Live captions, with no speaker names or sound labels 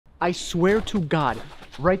I swear to God,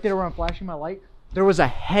 right there where I'm flashing my light, there was a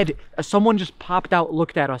head. Someone just popped out,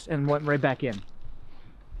 looked at us, and went right back in.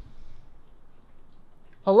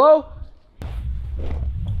 Hello?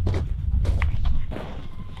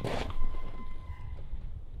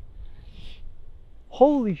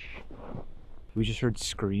 Holy sh! We just heard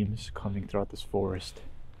screams coming throughout this forest.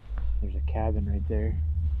 There's a cabin right there.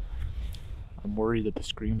 I'm worried that the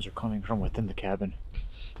screams are coming from within the cabin.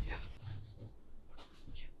 Yeah.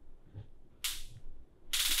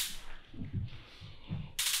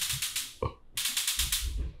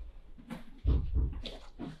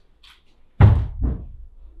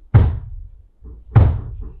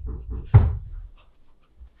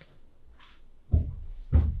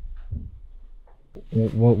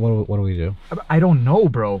 What do we do? I don't know,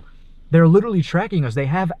 bro. They're literally tracking us. They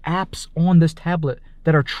have apps on this tablet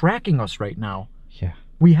that are tracking us right now. Yeah.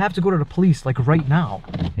 We have to go to the police, like, right now.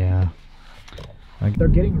 Yeah. They're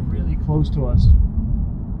getting really close to us.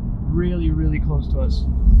 Really, really close to us.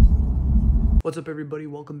 What's up, everybody?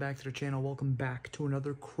 Welcome back to the channel. Welcome back to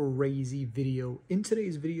another crazy video. In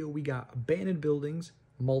today's video, we got abandoned buildings,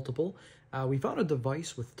 multiple. We found a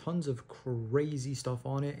device with tons of crazy stuff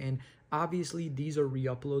on it, and obviously these are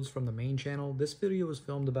re-uploads from the main channel. This video was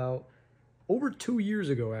filmed about over 2 years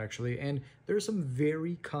ago, actually, and there's some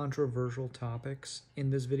very controversial topics in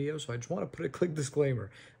this video, so I just want to put a quick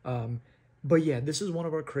disclaimer. But yeah, this is one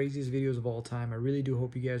of our craziest videos of all time. I really do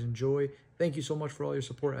hope you guys enjoy. Thank you so much for all your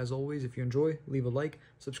support, as always. If you enjoy, leave a like,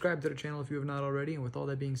 subscribe to the channel if you have not already, and with all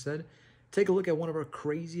that being said, take a look at one of our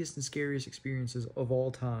craziest and scariest experiences of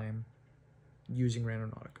all time using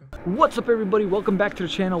Randonautica. What's up, everybody? Welcome back to the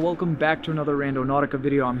channel. Welcome back to another Randonautica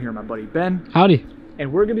video. I'm here with my buddy Ben. Howdy.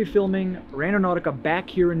 And we're gonna be filming Randonautica back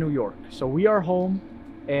here in New York. So we are home,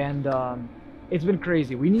 and it's been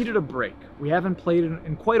crazy. We needed a break. We haven't played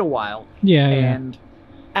in quite a while. Yeah. And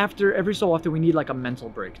after every so often, we need like a mental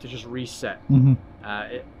break to just reset. Mm-hmm.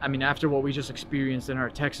 I mean, after what we just experienced in our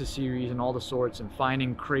Texas series and all the sorts, and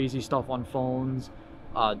finding crazy stuff on phones,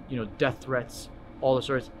 you know, death threats, all the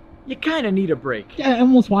sorts. You kind of need a break. Yeah, I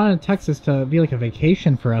almost wanted Texas to be like a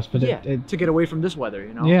vacation for us, but yeah, to get away from this weather,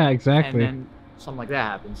 you know? Yeah, exactly. And then something like that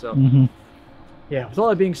happened, so... Yeah, with all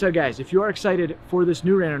that being said, guys, if you are excited for this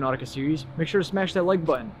new Randonautica series, make sure to smash that like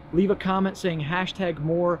button. Leave a comment saying hashtag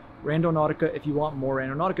more Randonautica if you want more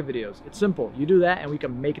Randonautica videos. It's simple. You do that, and we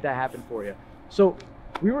can make that happen for you. So,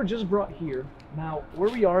 we were just brought here. Now, where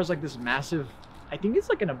we are is like this massive... I think it's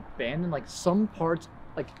like an abandoned, like some parts...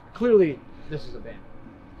 Like, clearly, this is abandoned.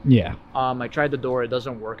 Yeah. I tried the door. It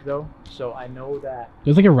doesn't work though, so I know that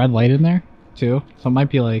There's like a red light in there too, so it might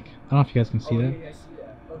be like, I don't know if you guys can see that. Yeah, I see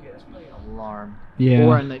that. Okay, that's probably an alarm. Yeah.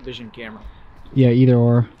 Or a night vision camera. Yeah, either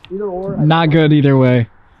or. Either or. Not good either way.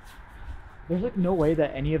 There's like no way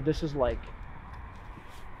that any of this is like,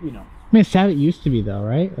 you know. I mean, it's sad it used to be though,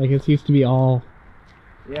 right? Like it used to be all.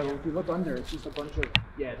 Yeah, well, if you look under, it's just a bunch of.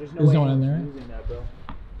 Yeah, there's no There's way no one in there. using that, bro.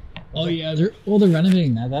 Oh yeah, they're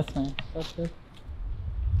renovating that. That's nice. That's good.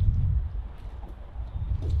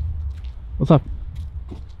 What's up?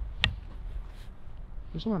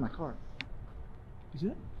 There's someone in my car. You see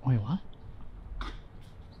that? Wait, what?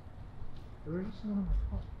 There is someone in my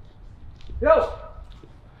car. Yo!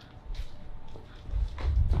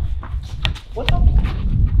 What's up?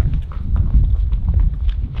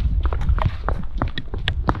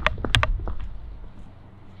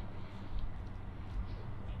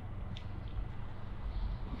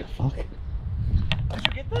 What the fuck? Did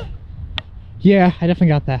you get that? Yeah, I definitely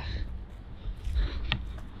got that.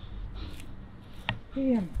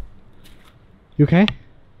 Damn. You okay?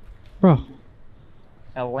 Bro.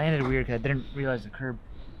 I landed weird because I didn't realize the curb.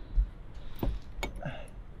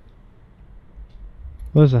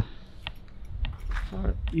 What is that?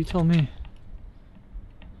 You tell me.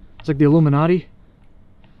 It's like the Illuminati.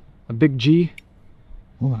 A big G.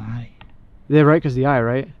 Illuminati. They're right because the eye,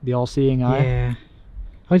 right? The all-seeing eye. Yeah.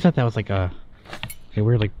 I always thought that was like a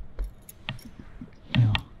weird, like, you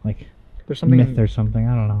know, like There's something myth or something.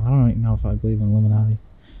 I don't know. I don't even know if I believe in Illuminati.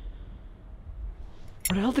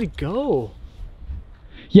 Where the hell did he go?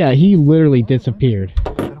 Yeah, he literally disappeared.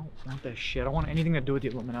 I don't want that shit. I don't want anything to do with the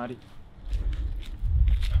Illuminati.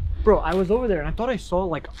 Bro, I was over there and I thought I saw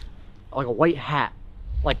like a white hat,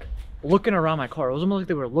 like looking around my car. It was almost like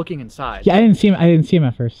they were looking inside. Yeah, I didn't see him. I didn't see him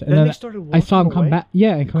at first. And then they started walking I saw him come away, back.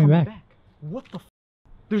 Yeah, and coming back. What the f?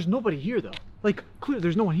 There's nobody here though. Like, clearly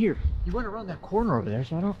there's no one here. You went around that corner over there,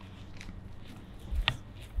 so I don't...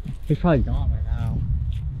 He's probably gone right now.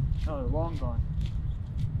 Oh, they're long gone.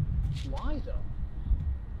 Why though?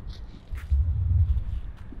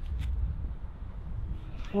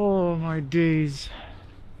 Oh my days.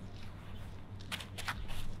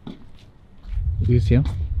 Do you see him?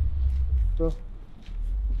 Bro.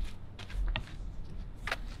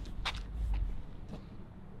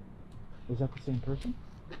 Is that the same person?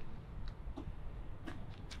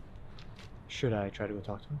 Should I try to go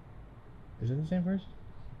talk to him? Is it the same person?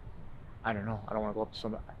 I don't know. I don't want to go up to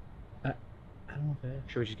somebody. I don't know if it is.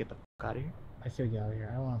 Should we just get the fuck out of here? I say get out of here.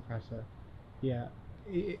 I don't want to press it. Yeah,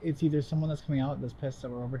 it's either someone that's coming out that's pissed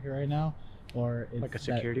that we're over here right now, or it's Like a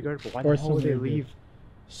security guard? But why or the hell would they some weird leave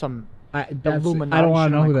some Illuminati I don't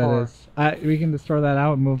want to know who that is. We can just throw that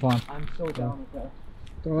out and move on. I'm so down with that.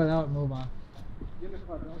 Throw it out and move on.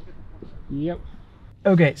 Yep.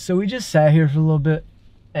 Okay, so we just sat here for a little bit,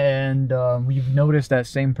 and we've noticed that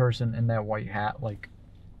same person in that white hat, like,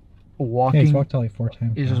 walking. Yeah, he's walked like 4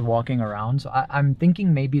 times. He's just walking around. So I'm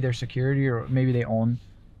thinking maybe they're security, or maybe they own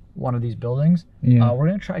one of these buildings. Yeah. We're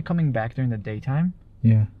gonna try coming back during the daytime.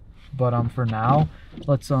 Yeah. But for now,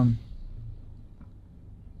 let's Okay,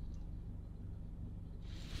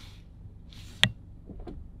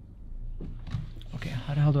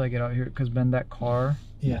 how the hell do I get out here? Because Ben, that car,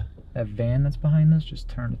 Yeah. that van that's behind us, just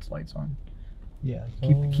turned its lights on. Yeah.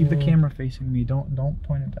 Keep the camera facing me. Don't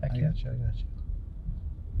point it back I yet. got you.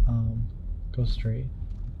 Go straight.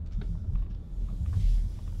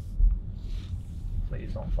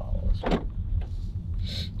 Please don't follow us.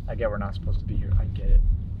 I get we're not supposed to be here. I get it.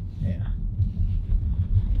 Yeah.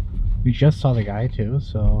 We just saw the guy too,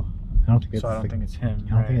 so I don't think it's. So I don't think it's him.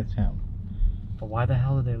 I don't think it's him. But why the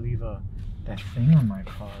hell did they leave that thing on my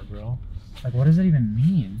car, bro? Like, what does it even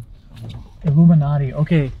mean? Illuminati.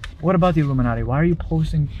 Okay, what about the Illuminati? Why are you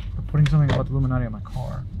posting or putting something about the Illuminati on my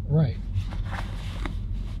car? Right.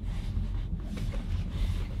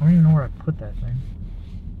 I don't even know where I put that thing.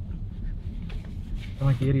 I'm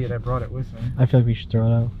like the idiot. I brought it with me. I feel like we should throw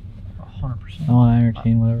it out. 100%. I want to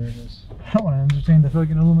entertain whatever it is. I don't want to entertain the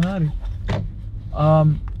fucking Illuminati.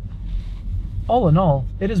 All in all,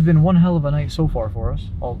 it has been one hell of a night so far for us.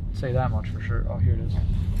 I'll say that much for sure. Oh, here it is.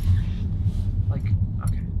 Like,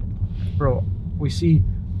 okay. Bro, we see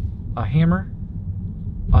a hammer.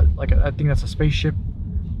 I think that's a spaceship.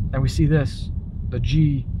 And we see this, the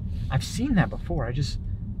G. I've seen that before.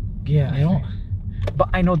 Yeah, I don't. But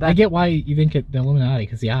I know that. I get why you think it the Illuminati,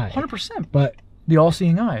 because the eye. 100%. But the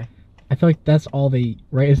all-seeing eye. I feel like that's all they.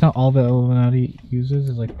 Right? It's not all the Illuminati uses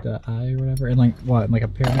is like the eye or whatever, and like what, like a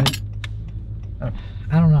pyramid. I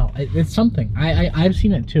don't know. It's something. I've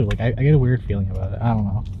seen it too. Like I get a weird feeling about it. I don't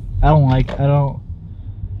know. I don't.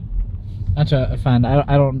 Not to offend.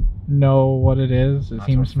 I don't know what it is. It Not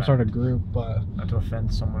seems to some sort of offend. group, but Not to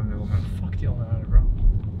offend someone in the Illuminati. Fuck the Illuminati, bro.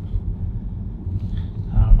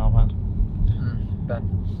 I don't know, man. Ben.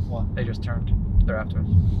 What? They just turned. They're after us.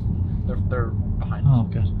 They're behind us. Oh,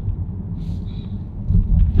 good.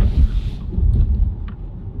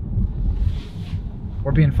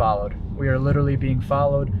 We're being followed. We are literally being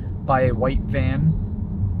followed by a white van.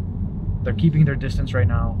 They're keeping their distance right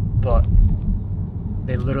now, but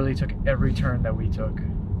they literally took every turn that we took.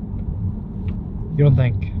 You don't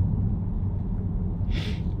think?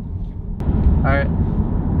 Alright.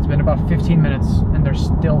 It's been about 15 minutes and they're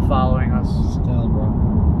still following us. Still, bro.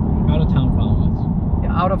 Out of town following us.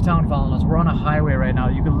 Yeah, out of town following us. We're on a highway right now.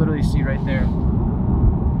 You can literally see right there.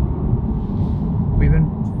 We've been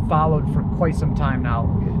followed for quite some time now.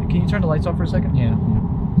 Can you turn the lights off for a second? Yeah.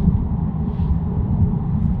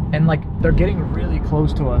 And like, they're getting really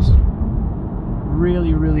close to us.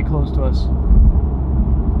 Really, really close to us.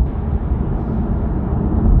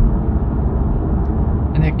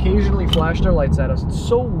 And they occasionally flash their lights at us. It's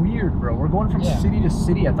so weird, bro. We're going from city to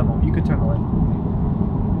city at the moment. You could turn the light.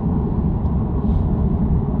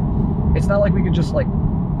 It's not like we could just like...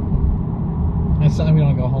 It's not like we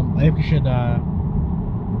don't go home. I think we should,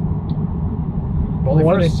 Well,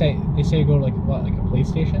 what do they say? They say go to like, what, like a police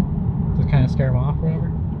station? To kind of scare them off or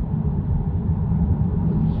whatever?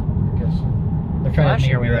 I guess. They're trying to Flashing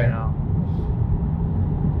near me me right there. now.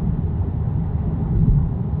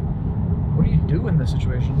 What do you do in this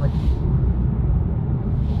situation? Like,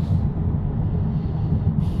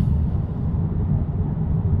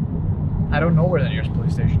 I don't know where the nearest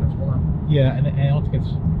police station is. Hold on. Yeah, and I don't think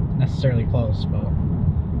it's necessarily close, but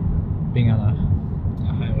being on a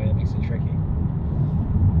highway, that makes it tricky.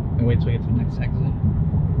 And wait till we get to the next exit.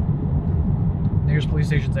 Nearest police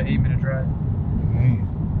station's an 8-minute drive. Okay.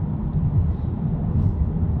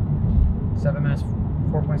 7 minutes,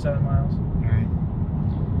 4.7 miles. Alright.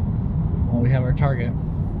 Well, we have our target.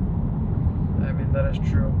 I mean, that is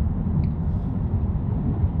true.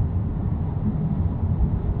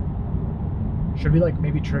 Should we like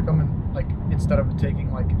maybe trick them and like instead of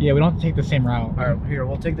taking like... Yeah, we don't have to take the same route. All right, here,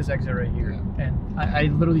 we'll take this exit right here. Yeah. And I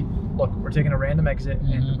literally, look, we're taking a random exit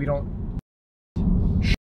and we don't...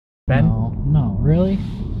 Ben? No, really?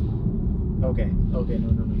 Okay, no.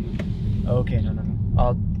 Okay,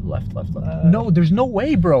 no. Left. No, there's no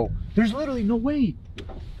way, bro. There's literally no way.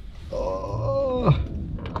 Oh.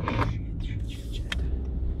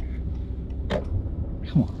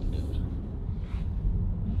 Come on.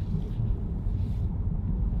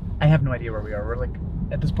 I have no idea where we are. We're like,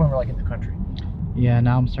 at this point, we're like in the country. Yeah,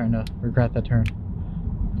 now I'm starting to regret that turn.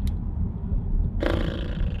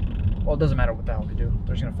 Well, it doesn't matter what the hell we do.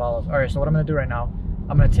 They're just gonna follow us. All right, so what I'm gonna do right now,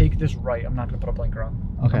 I'm gonna take this right. I'm not gonna put a blinker on.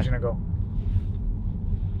 Okay. I'm just gonna go.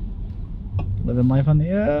 Living life on the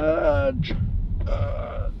edge.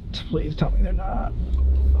 Please tell me they're not.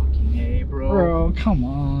 Fucking A, bro. Bro, come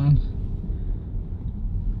on.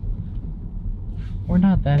 We're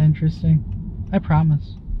not that interesting. I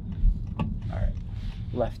promise. All right,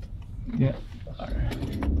 left. Yeah. All right.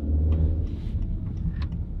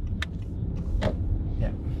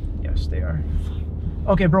 Yeah. Yes, they are.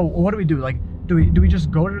 Okay, bro. What do we do? Like, do we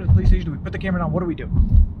just go to the police station? Do we put the camera down? What do we do?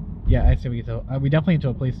 Yeah, I say we get to. We definitely get to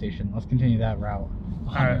a police station. Let's continue that route.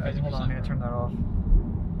 All right, hold on. I'm gonna turn that off.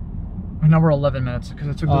 Now we're 11 minutes because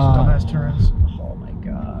it took those dumbass turns. Oh my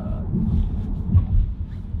god.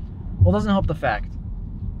 Well, it doesn't help the fact.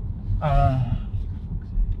 How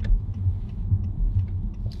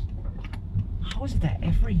is it that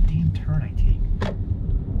every damn turn I take?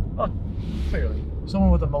 Oh, clearly.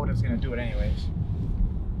 Someone with a motive is gonna do it anyways.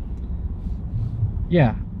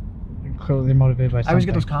 Yeah. Clearly motivated by something. I always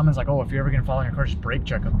get those comments like, oh, if you're ever gonna follow in your car, just brake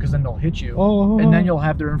check them, because then they'll hit you, Oh, and then you'll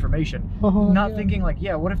have their information. Not yeah. thinking like,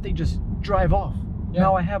 yeah, what if they just drive off? Yeah.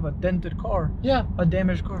 Now I have a dented car. Yeah. A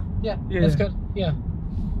damaged car. Yeah. Yeah. That's good. Yeah.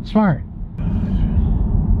 Smart.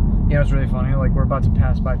 Yeah, it's really funny. Like, we're about to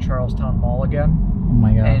pass by Charlestown Mall again. Oh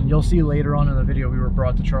my god. And you'll see later on in the video, we were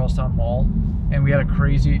brought to Charlestown Mall, and we had a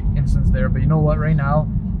crazy instance there. But you know what? Right now,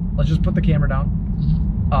 let's just put the camera down.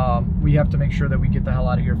 We have to make sure that we get the hell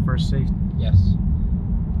out of here first, safe. Yes.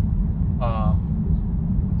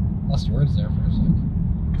 Lost your words there for a sec.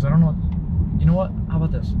 Because I don't know. You know what? How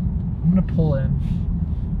about this? I'm gonna pull in.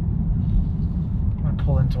 I'm gonna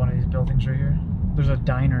pull into one of these buildings right here. There's a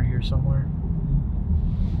diner here somewhere.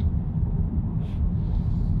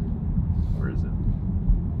 Where is it?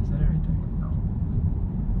 Is that it right there? No.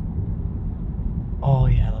 Oh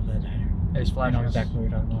yeah, I love that diner. It's I flashing. know exactly what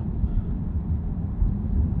you're talking about.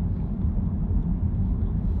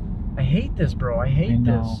 I hate this, bro. I hate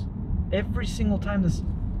know. this. Every single time this.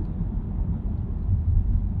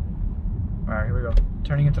 Alright, here we go.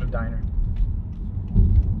 Turning into the diner.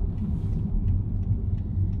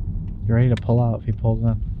 You ready to pull out if he pulls in?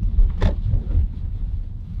 I'm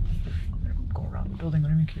gonna go around the building. I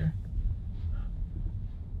don't even care.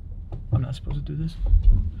 I'm not supposed to do this.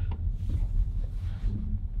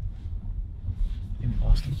 Maybe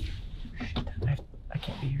Boston. Shit, I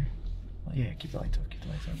can't be here. Well, yeah, keep the lights up. Keep the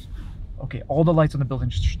lights up. Okay, all the lights on the building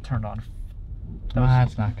just turned on.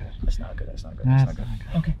 That's not good. That's not good. That's not good. That's That's not not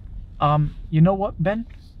good. good. Okay. You know what, Ben?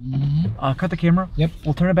 Cut the camera. Yep.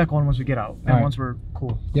 We'll turn it back on once we get out, and Alright. once we're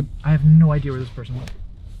cool. Yep. I have no idea where this person went.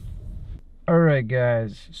 All right,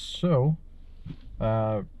 guys. So,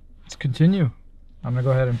 let's continue. I'm gonna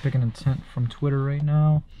go ahead and pick an intent from Twitter right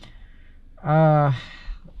now.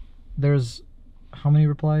 There's how many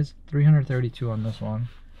replies? 332 on this one.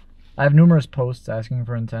 I have numerous posts asking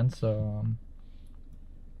for intent, so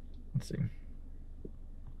let's see.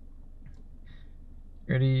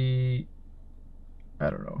 Ready? I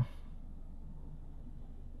don't know.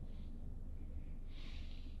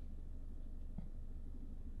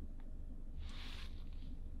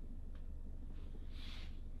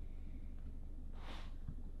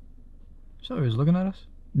 So he was looking at us?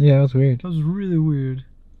 Yeah, that was weird. That was really weird.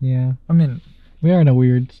 Yeah. I mean, We are in a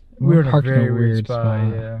weird. we're in a parked very weird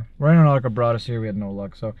spot. Yeah. Rhinonautical brought us here. We had no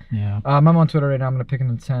luck. So Yeah. I'm on Twitter right now. I'm gonna pick an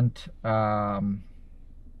intent.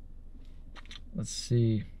 Let's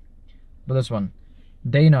see. But this one,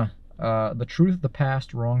 Dana. The truth, the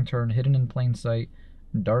past, wrong turn, hidden in plain sight,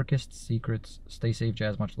 darkest secrets. Stay safe,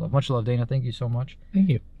 Jazz. Much love, Dana. Thank you so much. Thank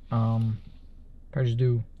you. Probably just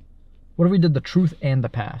do. What if we did the truth and the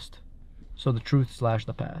past? So the truth /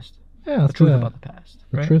 the past. Yeah, The truth about the past.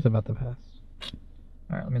 the right? truth about the past.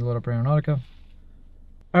 All right, let me load up Rhinonautical.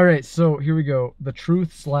 All right, so here we go. The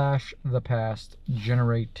truth / the past.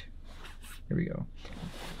 Generate. Here we go.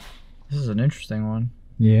 This is an interesting one.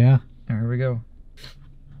 Yeah. All right, here we go.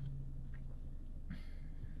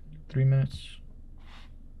 3 minutes.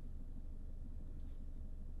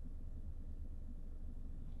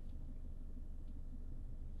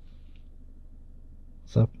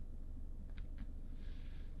 What's up?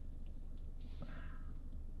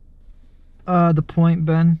 The point,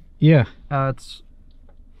 Ben. Yeah. It's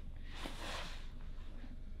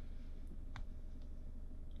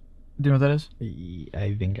Do you know what that is?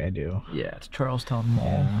 I think I do. Yeah, it's Charlestown Mall.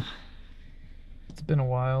 Yeah. It's been a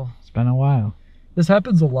while. It's been a while. This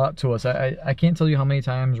happens a lot to us. I can't tell you how many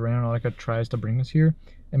times Randonautica tries to bring us here,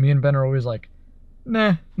 and me and Ben are always like,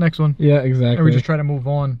 nah, next one. Yeah, exactly. And we just try to move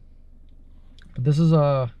on. But this is it's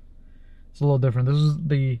a little different. This is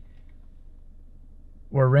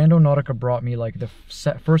where Randonautica brought me like the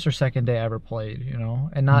first or second day I ever played, you know?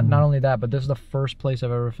 And not only that, but this is the first place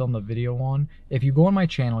I've ever filmed a video on. If you go on my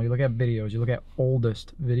channel, you look at videos, you look at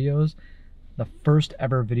oldest videos, the first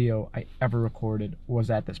ever video I ever recorded was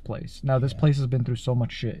at this place. Now, this place has been through so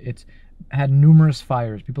much shit. It's had numerous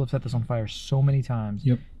fires. People have set this on fire so many times.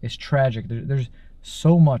 Yep. It's tragic. There's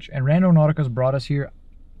so much. And Randonautica's brought us here,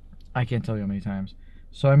 I can't tell you how many times.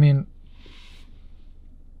 So, I mean,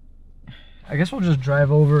 I guess we'll just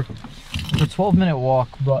drive over. It's a 12-minute walk,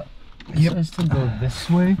 but it says to go this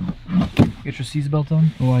way. Get your seatbelt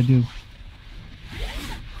on. Oh, I do.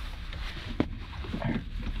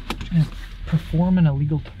 Just perform an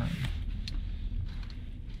illegal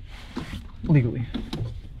turn. Legally.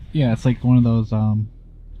 Yeah, it's like one of those,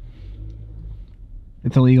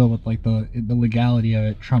 it's illegal, but like the legality of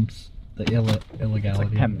it trumps the illegality. It's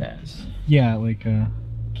like PEMDAS. Yeah, like,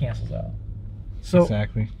 Cancels out. So,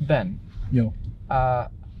 exactly. Ben. Yo. Our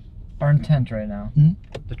intent right now,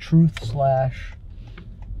 the truth /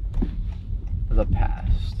 the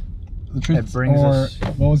past. The truth, it brings us.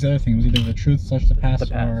 What was the other thing? It was either the truth / the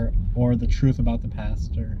past, or the truth about the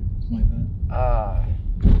past, or something like that.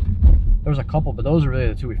 There was a couple, but those are really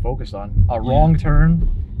the two we focused on. A wrong turn,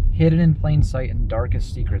 hidden in plain sight, and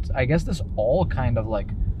darkest secrets. I guess this all kind of like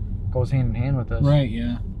goes hand in hand with this. Right.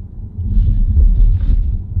 Yeah.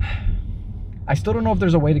 I still don't know if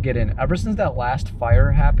there's a way to get in. Ever since that last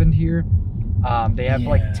fire happened here, they have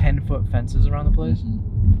like 10-foot fences around the place.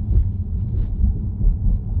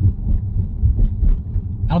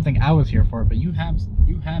 I don't think I was here for it, but you have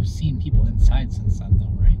seen people inside since then,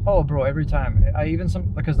 though, right? Oh, bro, every time. I even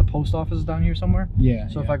because the post office is down here somewhere. Yeah.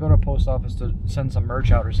 So if I go to a post office to send some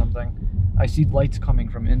merch out or something, I see lights coming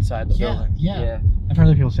from inside the building. Yeah. I've heard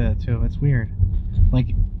other people say that too. It's weird.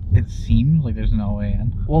 Like, it seems like there's no way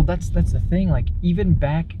in. Well, that's the thing. Like, even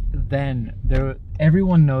back then,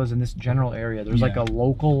 everyone knows in this general area, there's like a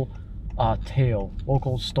local tale,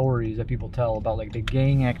 local stories that people tell about like the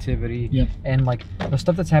gang activity and like the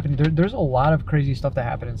stuff that's happening. There's a lot of crazy stuff that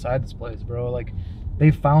happened inside this place, bro. Like,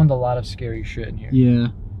 they found a lot of scary shit in here. Yeah.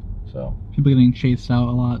 So people getting chased out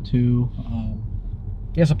a lot too.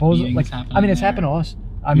 Yeah, supposedly. Like, I mean, it's happened to us.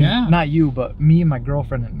 I mean, not you, but me and my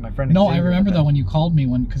girlfriend and my friend. No, I remember that when you called me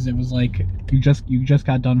because it was like you just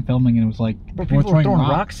got done filming and it was like people were throwing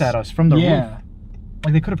rocks at us from the roof.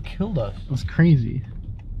 Like, they could have killed us. It was crazy.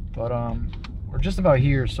 But we're just about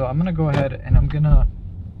here, so I'm gonna go ahead and I'm gonna.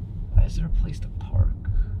 Is there a place to park?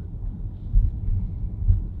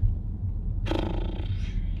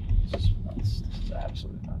 This is nuts. This is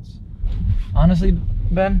absolutely nuts. Honestly,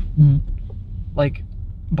 Ben, like,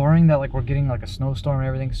 barring that, like, we're getting like a snowstorm and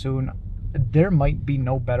everything soon, there might be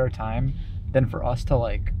no better time than for us to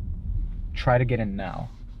like try to get in now.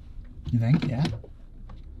 You think? Yeah.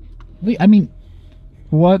 I mean,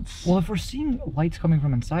 well, if we're seeing lights coming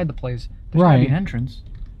from inside the place, there's gotta be an entrance.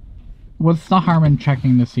 What's the harm in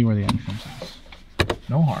checking to see where the entrance is?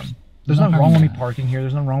 No harm. There's nothing wrong with me parking here.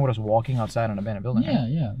 There's nothing wrong with us walking outside an abandoned building. Yeah,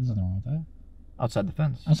 yeah. There's nothing wrong with that. Outside the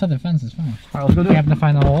fence. Outside the fence is fine. All right, let's go do it. You happen to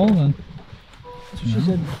find the hole, then. That's what she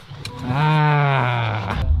said.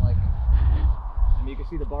 Ah. And, like, I mean, you can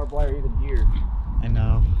see the barbed wire even here. I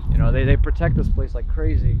know. You know, they protect this place like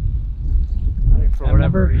crazy. I mean, for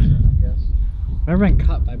whatever reason, I guess. I've never been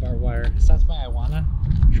cut by barbed wire, so that's why I wanna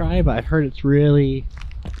try. But I've heard it's really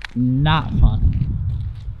not fun.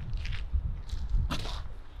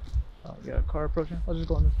 Oh, we got a car approaching. I'll just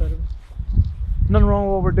go on this side of it. Nothing wrong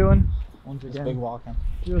with what we're doing. Once again, big walking.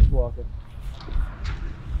 Just walking.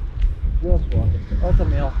 Just walking. Oh, it's a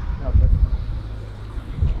male.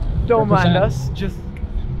 Don't mind us. Just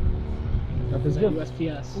represent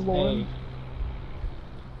USPS. Lord. Hey.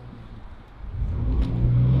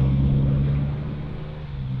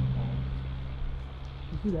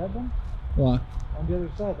 You see that, Ben? What? On the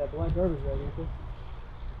other side, that black garbage bag, you see?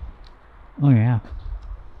 Oh yeah.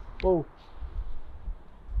 Whoa.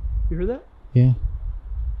 You heard that? Yeah.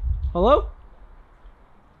 Hello?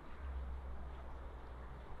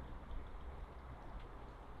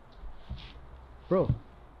 Bro,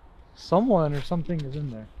 someone or something is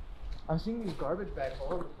in there. I'm seeing these garbage bags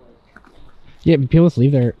all over the place. Yeah, but people just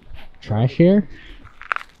leave their trash here.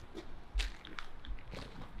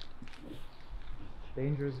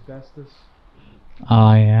 Dangerous asbestos.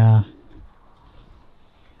 Oh yeah.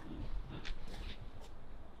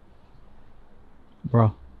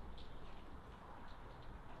 Bro.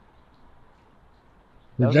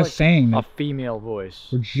 We're That was just like saying a that. female voice.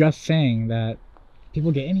 We're just saying that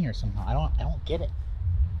people get in here somehow. I don't get it.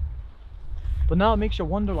 But now it makes you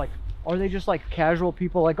wonder, like, are they just like casual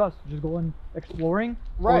people like us, just going exploring?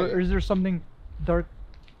 Right. Or is there something dark?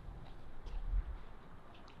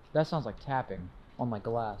 That sounds like tapping on my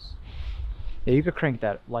glass. Yeah, you could crank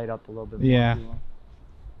that light up a little bit more. Yeah. If you want.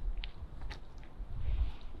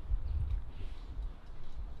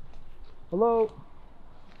 Hello?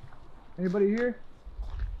 Anybody here?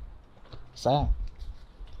 What's that?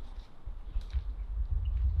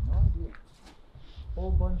 No idea.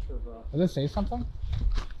 Whole bunch of Does it say something?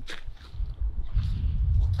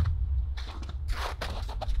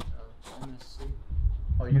 MSC.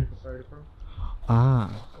 Oh, you're prepared for?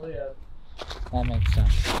 Ah, Oh yeah. that makes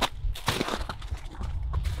sense.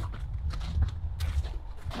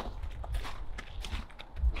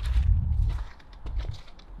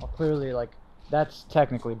 Well, clearly, like, that's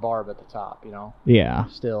technically Barb at the top, you know? Yeah.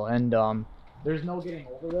 Still, and there's no getting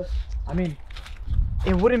over this. I mean,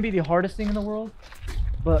 it wouldn't be the hardest thing in the world,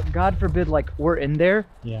 but God forbid, like, we're in there,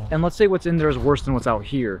 Yeah. and let's say what's in there is worse than what's out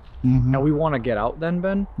here, Mm-hmm. and we want to get out then,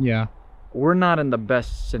 Ben. Yeah. We're not in the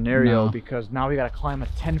best scenario No. because now we gotta climb a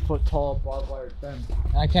 10-foot tall barbed wire fence.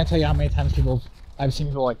 And I can't tell you how many times I've seen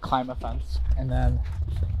people like climb a fence and then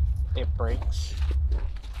it breaks.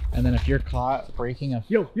 And then if you're caught breaking a...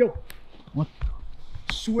 Yo. What?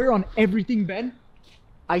 Swear on everything, Ben.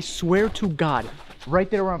 I swear to God, right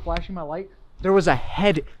there where I'm flashing my light, there was a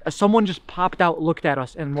head. Someone just popped out, looked at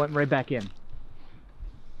us, and went right back in.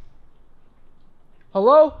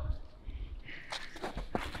 Hello?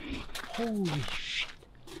 Holy shit.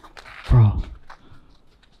 Bro.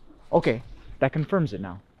 Okay, that confirms it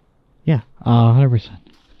now. Yeah, 100%.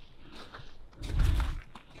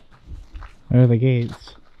 Where are the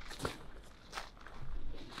gates?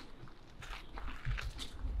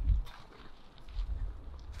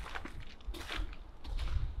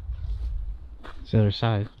 It's the other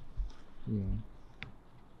side. Yeah.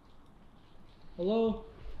 Hello?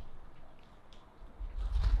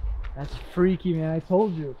 That's freaky, man. I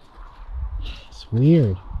told you. It's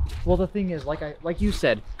weird. Well, the thing is, like you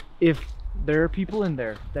said, if there are people in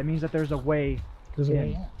there, that means that there's a way There's a in.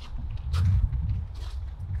 way in.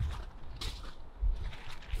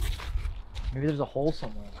 Maybe there's a hole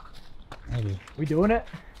somewhere. Maybe. We doing it?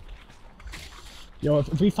 Yo,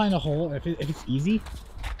 if we find a hole, if it's easy,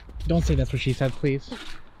 don't say that's what she said, please.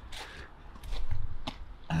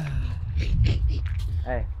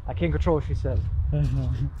 Hey, I can't control what she says.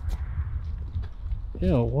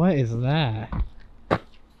 Yo, what is that?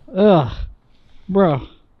 Ugh, bro.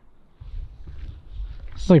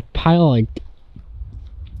 It's like pile like.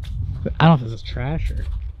 I don't know if this is trash or.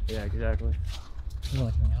 Yeah, exactly. It's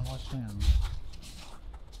like an animal stand.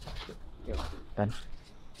 Yo, Ben.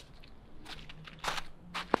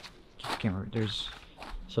 Just camera. There's.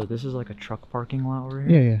 So this is like a truck parking lot over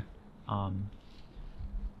here. Yeah, yeah.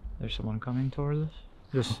 There's someone coming towards us.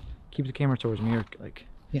 Just keep the camera towards me, or like.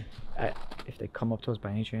 Yeah. If they come up to us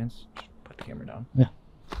by any chance, just put the camera down. Yeah.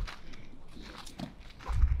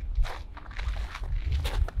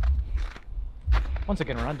 Once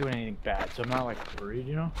again, we're not doing anything bad, so I'm not like worried,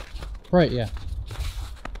 you know? Right, yeah.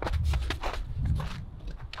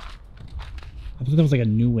 I thought that was like a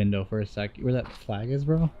new window for a sec. Where that flag is,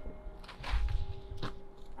 bro?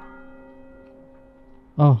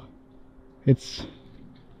 Oh. It's...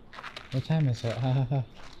 What time is it?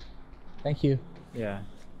 Thank you. Yeah.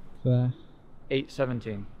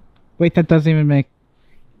 8:17. Wait, that doesn't even make...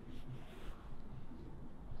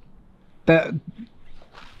 That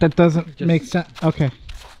doesn't Just- make sense. Okay.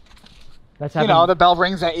 That's You happening. know, the bell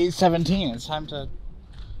rings at 8:17. It's time to...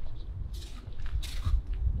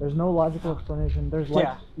 There's no logical explanation. There's light.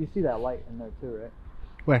 Yeah. You see that light in there too, right?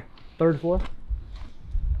 Where? 3rd floor.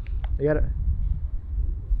 You got it.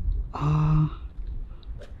 Oh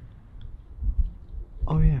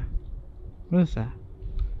yeah. What is that?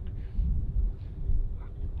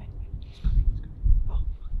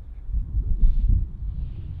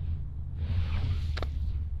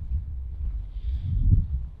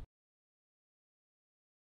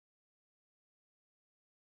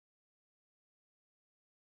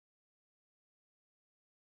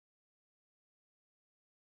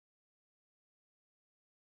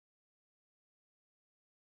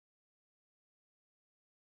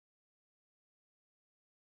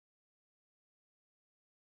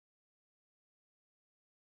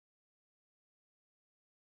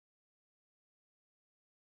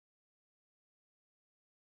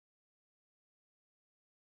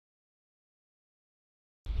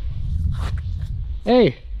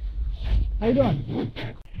 Hey. How you doing?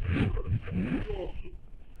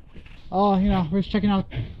 Oh, you know, we're just checking out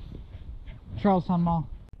Charlestown Mall.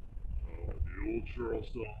 The old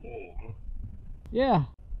Charlestown Mall, huh? Yeah. I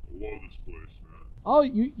love this place, man. Oh,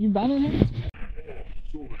 you been in here? Oh,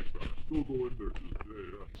 so many times. Still go in there to this day,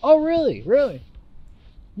 yeah. Oh, really? Really?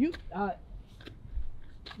 You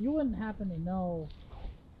wouldn't happen to know,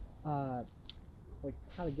 like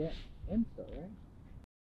how to get in still, right?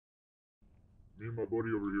 Me and my buddy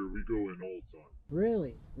over here, we go in all the time.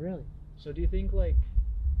 Really? Really? So do you think, like,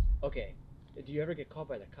 okay, do you ever get caught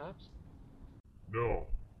by the cops? No.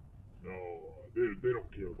 No, they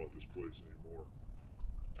don't care about this place anymore.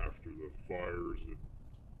 After the fires and...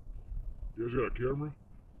 You guys got a camera?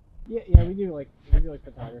 Yeah, we do like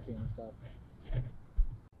photography and stuff.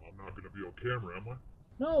 I'm not gonna be on camera, am I?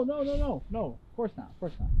 No, of course not,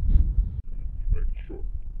 Make sure.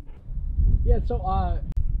 Yeah, so What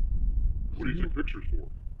do you take pictures for?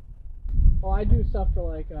 well, I do stuff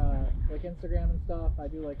for like Instagram and stuff. I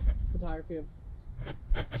do like photography of,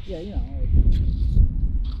 yeah, you know, like,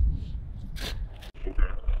 Okay.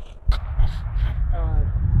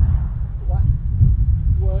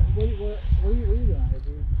 what are you doing out here?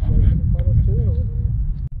 Do you like taking photos too, or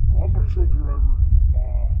what? I'm a truck driver.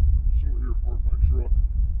 So here, park my truck.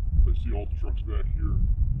 I see all the trucks back here.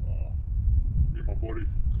 Me and my buddy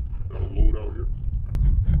got a load out here.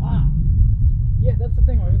 Ah, yeah, that's the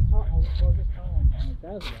thing. I was just telling my dad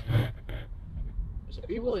about it. There's some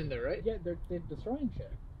people in there, right? Yeah, they're destroying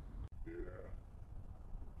shit. Yeah.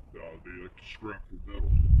 They like to scrap the metal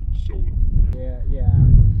and sell it. Yeah.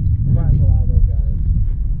 I'm running into a lot of those guys.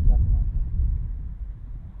 Definitely.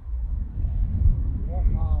 Well,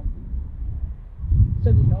 you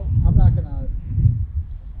said you know, I'm not gonna.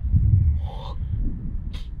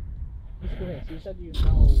 Just go ahead. So you said you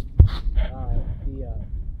know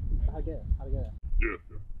how to get it. Yeah.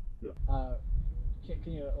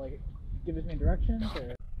 Can you like give us any directions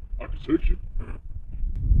or? I can take you.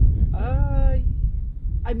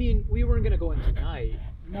 I mean, we weren't gonna go in tonight.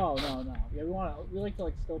 No. Yeah, we like to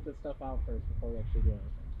like scope this stuff out first before we actually do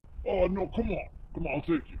anything. Oh no, come on, I'll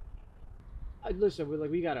take you. Listen,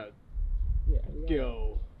 we gotta Yeah.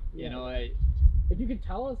 go. Yeah. You know, If you could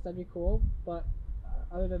tell us, that'd be cool. But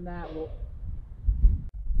other than that, we'll.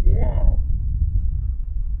 Wow.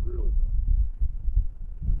 Really?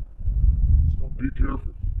 So be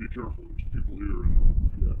careful. There's people here.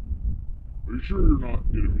 Yeah. Are you sure you're not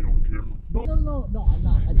getting me on camera? No, I'm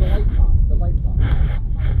not. The light's off.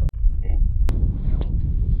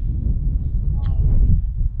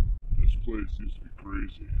 This place used to be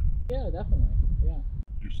crazy. Yeah, definitely. Yeah.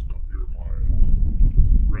 Used to come here with my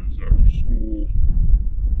friends after school.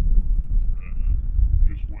 And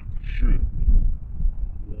just went to shit.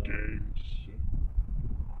 Gangs.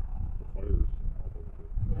 Fires.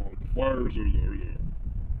 The fires are the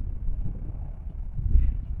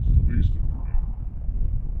least of it.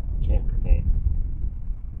 Talking about.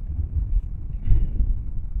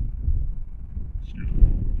 Excuse me.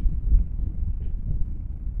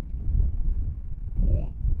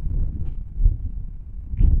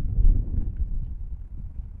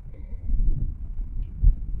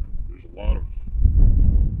 There's a lot of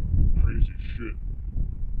crazy shit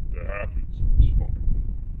that happens in this fucking.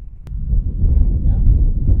 Yeah.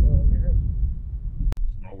 Well, you heard.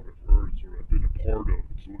 It's not what I've heard, it's what I've been a part of.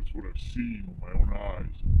 It's what I've seen with my own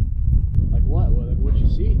eyes. like what? What'd you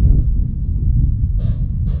see?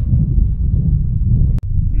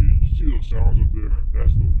 You see those sounds up there?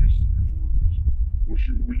 That's the least of your worries.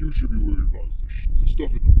 What you should be worried about is the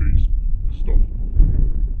stuff in the basement. The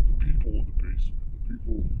people in the basement.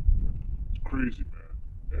 It's crazy, man.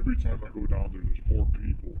 Every time I go down there, there's more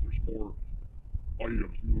people. There's more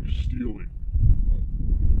items. People are stealing.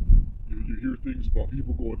 You hear things about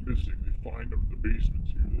people going missing. They find them in the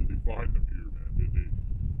basements here. They find them here, man.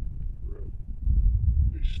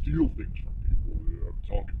 They steal things from people. I'm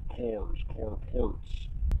talking car parts.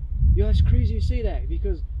 Yo, that's crazy you say that,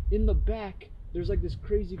 because in the back there's like this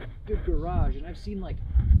crazy big garage, and I've seen like,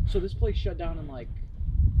 so this place shut down in like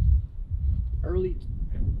early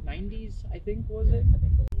 90s, I think, was it? I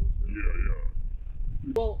think so. Yeah.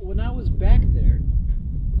 Well, when I was back there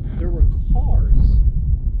were cars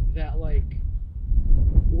that like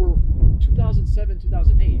were 2007,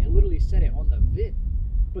 2008. It literally said it on the VIN.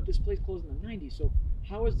 But this place closed in the 90s, so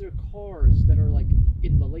how is there cars that are like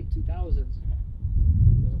in the late 2000s? There's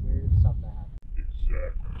weird stuff that happens.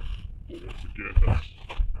 Exactly. But once again,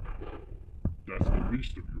 that's the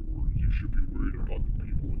least of your worries. You should be worried about the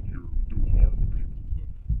people in here who do harm to people.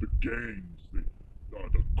 The gangs, the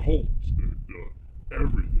cults, the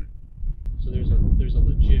everything. So there's a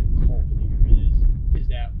legit cult in here. Is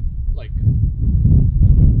that like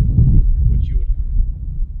what you would.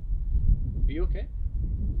 Are you okay?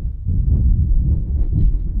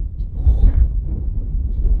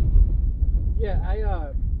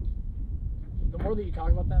 Yeah, the more that you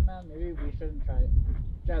talk about that, man, maybe we shouldn't try it.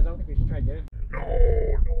 Jazz, I don't think we should try to get it. No,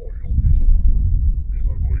 he'll be fine. Me and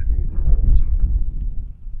my buddy go there all the time.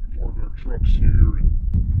 We park our trucks here and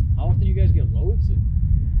How often do you guys get loads in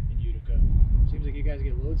Utica? Seems like you guys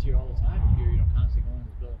get loads here all the time if you're, constantly going to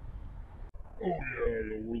this building. oh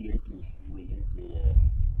yeah, we're local. We're a local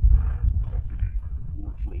company. We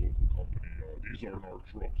work for a local company. These aren't our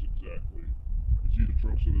trucks exactly. You see the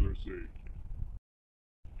trucks over there, say.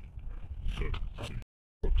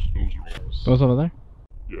 Trucks, those are ours. Those over there?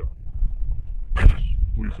 Yeah.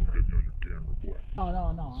 Please don't get me on your camera, boy. No.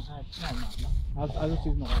 No. I was just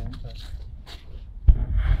using the whole one. Sorry.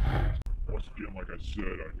 Once again, like I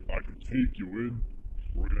said, I can take you in.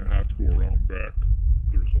 We're gonna have to go around back.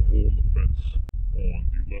 There's a hole in the fence on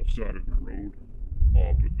the left side of the road,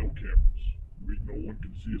 but no cameras. No one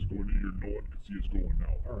can see us going in here. No one can see us going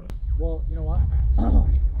out. All right. Well, you know what?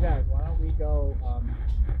 Guys, why don't we go?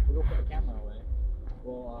 We'll go put the camera away.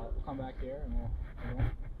 We'll come back here and we'll.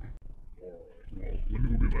 Alright, well, let me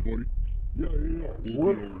go get my buddy. Yeah.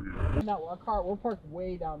 We'll get over here. No, we're parked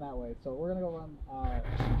way down that way, so we're gonna go run.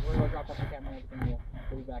 We're gonna drop off the camera and everything.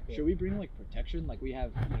 We'll be back here. Should we bring like protection, like we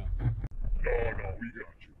have, No, we got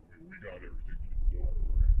you. We got everything.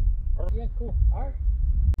 Yeah, cool. All right.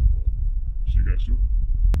 See you guys soon.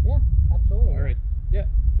 Yeah, absolutely. All right. Yeah.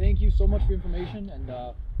 Thank you so much for your information, and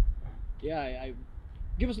yeah, I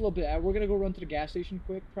give us a little bit. We're gonna go run to the gas station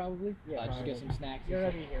quick, probably. Yeah. Just get some snacks. You're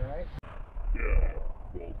gonna be here, right? Yeah.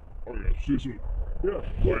 Well, alright, see you soon. Yeah.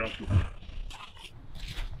 Bye after.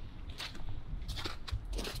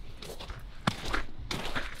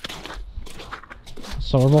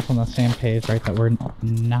 So we're both on the same page, right? That we're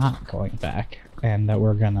not going back, and that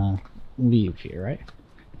we're gonna leave here, right?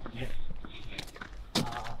 Yeah.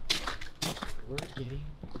 We're getting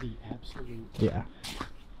the absolute. Yeah.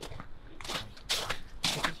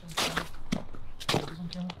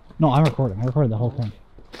 No, I'm recording. I recorded the whole thing.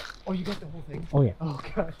 Oh, you got the whole thing? Oh yeah. Oh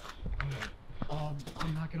gosh.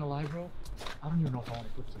 I'm not gonna lie, bro. I don't even know if I want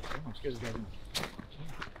to put this in. I'm scared of driving.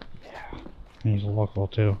 Yeah. And he's local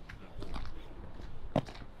too. And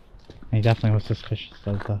he definitely was suspicious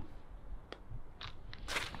of the.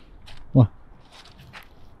 What?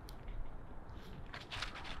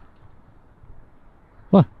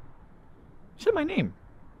 What? You said my name.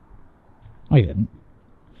 Oh, you didn't.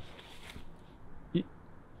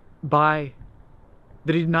 Bye.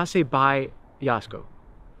 Did he not say bye, Jasko?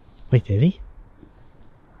 Wait, did he?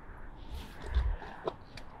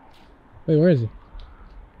 Wait, where is he?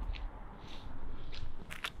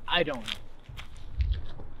 I don't know.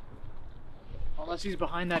 Unless he's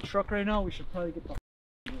behind that truck right now, we should probably get the.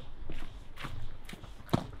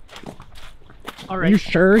 All right. Are you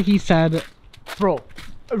sure he said? Bro,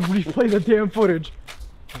 replay the damn footage.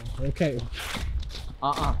 Okay.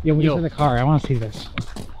 Yo, Yeah, we get to the car. I want to see this.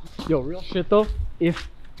 Yo, real shit though. If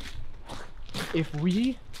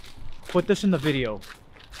we put this in the video,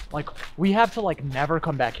 like we have to like never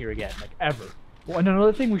come back here again, like ever. Well, and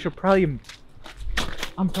another thing we should probably.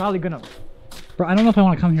 I'm probably gonna. Bro, I don't know if I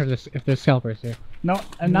want to come here if there's scalpers here. No,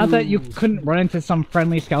 and not that you couldn't run into some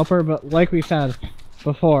friendly scalper, but like we said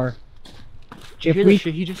before, Did you hear the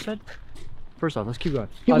shit he just said? First off, let's keep going.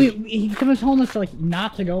 He kept on telling us like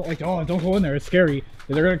not to go, like, oh, don't go in there, it's scary,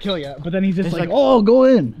 they're gonna kill you. But then he's just like, oh, go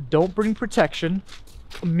in. Don't bring protection.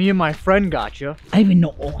 Me and my friend got you. I didn't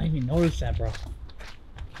even notice that, bro.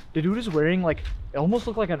 The dude is wearing like, it almost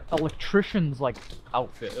looked like an electrician's like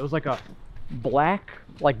outfit. It was like a black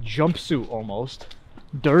like jumpsuit almost,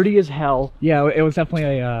 dirty as hell. Yeah, it was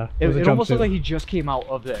definitely a. It almost looked like he just came out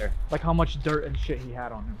of there. Like how much dirt and shit he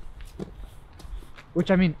had on him. Which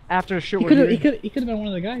I mean, after the shit he could have been one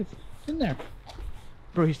of the guys in there.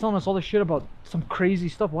 Bro, he's telling us all this shit about some crazy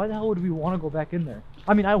stuff. Why the hell would we want to go back in there?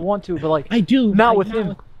 I mean, I want to, but like I do. Not with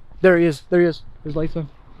him. There he is. His lights on.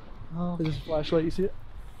 Oh. There's his flashlight. You see it?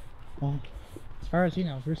 Well, as far as he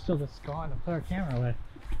knows, we're still just going to put our camera away.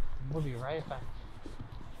 We'll be right back.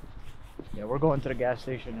 Yeah, we're going to the gas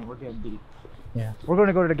station and we're getting deep. Yeah. We're going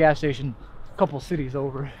to go to the gas station a couple cities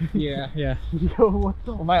over. Yeah. Yo, what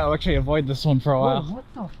the? We might actually avoid this one for a while. Whoa, what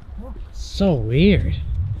the fuck? So weird.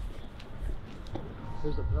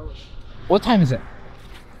 There's a village. What time is it?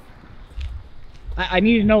 I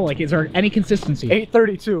need to know, like, is there any consistency?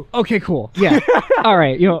 8:32. Okay, cool. Yeah. All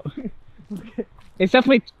right. It's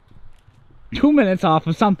definitely 2 minutes off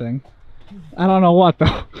of something. I don't know what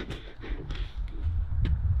though.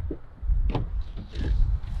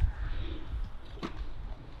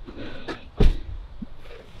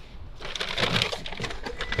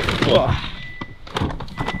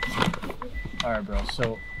 Alright, bro,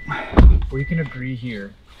 so we can agree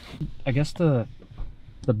here. I guess the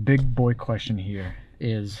big boy question here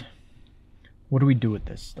is, what do we do with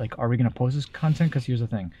this? Like, are we gonna post this content? Because here's the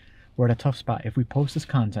thing, we're at a tough spot. If we post this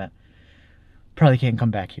content, probably can't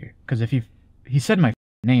come back here. Because if he said my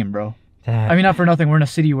name, bro. I mean, not for nothing, we're in a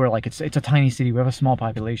city where like it's a tiny city. We have a small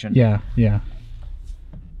population. Yeah, yeah.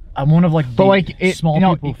 I'm one of like the but like small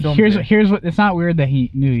people filmed here's what, it's not weird that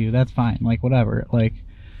he knew you. That's fine. Like whatever. Like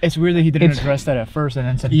it's weird that he didn't address that at first and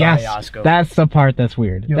then said bye, Jasko. That's the part that's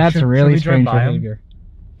weird. Yo, that's really strange behavior.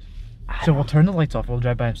 So we'll turn the lights off. We'll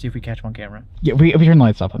drive by and see if we catch one camera. Yeah, we turn the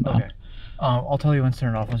lights off and down. Okay. I'll tell you when to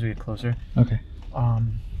turn it off once we get closer. Okay.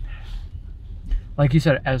 Like you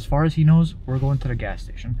said, as far as he knows, we're going to the gas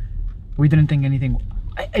station. We didn't think anything.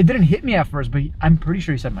 It didn't hit me at first, but I'm pretty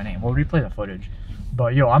sure he said my name. We'll replay the footage.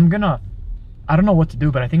 But yo, I don't know what to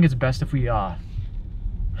do, but I think it's best if we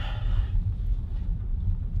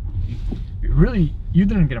really, you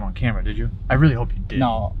didn't get him on camera, did you? I really hope you did.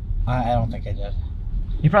 No, I don't think I did.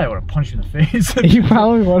 He probably would have punched you in the face. You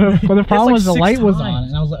probably would have. But the problem was the light was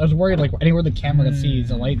times. on, and I was worried like anywhere the camera sees,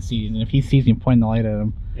 the light sees, and if he sees me pointing the light at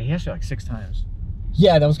him. Yeah, he asked you like 6 times.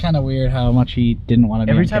 Yeah, that was kind of weird how much he didn't want to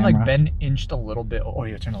be Every on time camera. like Ben inched a little bit. Oh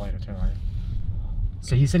yeah, turn the light, turn the light.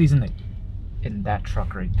 So he said he's in that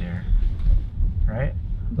truck right there, right?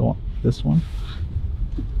 The one, this one.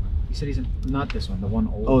 He said he's in not this one, the one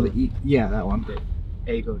over. Oh, yeah, that one.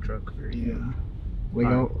 The Ego truck. Yeah.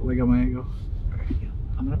 Lego my Ego. Alright, yeah.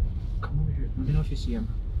 I'm gonna come over here. Let me know if you see him.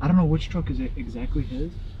 I don't know which truck is exactly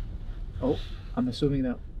his. Oh, I'm assuming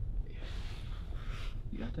that.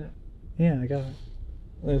 You got that? Yeah, I got it.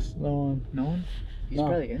 There's no one. No one? He's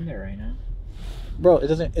probably in there right now. Bro, it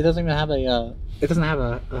doesn't even have a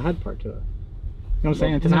head part to it. You know what I'm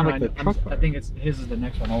saying? It doesn't have like the truck part. I think his is the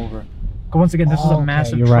next one over. But once again, this is a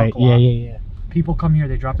massive you're truck right. lot. Yeah. People come here,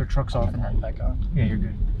 they drop their trucks off and then back on. Yeah, you're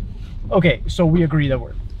good. Okay, so we agree that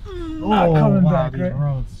we're not coming back, right?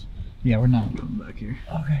 Roads. Yeah, we're not coming back here.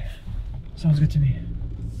 Okay. Sounds good to me.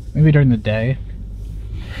 Maybe during the day.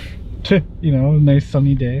 You know, a nice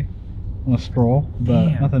sunny day. On a stroll, but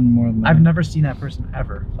nothing more than that. I've never seen that person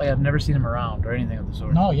ever. Like I've never seen him around or anything of the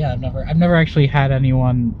sort. No, yeah, I've never actually had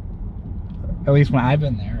anyone, at least when I've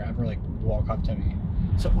been there, ever like walk up to me.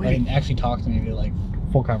 So wait, and actually talk to me, be like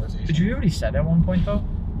full conversation. Did you hear what he said at one point though?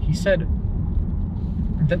 He said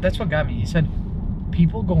that's what got me. He said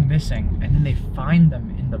people go missing and then they find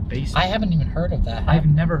them in the basement. I haven't even heard of that. I've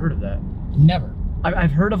never heard of that. Never.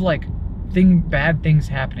 I've heard of like bad things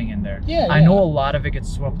happening in there. Yeah, I know a lot of it gets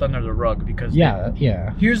swept under the rug because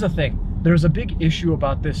here's the thing, there's a big issue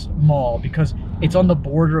about this mall because it's on the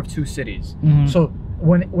border of 2 cities. So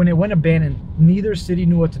when it went abandoned, neither city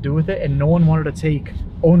knew what to do with it, and no one wanted to take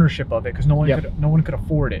ownership of it because no one could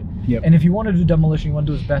afford it. And if you want to do demolition, you want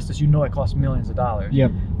to do asbestos, you know it costs millions of dollars.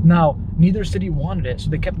 Now neither city wanted it, so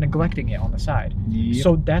they kept neglecting it on the side.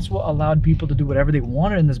 So that's what allowed people to do whatever they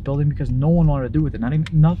wanted in this building because no one wanted to do with it. Not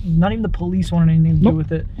even the police wanted anything to do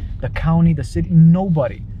with it, the county, the city,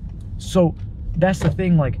 nobody. So that's the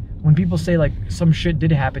thing, like when people say like some shit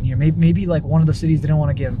did happen here, maybe like one of the cities didn't want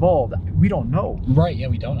to get involved. We don't know. Right, yeah,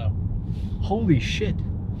 we don't know. Holy shit.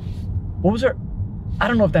 What was our... I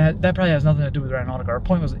don't know if that probably has nothing to do with Aeronautica. Our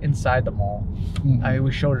point was inside the mall.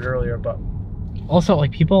 We showed it earlier, but... Also,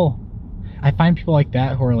 like people... I find people like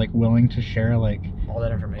that who are like willing to share like... all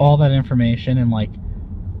that information and like...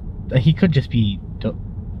 He could just be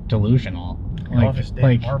delusional.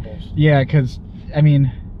 Like marbles. Yeah, because, I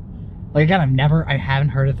mean... Like again, I haven't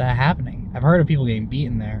heard of that happening. I've heard of people getting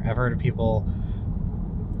beaten there. I've heard of people,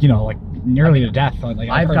 you know, like nearly to death. Like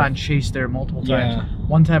I've gotten chased there multiple times.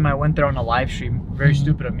 One time I went there on a live stream. Very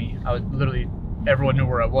stupid of me. I was literally, everyone knew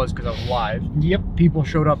where I was because I was live. People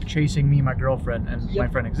showed up chasing me, my girlfriend, and my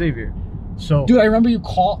friend Xavier. So, dude, I remember you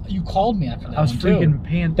called me after that. I was freaking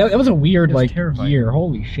pants. That was a weird like terrifying. year.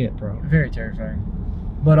 Holy shit, bro. Very terrifying.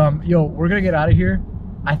 But yo, we're gonna get out of here.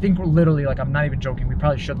 I think we're literally, like, I'm not even joking, we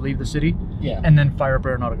probably should leave the city. And then fire up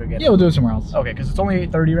Aeronautica again. Yeah, we'll do it somewhere else. Okay, because it's only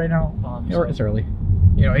 8:30 right now. So, it's early.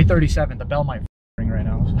 You know, 8:37, the bell might ring right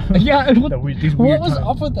now. Yeah, what was times.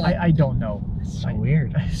 up with that? I don't know. It's so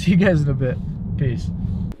weird. See you guys in a bit. Peace.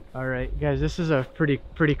 All right, guys, this is a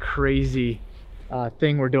pretty crazy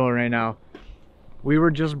thing we're doing right now. We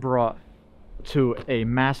were just brought to a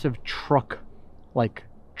massive truck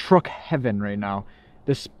heaven right now.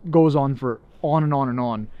 This goes on for on and on and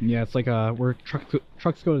on. Yeah, it's like where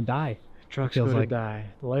trucks go to die. Trucks go to die.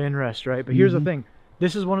 Lay and rest, right? But here's the thing.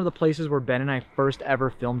 This is one of the places where Ben and I first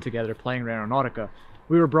ever filmed together playing Aeronautica.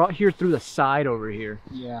 We were brought here through the side over here.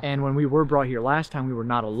 And when we were brought here last time, we were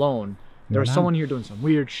not alone. There was not. someone here doing some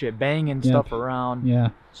weird shit, banging stuff around. Yeah.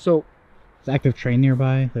 So It's an active train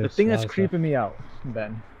nearby. the There's thing a lot that's of stuff. creeping me out,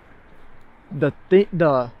 Ben,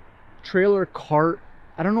 the trailer cart.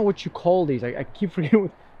 I don't know what you call these. I keep forgetting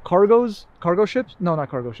what cargo ships. No, not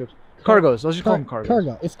cargo ships. Cargos. Let's just call them cargos.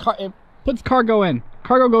 Cargo. It puts cargo in.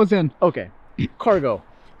 Cargo goes in. Okay, cargo.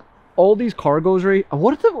 All these cargos, right?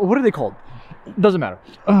 What are they called? Doesn't matter.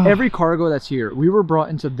 Every cargo that's here, we were brought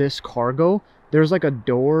into this cargo. There's like a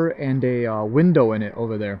door and a window in it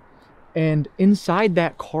over there, and inside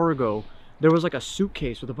that cargo, there was like a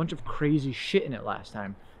suitcase with a bunch of crazy shit in it last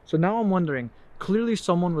time. So now I'm wondering. Clearly,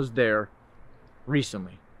 someone was there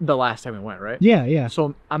recently. The last time we went, right? Yeah, yeah.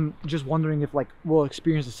 So I'm just wondering if like we'll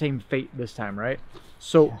experience the same fate this time, right?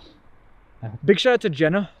 So big shout out to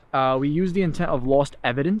Jenna. We used the intent of lost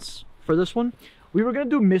evidence for this one. We were gonna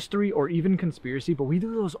do mystery or even conspiracy, but we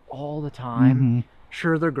do those all the time.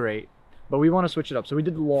 Sure, they're great, but we want to switch it up. So we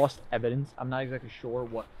did lost evidence. I'm not exactly sure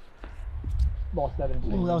what lost evidence.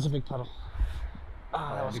 Oh, that was a big puddle.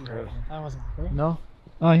 That wasn't great. That wasn't great. No,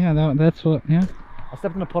 Oh yeah, that's what. Yeah. I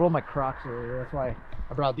stepped in a puddle of my Crocs earlier. That's why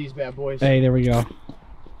I brought these bad boys. Hey, there we go.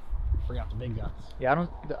 Forgot the big guns. Yeah, I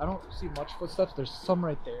don't see much footsteps. There's some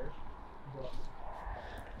right there.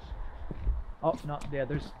 Oh no, yeah,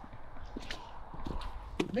 there's.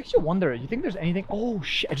 It makes you wonder. You think there's anything? Oh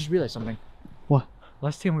shit! I just realized something. What?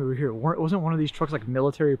 Last time we were here, wasn't one of these trucks like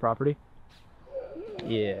military property?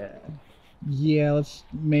 Yeah. Yeah, let's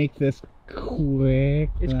make this quick.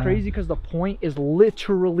 It's crazy because the point is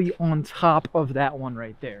literally on top of that one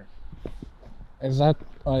right there. Is that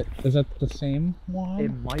the same one? It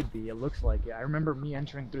might be. It looks like it. I remember me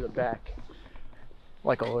entering through the back,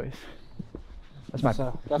 like always. That's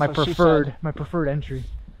my preferred entry.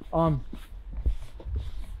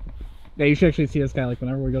 Yeah, you should actually see this guy like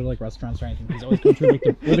whenever we go to like restaurants or anything. He's always going through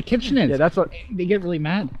like where the kitchen is. Yeah, that's what they get really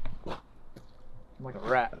mad. I'm like a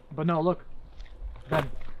rat. But no, look. Ben.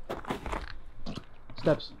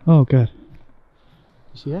 Steps. Oh, good.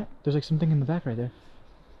 You see that? There's like something in the back right there.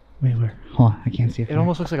 Wait, where? Hold on, I can't see it. It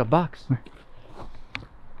almost looks like a box. Where?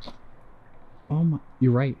 Oh my,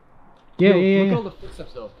 you're right. Yeah, Look yeah. at all the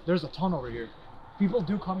footsteps though. There's a ton over here. People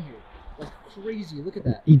do come here. Like crazy. Look at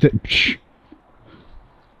that.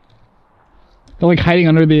 They're like hiding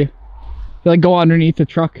under the. They like go underneath the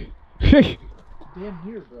truck. Damn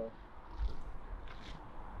here, bro.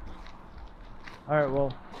 Alright,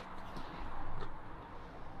 well.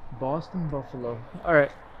 Boston Buffalo.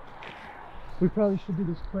 Alright. We probably should do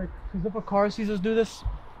this quick. Because if a car sees us do this,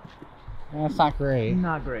 That's not great.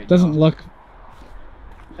 not great. Doesn't no. look.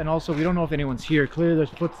 And also, we don't know if anyone's here. Clearly, there's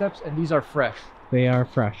footsteps, and these are fresh. They are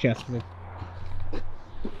fresh, yes.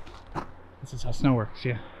 This is how snow works,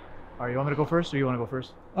 yeah. Alright, you want me to go first, or you want to go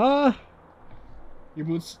first? Your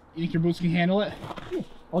boots. You think your boots can handle it? Yeah.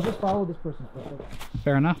 I'll just follow this person first.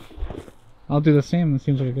 Fair enough. I'll do the same. That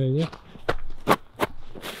seems like a good idea.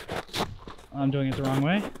 I'm doing it the wrong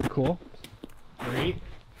way. Cool. Great.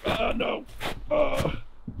 No.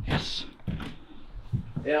 Yes.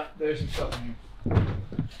 Yeah, there's some stuff in here.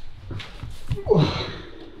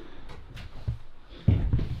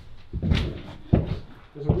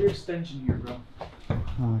 There's a weird stench in here, bro.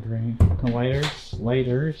 Oh, great. The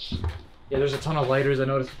lighters. Yeah, there's a ton of lighters. I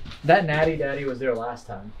noticed that Natty Daddy was there last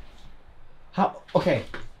time. How? Okay.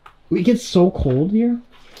 It gets so cold here.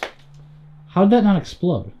 How did that not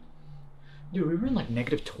explode? Dude, we were in like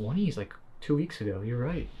 -20s like 2 weeks ago. You're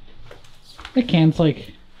right. That can's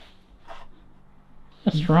like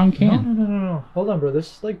a strong can. No. Hold on, bro.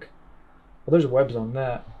 This is like. Well, there's webs on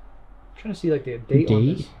that. I'm trying to see like the date on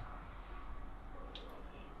this.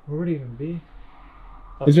 Where would it even be?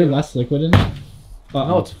 Oh, Is there less liquid in it?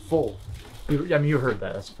 No, it's full. I mean, you heard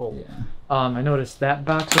that. That's full. Yeah. I noticed that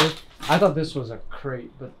box. I thought this was a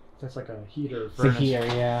crate, but that's like a heater. It's a furnace. heater,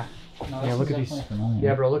 yeah. No, Yeah, look at these. Familiar.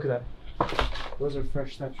 Yeah, bro, look at that. Those are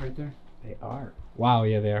fresh steps right there. They are. Wow,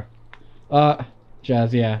 yeah, they are.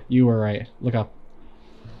 Jazz, yeah, you were right. Look up.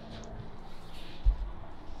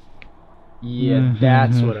 Yeah,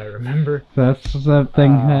 that's what I remember. That's the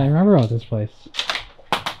thing I remember about this place.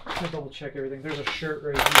 I'm gonna double check everything. There's a shirt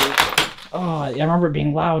right here. Oh, I remember it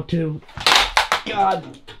being loud too.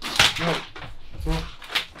 God. No.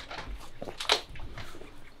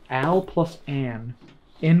 Al plus Ann.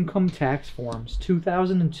 Income tax forms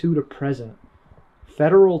 2002 to present.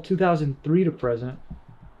 Federal 2003 to present.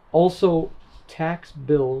 Also tax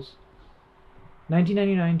bills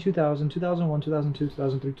 1999, 2000, 2001, 2002,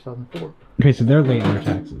 2003, 2004. Okay, so they're late in their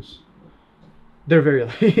taxes. They're very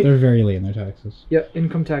late. They're very late in their taxes. Yep,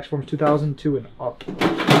 income tax forms 2002 and up.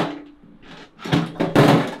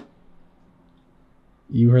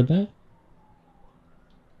 You heard that?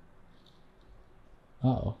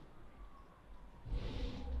 Uh-oh.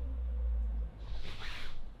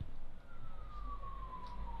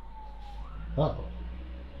 Uh-oh.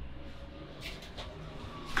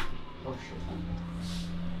 Oh shit.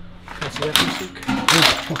 Can I see that for a sec?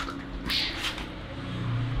 Oh fuck.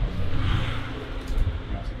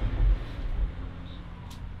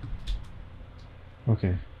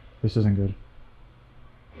 Okay, this isn't good.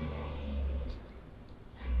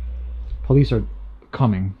 Police are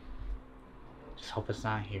coming. Just hope it's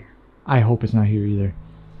not here. I hope it's not here either.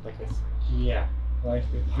 Like this. Yeah. Like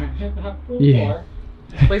Yeah.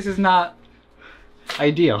 This place is not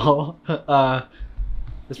ideal.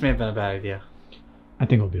 This may have been a bad idea. I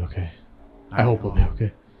think we'll be okay. I hope we'll be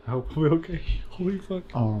okay. I hope we'll be okay. Holy fuck.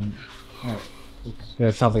 Alright. Yeah,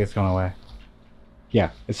 it sounds like it's going away.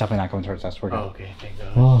 Yeah, it's definitely not going towards us. We're good. Oh, okay, thank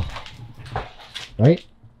God. Oh. Right?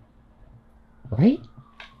 Right?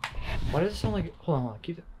 Why does it sound like? Hold on,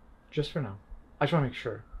 keep it. Just for now. I just want to make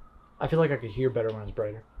sure. I feel like I could hear better when it's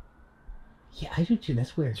brighter. Yeah, I do too.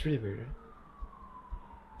 That's weird. It's really weird, right?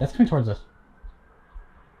 That's coming towards us.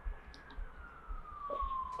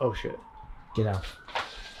 Oh shit. Get out.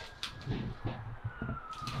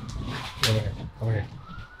 Over here. Over here.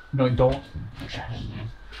 No, don't.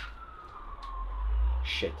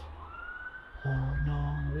 Shit. Oh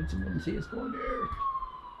no, did someone see us going there?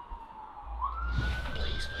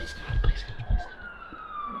 Please, please, God, please, God, please, God.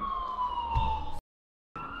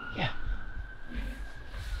 Yeah.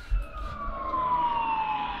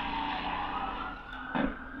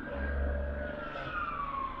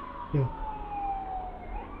 Yo.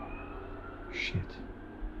 Shit.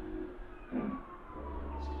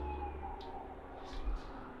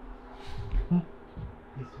 Huh?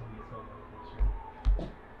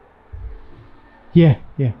 Yeah,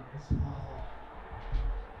 yeah.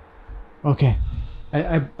 Okay.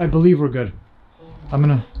 I believe we're good. I'm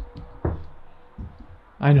gonna...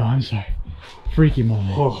 I know, I'm sorry. Freaky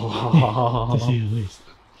moment. To say the least.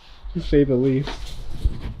 To say the least.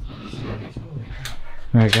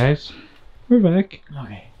 Alright guys, we're back.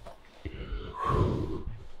 Okay.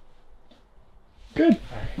 Good.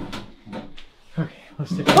 Okay,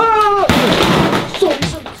 let's take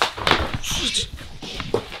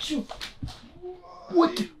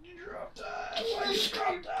What? You dropped that. Why did you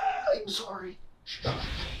drop that? I'm sorry. Oh,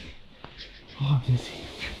 I'm dizzy.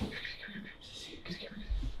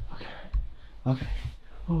 Okay. Okay.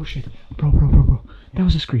 Oh shit. Bro. That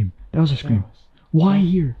was a scream. That was a scream. was. Why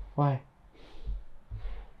here? Why?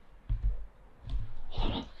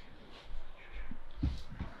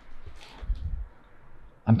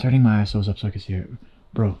 I'm turning my ISOs up so I can see it.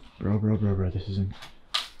 Bro. This isn't...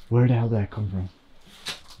 Where the hell did that come from?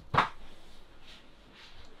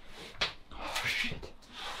 Oh shit.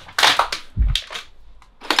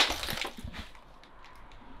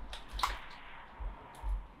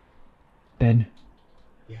 Ben.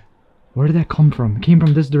 Yeah. Where did that come from? It came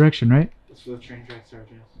from this direction, right? That's where the train tracks are,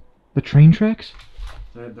 Jess. The train tracks?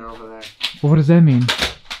 They're over there. Well, what does that mean?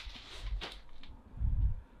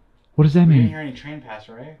 What does that We didn't mean? hear any train pass,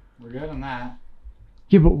 right? We're good on that.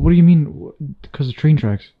 Yeah, but what do you mean? Because of train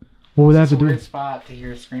tracks? What would that have It's to a do? weird spot to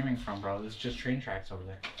hear screaming from, bro. There's just train tracks over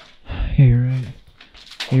there. Yeah, you're right.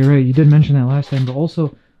 You're right. You did mention that last time, but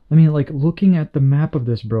also, I mean, like, looking at the map of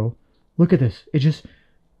this, bro. Look at this. It just...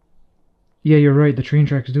 Yeah, you're right. The train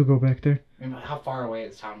tracks do go back there. I mean, how far away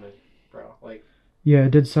it sounded, bro. Like, Yeah,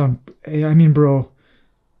 it did sound... I mean, bro,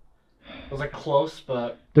 it was like close,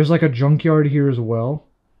 but... there's like a junkyard here as well.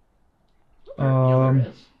 Yeah, there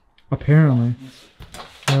is. Apparently.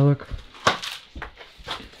 Yeah, look.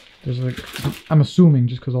 There's like... I'm assuming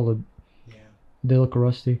just because all the... Yeah. They look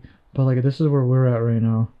rusty. But like, this is where we're at right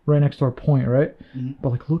now. Right next to our point, right? Mhm. But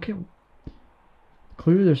like, look at...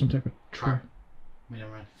 Clearly there's some type of... Car. Wait,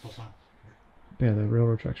 never mind. Hold on. Yeah, the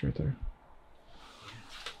railroad tracks right there.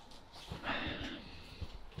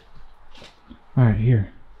 Alright,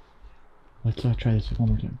 here. Let's try this one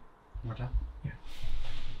more time. More time? Yeah.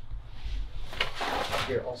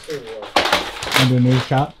 Here, I'll stay low. Want to do a new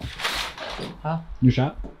shot? Huh? New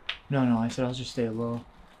shot? No, I said I'll just stay low.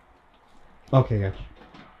 Okay, yeah.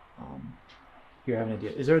 Here, I have an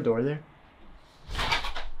idea. Is there a door there?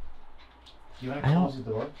 You want I to don't- close the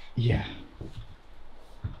door? Yeah.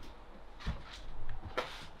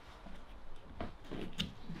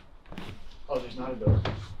 Oh, there's not a door.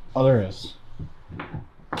 Oh, there is.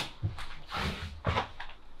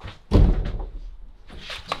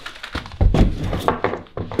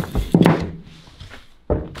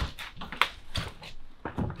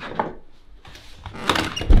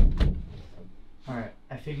 Alright,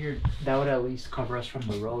 I figured that would at least cover us from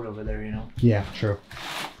the road over there, you know? Yeah, true.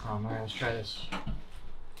 Alright, let's try this.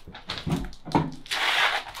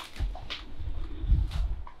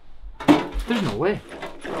 There's no way.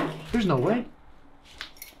 There's no way.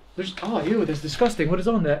 There's, oh, ew, that's disgusting. What is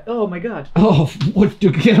on that? Oh my god. Oh, what?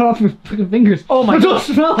 Dude, get off your fucking fingers. Oh my Bro, god. don't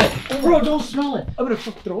smell it. Bro, don't smell it. I'm gonna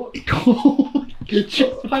fucking throw up.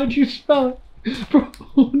 How did you smell it? Bro,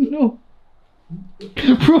 oh no.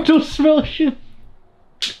 Bro, don't smell shit.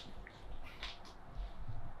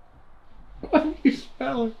 Why did you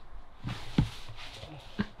smell it?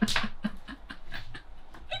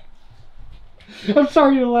 I'm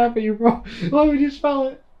sorry to laugh at you, bro. Why would you smell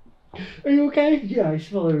it? Are you okay? Yeah, I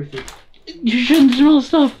smell everything. You shouldn't smell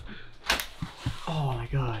stuff. Oh my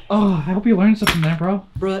god. Oh, I hope you learned something there, bro.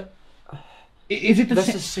 Bro, Is it the that's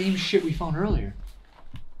same? the same shit we found earlier.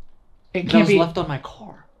 It That can't was be. left on my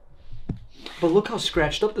car. But look how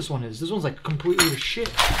scratched up this one is. This one's like completely to shit.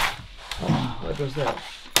 What goes that?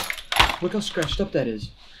 Look how scratched up that is.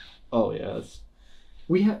 Oh yeah.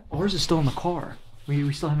 We have ours is still in the car.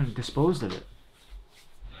 We still haven't disposed of it.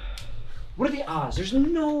 What are the odds? There's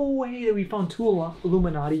no way that we found two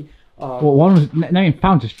Illuminati. Well, one was not even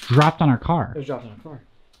found, just dropped on our car. It was dropped in our car.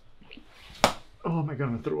 Oh my god,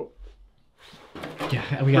 I'm gonna throw up.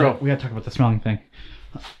 Yeah, we gotta talk about the smelling thing.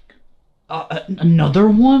 Another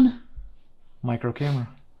one? Micro camera.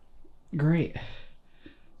 Great.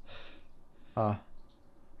 What?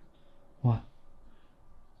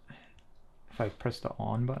 If I press the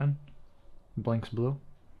on button, it blinks blue.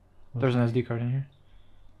 There's an SD card in here.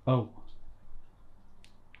 Oh.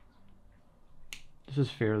 This is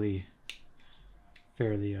fairly. I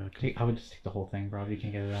would just take the whole thing, bro, if you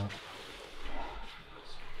can't get it out.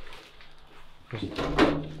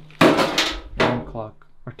 Alarm clock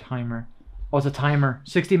or timer. Oh, it's a timer.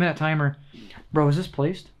 60-minute timer. Bro, is this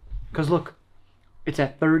placed? Because look, it's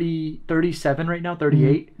at 37 right now,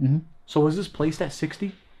 38. Mm-hmm. So was this placed at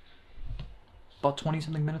 60? About 20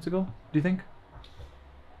 something minutes ago, do you think?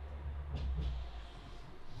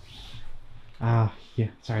 Yeah,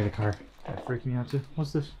 sorry, the car. That freaked me out too.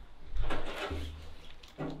 What's this?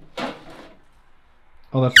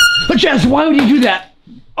 Oh, that's. Oh, Jazz, why would you do that?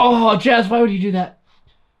 Oh, Jazz, why would you do that?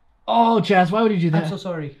 Oh, Jazz, why would you do that? I'm so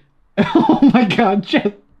sorry. Oh my god,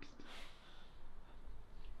 Jazz.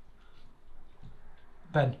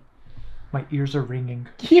 Ben, my ears are ringing.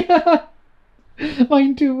 Yeah.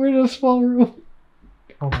 Mine too, we're in a small room.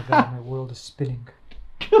 Oh my god, my world is spinning.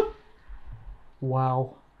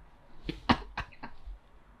 Wow.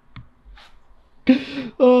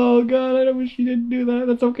 Oh god, I wish you didn't do that.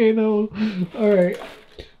 That's okay though. Alright.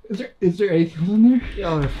 Is there anything else in there?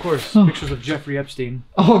 Yeah, of course. Oh. Pictures of Jeffrey Epstein.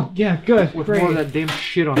 Oh yeah, good. With Great. more of that damn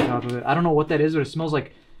shit on top of it. I don't know what that is, but it smells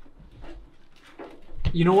like...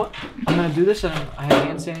 You know what? I'm gonna do this and I have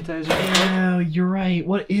hand sanitizer. Oh, you're right.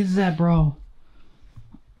 What is that, bro?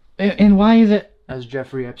 And why is it? As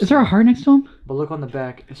Jeffrey Epstein. Is there a heart next to him? But look on the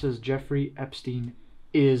back. It says Jeffrey Epstein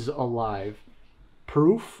is alive.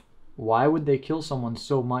 Proof? Why would they kill someone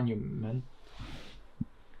so monumental?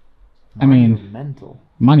 I mean,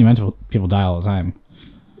 monumental people die all the time.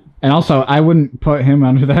 And also, I wouldn't put him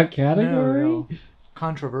under that category. No.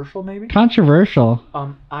 Controversial, maybe? Controversial.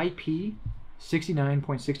 IP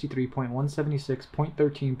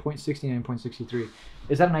 69.63.176.13.69.63.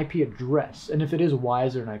 Is that an IP address? And if it is, why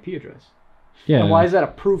is there an IP address? Yeah. And why is that a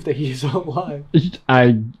proof that he is alive?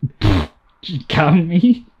 Count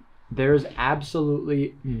me. There's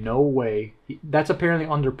absolutely no way. That's apparently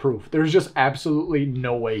under proof. There's just absolutely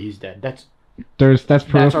no way he's dead. That's proof.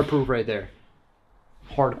 That's our proof right there.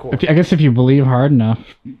 Hardcore. I guess if you believe hard enough,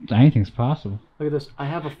 anything's possible. Look at this. I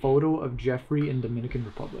have a photo of Jeffrey in Dominican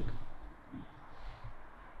Republic.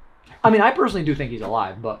 I mean, I personally do think he's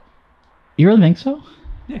alive, but... You really think so?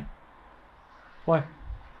 Yeah. Why?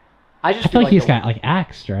 I feel like he's got like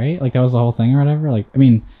axed, right? Like that was the whole thing or whatever. Like, I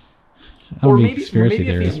mean, or maybe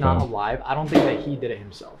if he's not alive, I don't think that he did it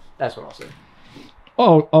himself. That's what I'll say.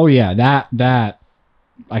 Oh yeah, that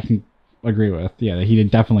I can agree with. Yeah, that he did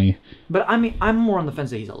definitely. But I mean, I'm more on the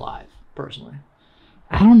fence that he's alive, personally.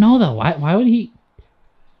 I don't know though. Why would he?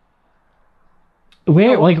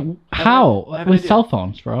 Where? No, like how? With cell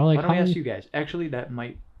phones, bro. Like why don't how? I ask you guys? Actually, that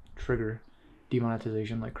might trigger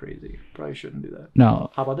demonetization like crazy. Probably shouldn't do that. No.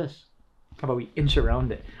 How about this? How about we inch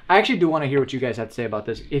around it? I actually do want to hear what you guys have to say about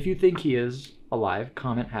this. If you think he is alive,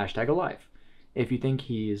 comment #alive. If you think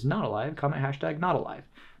he is not alive, comment #not alive.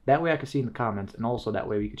 That way I can see in the comments, and also that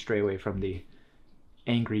way we could stray away from the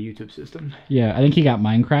angry YouTube system. Yeah, I think he got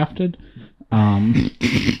Minecrafted.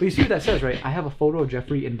 But you see what that says, right? I have a photo of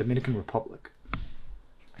Jeffrey in Dominican Republic.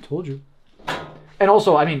 I told you. And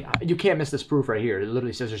also, I mean, you can't miss this proof right here. It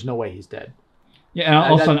literally says there's no way he's dead. Yeah, and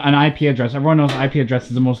also an IP address. Everyone knows IP address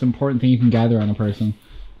is the most important thing you can gather on a person.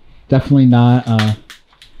 Definitely not.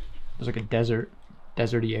 There's like a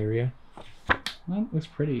deserty area. Well, that looks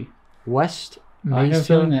pretty. West I have a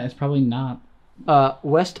feeling Mesa. that it's probably not.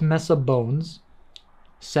 West Mesa Bones.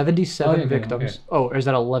 77 Oh, yeah, victims. okay. Oh, or is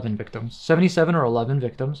that 11 victims? 77 or 11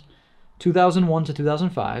 victims. 2001 to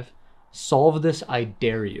 2005. Solve this, I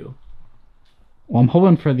dare you. Well, I'm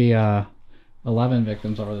hoping for the 11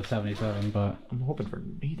 victims over the 77, but I'm hoping for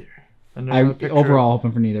neither. And there's I another picture overall of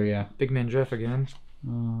hoping for neither. Yeah. Big Man Jeff again.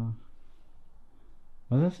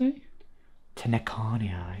 What does that say?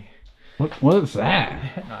 Tenekani. What is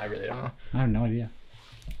that? No, I really don't know. I have no idea.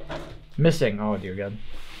 Missing. Oh, dear God.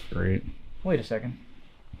 Great. Wait a second.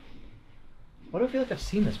 Why do I feel like I've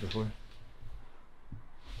seen this before?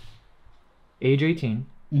 Age 18.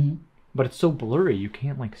 Mm-hmm. But it's so blurry, you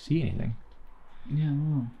can't, like, see anything. Yeah, I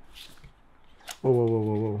don't know.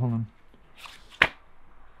 Whoa, hold on.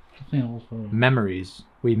 Definitely an old photo. Memories.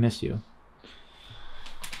 We miss you.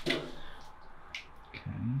 Okay.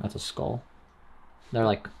 That's a skull. They're,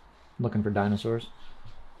 like, looking for dinosaurs.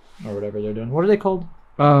 Or whatever they're doing. What are they called?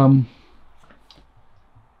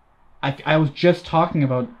 I was just talking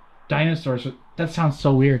about dinosaurs. That sounds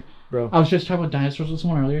so weird. Bro. I was just talking about dinosaurs with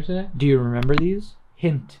someone earlier today. Do you remember these?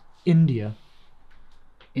 Hint. India.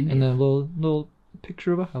 India. And the little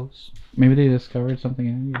picture of a house. Maybe they discovered something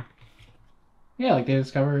in India. Yeah, like they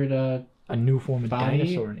discovered A new form of Body?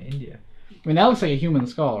 dinosaur in India. I mean, that looks like a human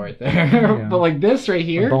skull right there. Yeah. But like this right The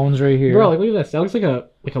here, bones right here. bro, like look at this. That looks like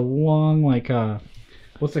a long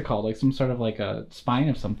what's it called? Like some sort of like a spine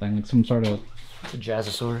of something, like some sort of It's a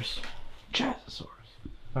Jazosaurus. Jazosaurus.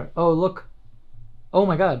 Alright. Oh, look. Oh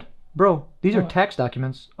my God. Bro, these are What? tax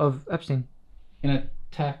documents of Epstein. In a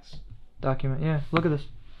text. Document. Yeah, look at this.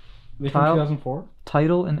 They from Tile? 2004.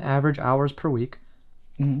 Title and average hours per week.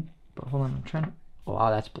 Mm-hmm. But hold on, I'm trying to. Oh, wow,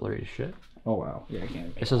 that's blurry as shit. Oh wow. Yeah, I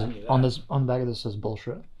can't. It says on the back of this says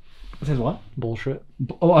bullshit. It says what? Bullshit.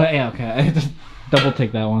 Oh yeah, okay. I just double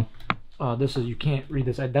take that one. This is, you can't read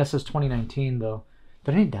this. That says 2019 though.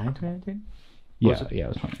 Did any die in 2019? Yeah, Was it- yeah, it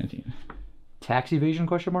was 2019. Tax evasion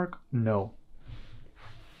question mark? No.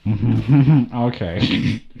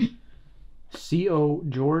 Okay. CO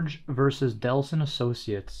George versus Delson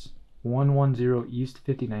Associates, 110 East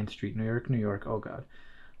 59th Street, New York, New York. Oh God.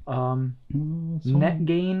 Net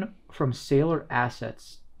gain from sale or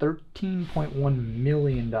assets, $13.1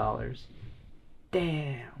 million.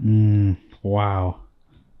 Damn. Wow.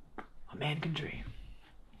 A man can dream.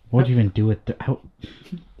 What'd you even do with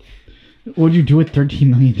what'd you do with $13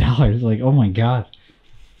 million? Like, oh my God.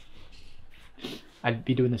 I'd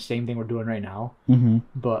be doing the same thing we're doing right now, Mm-hmm.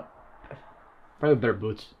 but probably better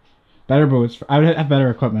boots. Better boots. I would have better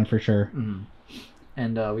equipment for sure. Mm-hmm.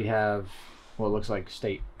 And we have what looks like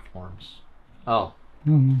state forms. Oh.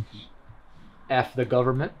 Mm-hmm. F the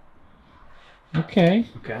government. Okay.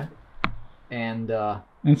 Okay. And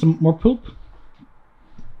And some more poop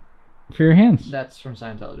for your hands. that's from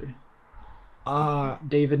Scientology.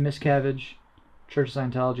 David Miscavige, Church of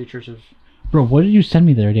Scientology, Church of... Bro, what did you send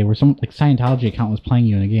me the other day where some like Scientology account was playing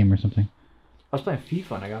you in a game or something? I was playing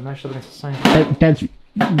FIFA and I got matched up against Scientology.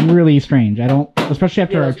 That's really strange. I don't, especially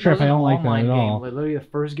after our trip, I don't like that online at game. all. Like, literally the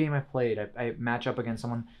first game I played, I match up against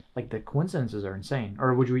someone. Like, the coincidences are insane.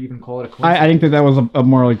 Or would you even call it a coincidence? I think that was a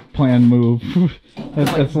more like planned move. that's, Like,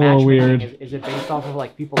 that's a little matchmaking, weird. Is it based off of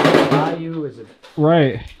like people that buy you? Is it?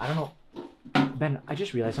 Right. I don't know. Ben, I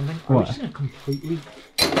just realized something. Are we What? just gonna completely?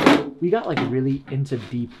 We got like really into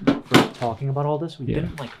deep for talking about all this. We Yeah.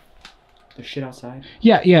 didn't like the shit outside.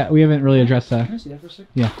 Yeah, we haven't really addressed that. Can I see that for a sec?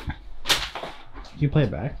 Yeah. Can you play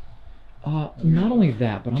it back? Not only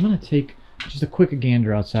that, but I'm gonna take just a quick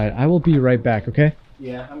gander outside. I will be right back. Okay.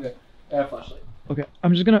 Yeah, I'm good. I have a flashlight. Okay.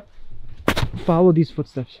 I'm just gonna follow these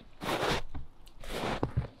footsteps.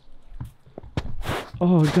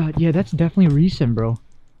 Oh God, yeah, that's definitely recent, bro.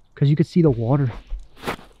 Cause you could see the water.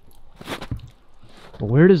 But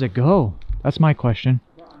where does it go? That's my question.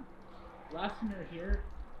 Last time we were here,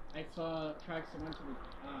 I saw tracks that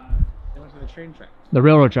went to the train track. The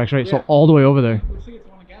railroad tracks, right? Yeah. So all the way over there. Looks like it's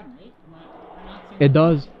one again, right? I'm not seeing It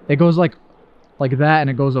does. It goes like that, and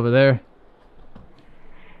it goes over there.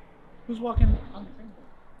 Who's walking on the train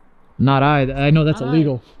track? Not I. I know that's Not I.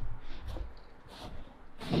 illegal.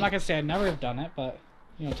 I'm not gonna say I'd never have done it, but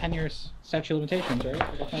 10 years statute of limitations, right?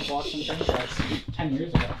 I definitely walked on train tracks 10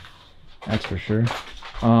 years ago. That's for sure.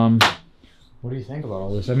 What do you think about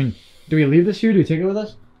all this? I mean, do we leave this here? Do we take it with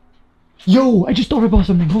us? Yo, I just thought about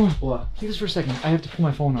something. Hold on. What? Take this for a second. I have to pull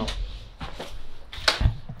my phone out.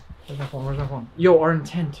 Where's my phone? Where's my phone? Yo, our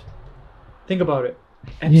intent. Think about it.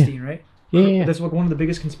 Epstein, right? Yeah. That's like one of the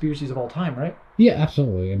biggest conspiracies of all time, right? Yeah,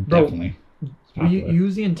 absolutely. Bro, Definitely. We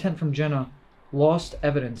use the intent from Jenna, lost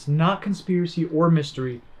evidence, not conspiracy or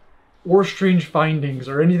mystery, or strange findings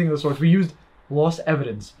or anything of the sort. We used lost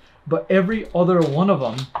evidence, but every other one of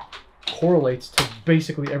them correlates to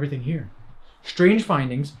basically everything here. Strange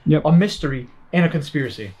findings, Yep. a mystery, and a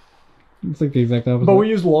conspiracy. It's like the exact opposite. But we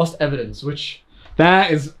use lost evidence, which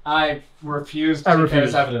that is, I refuse to I take that refuse.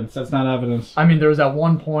 as evidence. That's not evidence. I mean, there was that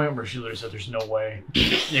one point where she literally said, "There's no way."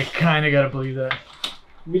 You kind of gotta believe that.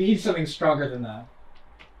 We need something stronger than that.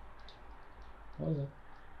 What is it?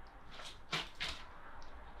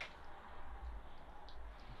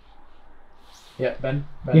 Yeah, Ben.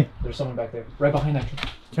 Yeah. There's someone back there, right behind that tree.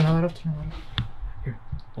 Turn that light off. Turn that light off. Here,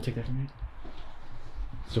 I'll take that from you.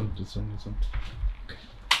 Zoom. Okay.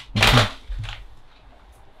 Right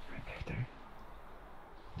back there.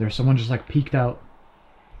 There's someone just like peeked out.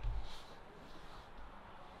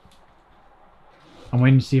 I'm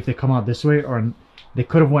waiting to see if they come out this way or they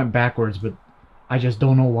could have went backwards, but I just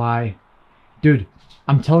don't know why. Dude,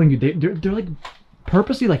 I'm telling you, they're like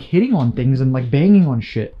purposely like hitting on things and like banging on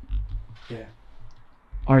shit. Yeah.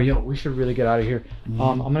 All right, yo, we should really get out of here.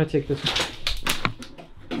 I'm gonna take this.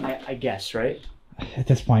 I guess, right? At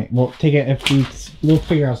this point, we'll take it if we'll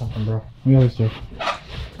figure out something, bro. We always do.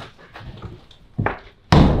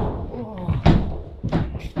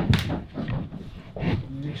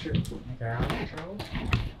 Make sure. Make our outro.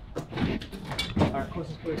 All right, close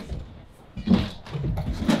this place.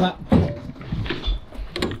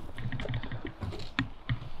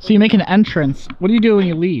 So you make an entrance. What do you do when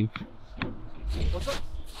you leave? What's up?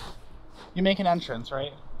 You make an entrance,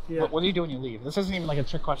 right? Yeah. What do you do when you leave? This isn't even like a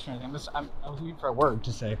trick question or anything. I was looking for a word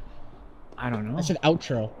to say. I don't know. I said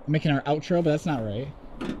outro. I'm making our outro, but that's not right.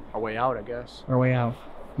 Our way out, I guess. Our way out.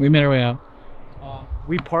 We made our way out.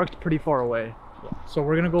 We parked pretty far away, so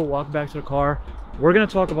we're gonna go walk back to the car. We're gonna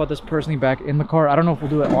talk about this personally back in the car. I don't know if we'll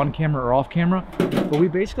do it on camera or off camera, but we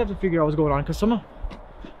basically have to figure out what's going on because some.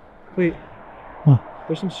 Wait. What?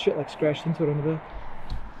 There's some shit like scratched into it on the back.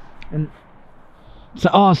 And So,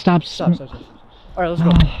 oh, stop. stop. All right, let's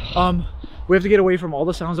go. We have to get away from all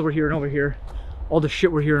the sounds that we're hearing over here, all the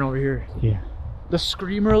shit we're hearing over here. Yeah. The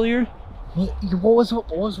scream earlier. What was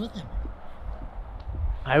with him?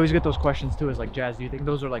 I always get those questions too. Is like, Jazz, do you think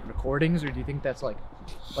those are like recordings, or do you think that's like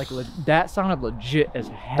that sounded legit as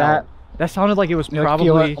hell? That sounded like it was You probably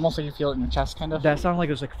like feel it, almost like you feel it in your chest, kind of. that sounded like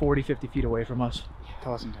it was like 40-50 feet away from us.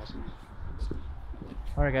 Tell us.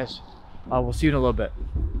 All right, guys. We'll see you in a little bit.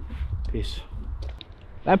 Peace.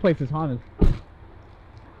 That place is haunted.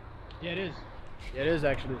 Yeah, it is. Yeah, it is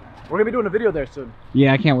actually. We're gonna be doing a video there soon.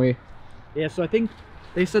 Yeah, I can't wait. Yeah, so I think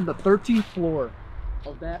they said the 13th floor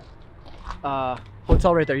of that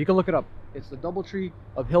hotel right there. You can look it up. It's the DoubleTree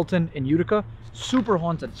of Hilton in Utica. Super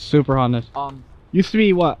haunted. Super haunted. Used to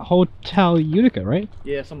be what? Hotel Utica, right?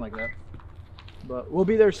 Yeah, something like that. But we'll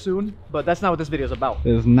be there soon. But that's not what this video is about.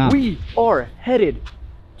 It is not. We are headed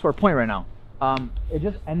to our point right now. It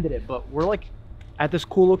just ended it, but we're like at this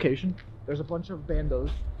cool location. There's a bunch of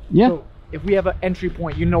bandos. Yeah. So if we have an entry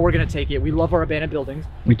point, you know we're gonna take it. We love our abandoned buildings.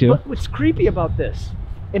 We do. But what's creepy about this,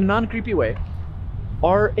 in a non-creepy way,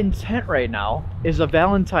 our intent right now is a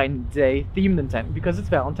Valentine's Day themed intent because it's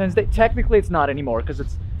Valentine's Day. Technically, it's not anymore because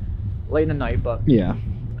it's late in the night. But Yeah.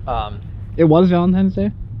 It was Valentine's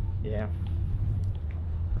Day. yeah.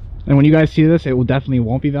 And when you guys see this, it will definitely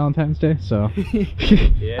won't be Valentine's Day. So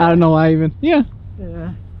Yeah. I don't know why even. Yeah.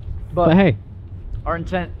 Yeah. But hey. Our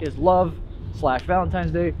intent is love /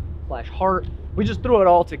 Valentine's Day / heart. We just threw it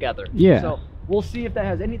all together. Yeah. So we'll see if that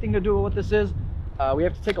has anything to do with what this is. We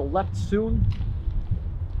have to take a left soon.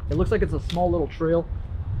 It looks like it's a small little trail.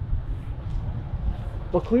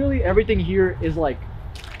 But clearly everything here is like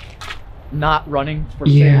not running for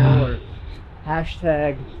Yeah. sale or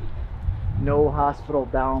hashtag no hospital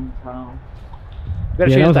downtown. We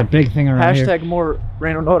gotta Yeah, change that was a big thing around here. hashtag more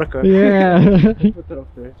Rando Nautica. Yeah. Put that up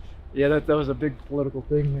there. Yeah, that was a big political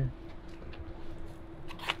thing here.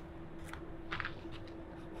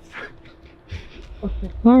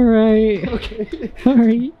 Okay. All right. Okay. All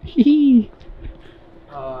right.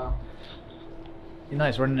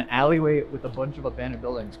 Nice. We're in an alleyway with a bunch of abandoned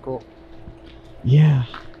buildings. Cool. Yeah.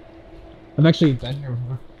 I've actually been here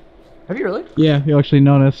before. Have you really? Yeah, you actually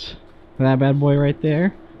notice that bad boy right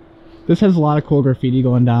there. This has a lot of cool graffiti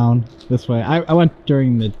going down this way. I went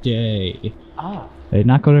during the day. Ah. I did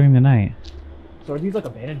not go during the night. So are these like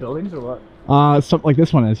abandoned buildings or what? Something like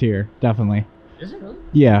this one is here, definitely. Is it really?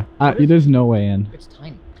 Yeah, What is there's no way in. It's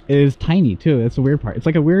tiny. It is tiny too. That's the weird part. It's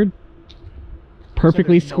like a weird,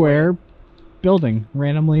 perfectly there's no square building,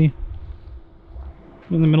 randomly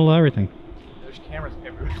in the middle of everything. There's cameras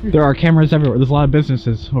everywhere. There are cameras everywhere. There's a lot of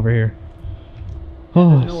businesses over here.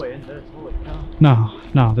 Oh, There's no way in this. Holy cow.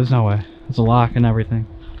 no, there's no way. It's a lock and everything.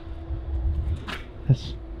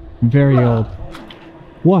 That's very old.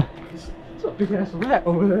 What? It's a big ass rat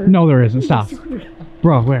over there. No, there isn't. Stop.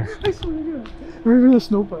 Bro, where? I swear to God. Wherever the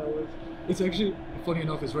snow pile is. It's actually, funny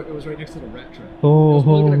enough, it was right next to the rat trap. Oh, I was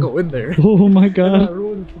really gonna go in there. Oh my And I god.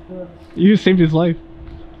 ruined the surprise. You saved his life.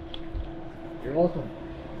 You're welcome.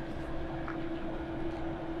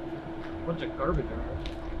 Bunch of garbage around.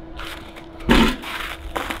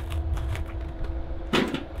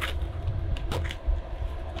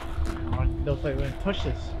 They'll say we're gonna touch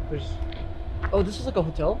this. There's. Oh, this is like a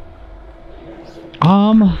hotel?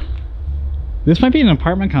 This might be an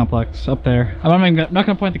apartment complex up there. I'm not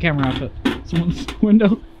gonna point the camera out at someone's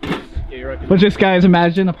window. Yeah, you're right. But just guys,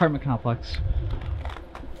 imagine apartment complex.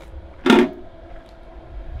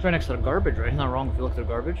 It's right next to the garbage, right? It's not wrong if you look at the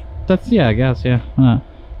garbage. That's, yeah, I guess, yeah.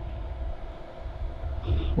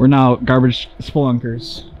 We're now garbage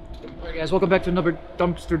spelunkers. Alright guys, welcome back to another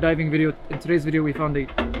dumpster diving video. In today's video we found a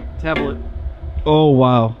tablet. Oh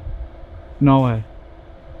wow. No way.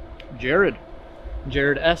 Jared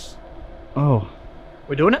S. Oh.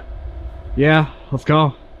 We doing it? Yeah, let's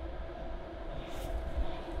go.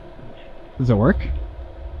 Does it work?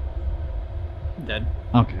 Dead.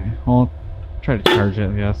 Okay, well, try to charge it,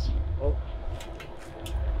 I guess. Oh.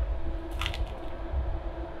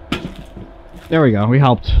 There we go, we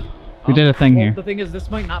helped. We did a thing Well, here. the thing is, this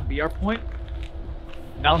might not be our point.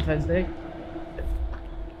 Valentine's Day.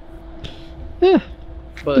 Yeah.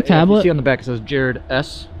 But The tablet. you see on the back it says Jared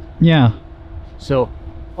S. Yeah. So,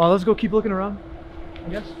 let's go keep looking around, I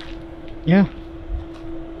guess. Yeah.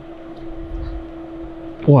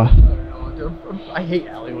 What? I don't know, dude. I hate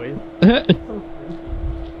alleyways.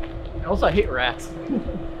 Also, I hate rats.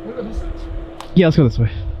 Look at this. Yeah, let's go this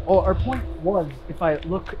way. Oh, our point was, if I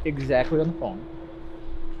look exactly on the phone,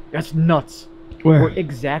 that's nuts. Where? We're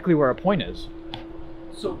exactly where our point is.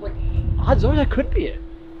 So, like, odds are that could be it.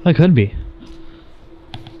 That could be.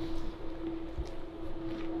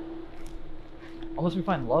 Unless we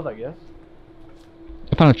find love, I guess.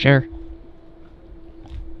 I found a chair.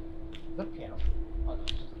 Is that a piano? Oh, no.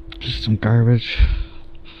 Just some garbage.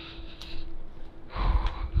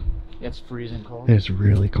 Yeah, it's freezing cold. It's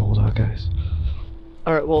really cold out, guys.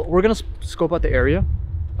 Alright, well, we're gonna scope out the area.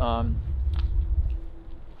 I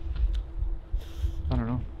don't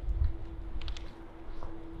know.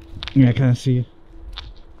 Yeah, kind of see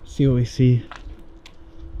what we see.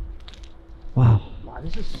 Wow. Wow,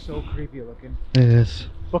 this is so creepy looking. It is.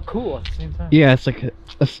 But cool at the same time. Yeah, it's like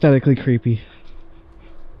aesthetically creepy.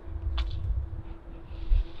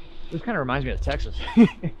 This kind of reminds me of Texas.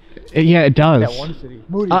 Yeah, it does. That one city.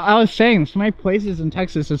 Moody. I was saying, so many places in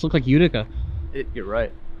Texas just look like Utica. You're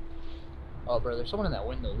right. Oh, bro, there's someone in that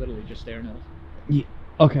window literally just staring at us.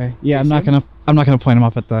 Okay, yeah, I'm see not him? gonna point them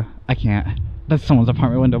up at the. I can't. That's someone's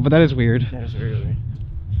apartment window, but that is weird. That is very weird.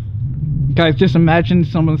 Guys, just imagine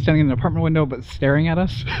someone standing in an apartment window but staring at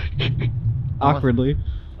us awkwardly.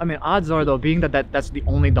 I mean, odds are though, being that's the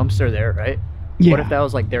only dumpster there, right? Yeah. What if that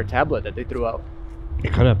was like their tablet that they threw out?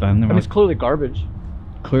 It could have been. I mean, it's clearly garbage.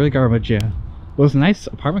 Clearly garbage, yeah. It was a nice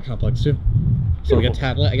apartment complex too. So we got a Beautiful.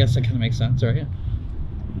 tablet. I guess that kind of makes sense, right? Can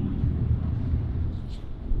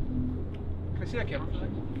I see that camera for a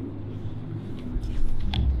second?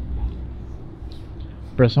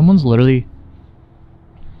 Bro, someone's literally.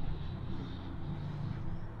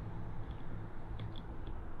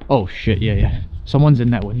 Oh shit! Yeah. Someone's in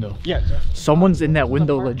that window. Yeah. Someone's in that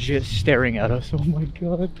window legit staring at us. Oh my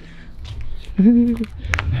god.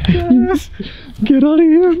 Yes. Get out of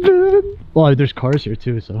here, man. Well, there's cars here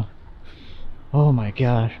too, so. Oh my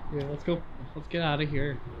gosh. Yeah, let's go. Let's get out of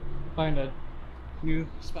here. Find a new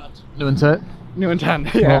spot. New intent? New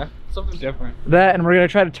intent. Yeah. Well, something different. That, and we're gonna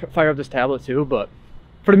try to fire up this tablet too, but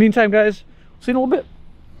for the meantime, guys, see you in a little bit.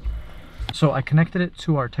 So I connected it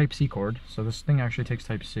to our Type-C cord, so this thing actually takes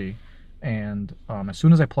Type-C, and as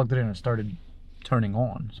soon as I plugged it in, it started turning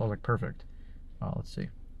on, so I was like, perfect. Let's see.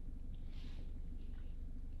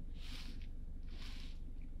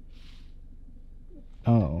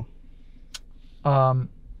 Oh.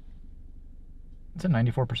 It's a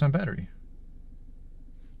 94% battery.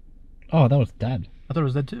 Oh, that was dead. I thought it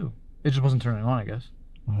was dead too. It just wasn't turning on, I guess.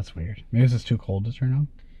 Oh, that's weird. Maybe it's just too cold to turn on.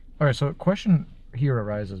 Alright, so a question here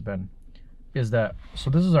arises, Ben, is that, so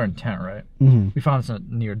this is our intent, right? Mm-hmm. We found this in a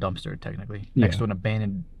near dumpster, technically, Yeah. next to an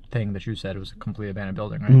abandoned thing that you said was a completely abandoned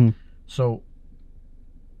building, right? Mm-hmm. So,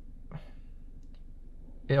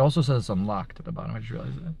 it also says it's unlocked at the bottom, I just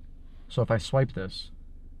realized that. So if I swipe this,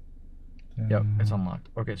 yep, it's unlocked.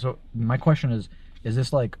 Okay, so my question is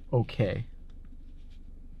this like okay?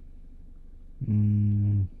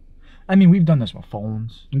 I mean, we've done this with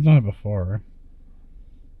phones. We've done it before.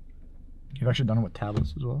 You've actually done it with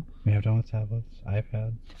tablets as well. We have done with tablets,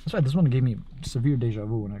 iPad. That's right, this one gave me severe deja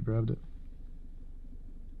vu when I grabbed it.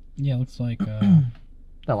 Yeah, it looks like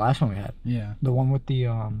That last one we had. yeah. The one with the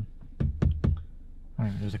I don't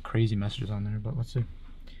know, there's a crazy messages on there, but let's see.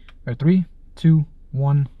 Alright, 3, 2,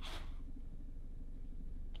 1.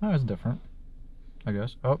 Oh, it's different, I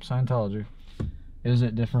guess. Oh, Scientology. Is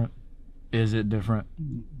it different? Is it different?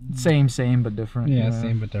 Same, but different. Yeah,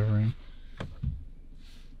 same but different.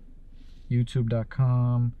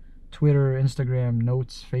 YouTube.com, Twitter, Instagram,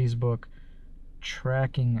 Notes, Facebook,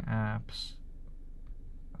 tracking apps.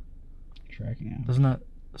 Tracking out. Doesn't that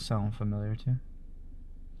sound familiar to you?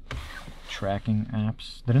 Tracking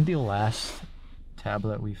apps. Didn't the last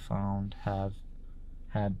tablet we found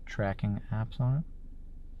had tracking apps on it?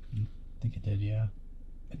 I think it did, yeah.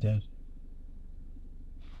 It did.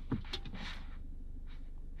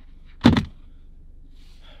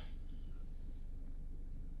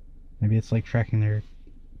 Maybe it's like tracking their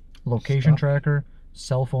Location stuff. tracker,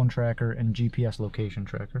 cell phone tracker, and GPS location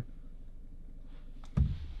tracker.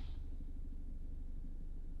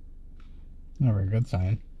 Never a good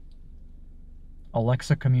sign.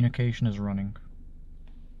 Alexa communication is running.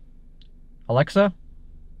 Alexa?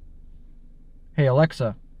 Hey,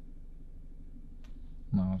 Alexa.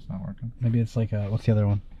 No, it's not working. Maybe it's like what's the other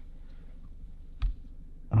one?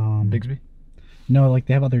 Bixby? No, like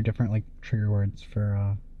they have other different like trigger words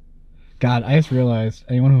for God, I just realized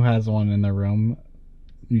anyone who has one in their room,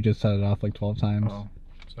 you just set it off like 12 times. Oh,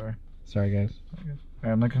 sorry. Sorry guys. Alright,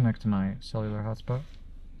 I'm gonna connect to my cellular hotspot.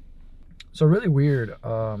 So really weird.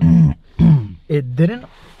 It didn't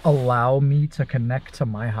allow me to connect to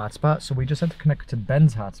my hotspot, so we just had to connect to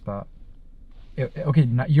Ben's hotspot. Okay,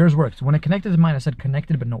 yours worked. When it connected to mine, I said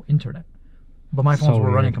connected but no internet. But my phones So were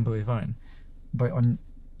running weird. completely fine. But on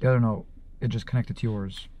the other note, it just connected to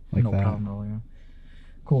yours. Like no that. problem at all, yeah.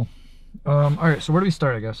 Cool. Alright, so where do we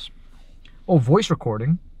start, I guess? Oh, voice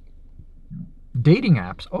recording. Dating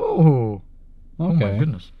apps. Oh! Oh my Okay.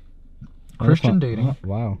 goodness. Oh, Christian that's dating. not- oh,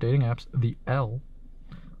 wow. Dating apps. The L.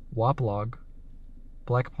 Woplog.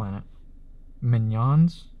 Black Planet.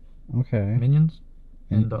 Minions. Okay. Minions.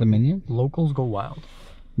 And the Minions? Locals Go Wild.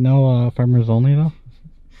 No farmers only though?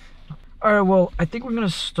 Alright, well, I think we're gonna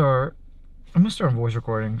start. I'm gonna start on voice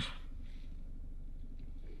recordings.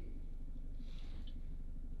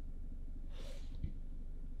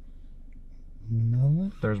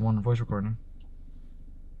 No. There's one voice recording.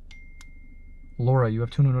 Laura, you have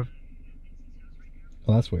 2 new.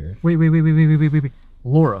 Oh, that's weird. Wait.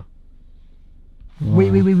 Laura.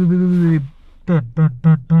 Wait.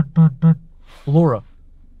 Laura.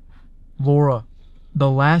 Laura. The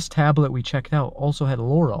last tablet we checked out also had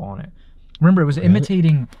Laura on it. Remember, it was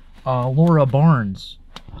imitating Laura Barnes.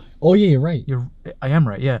 Oh yeah, you're right. I am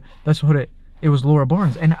right, yeah. That's what it was Laura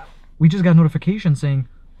Barnes. And we just got a notification saying,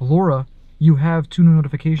 Laura, you have 2 new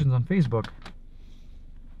notifications on Facebook.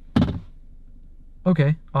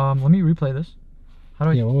 Okay, let me replay this. How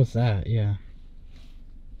do I... Yeah, what was that? Yeah.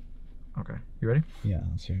 Okay, you ready? Yeah,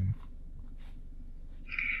 let's hear. Alright,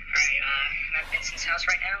 I'm at Vincent's house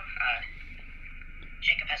right now.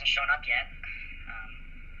 Jacob hasn't shown up yet.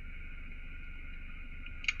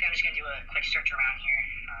 I'm just gonna do a quick search around here.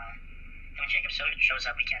 Then when Jacob shows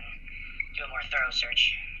up, we can do a more thorough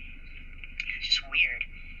search. It's just weird.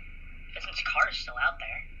 Vincent's car is still out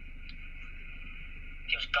there. If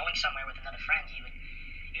he was going somewhere with another friend, he would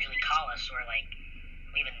usually call us or, like,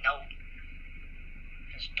 leave a note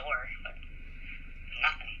at his door, but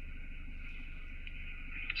nothing.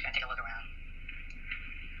 Just gonna take a look around.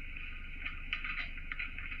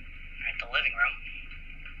 Alright, the living room.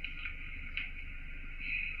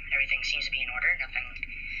 Everything seems to be in order.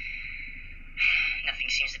 Nothing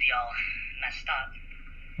seems to be all messed up.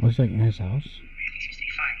 Was it like in his house? Everything seems to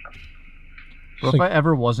be fine. What if I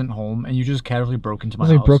ever wasn't home and you just casually broke into my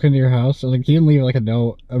Was house? like broke into your house? Like he didn't leave like a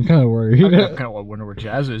note. I'm kind of worried. I kind of wonder where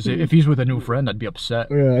Jazz is. If he's with a new friend, I'd be upset.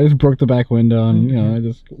 Yeah, I just broke the back window and you know I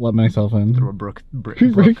just let myself in. Through a brick. Brick.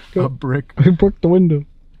 A brick. I broke the window. The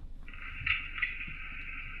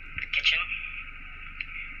kitchen.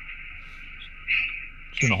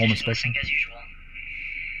 Just doing a home Kitchen looks inspection. like as usual.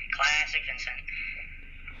 Classic Vincent.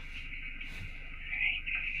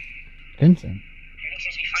 Alright. Vincent. Everything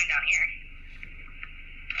seems to be fine down here.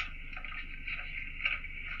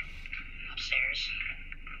 Upstairs.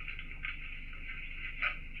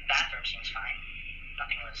 Bathroom seems fine.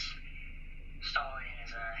 Nothing was stolen in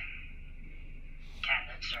his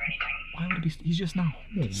cabinets or anything. Why would it be? He's just now.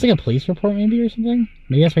 It's like a police report maybe or something.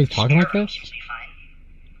 Maybe that's why he's talking like Spare room this. seems to be fine.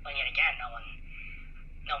 But yet again,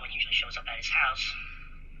 no one usually shows up at his house.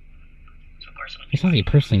 So of course it would be It sounds like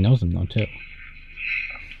he personally knows him though too.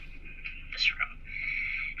 this room.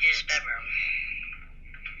 His bedroom.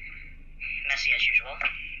 Messy as usual,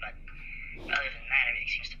 but other than that,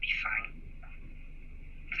 everything seems to be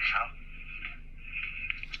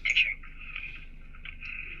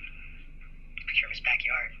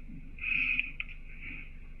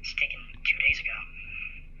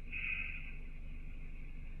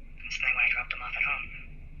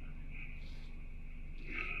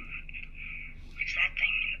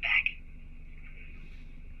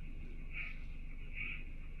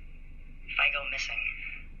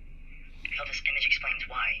explains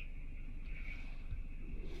why.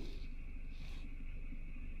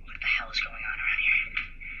 What the hell is going on around here?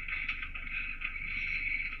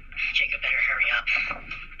 Jacob better hurry up.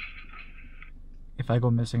 If I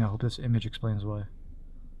go missing, I hope this image explains why.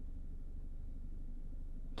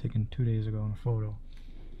 Taken 2 days ago in a photo.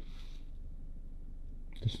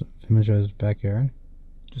 Just an image of his backyard?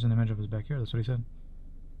 Just an image of his backyard, that's what he said.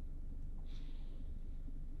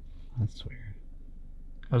 That's weird.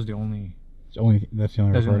 That was the only... That's the only That's the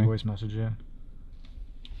only recording? voice message, yeah.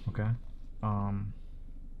 Okay.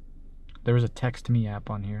 There was a text me app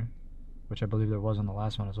on here, which I believe there was on the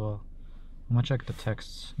last one as well. I'm gonna check the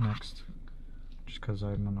texts next, just because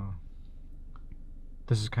I'm gonna...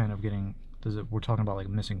 This is kind of getting... We're talking about like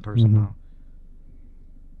missing person now.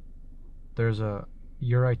 There's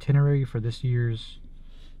your itinerary for this year's...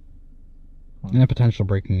 And a potential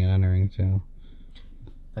breaking and entering too.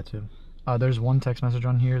 That too. There's one text message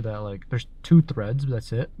on here that like there's 2 threads,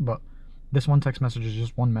 that's it, but this one text message is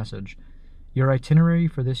just one message. Your itinerary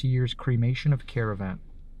for this year's cremation of care event.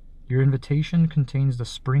 Your invitation contains the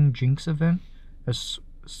Spring Jinx event, as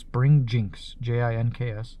Spring Jinx,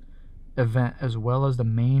 Jinks, event, as well as the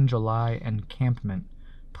main July encampment.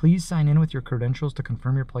 Please sign in with your credentials to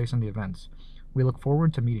confirm your place in the events. We look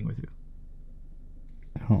forward to meeting with you.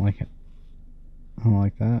 I don't like it. I don't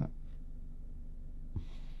like that.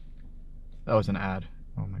 That was an ad.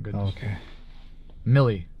 Oh my goodness. Okay.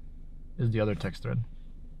 Millie is the other text thread.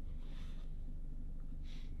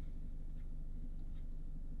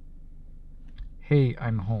 Hey,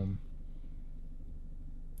 I'm home.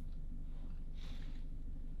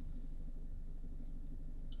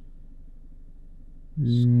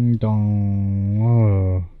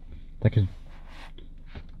 Don't. That could.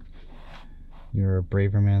 You're a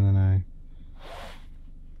braver man than I.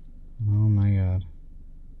 Oh my god.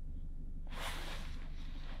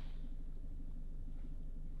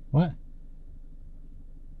 What?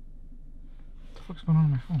 What the fuck's going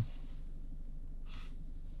on my phone?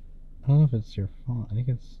 I don't know if it's your phone. I think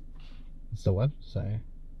it's the website.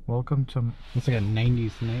 Welcome to... It's like a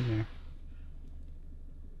 90s nightmare.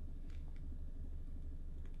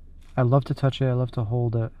 I love to touch it. I love to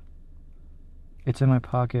hold it. It's in my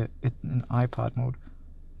pocket. It's in iPod mode.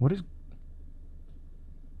 What is...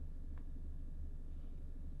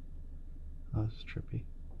 Oh, this is trippy.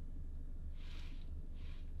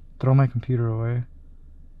 Throw my computer away.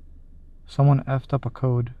 Someone effed up a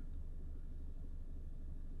code.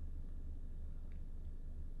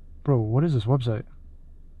 Bro, what is this website?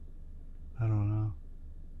 I don't know.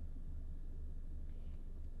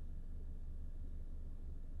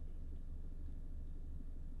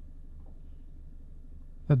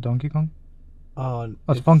 Is that Donkey Kong? Oh,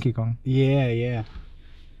 That's Funky Kong. Yeah, yeah.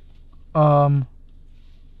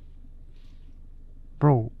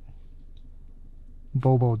 Bro.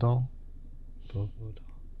 Bobo doll. Bobo doll.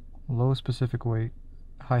 Low specific weight,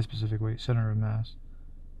 high specific weight, center of mass.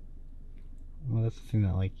 Well, that's the thing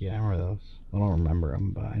that, like, yeah, I remember those. I don't remember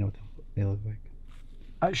them, but I know what they look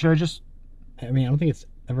like. Should I just... I mean, I don't think it's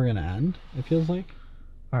ever gonna end, it feels like.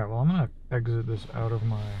 Alright, well, I'm gonna exit this out of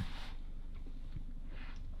my...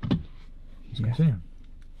 Let's continue.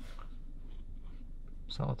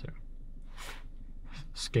 Solitaire.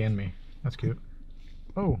 Scan me. That's cute.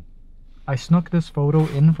 Oh. I snuck this photo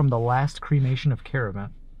in from the last cremation of care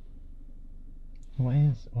event. What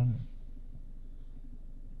is... What?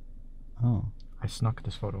 Oh. I snuck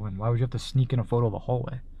this photo in. Why would you have to sneak in a photo of a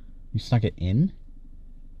hallway? You snuck it in?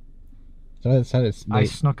 So it said it's... I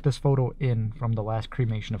snuck this photo in from the last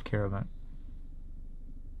cremation of care event.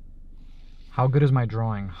 How good is my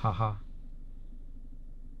drawing? Haha.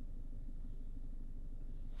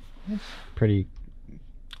 It's pretty...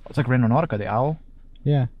 It's like Randonautica, the owl.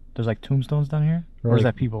 Yeah. There's like tombstones down here? Or like, is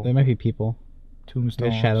that people? They might be people.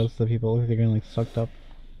 Tombstones. There's shadows of the people. Look, they're getting like sucked up.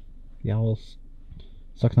 The owls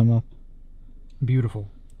suck them up. Beautiful.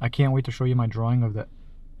 I can't wait to show you my drawing of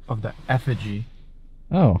the effigy.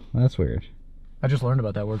 Oh, that's weird. I just learned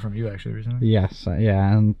about that word from you actually recently. Yes,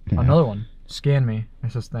 yeah, and... Yeah. Another one. Scan me.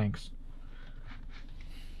 It says thanks.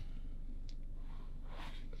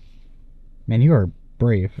 Man, you are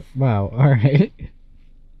brave. Wow, alright.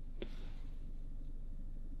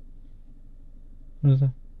 What is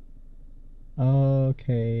that?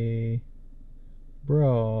 Okay.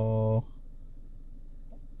 Bro.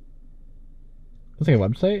 That's like a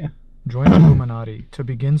website? Join the Illuminati. To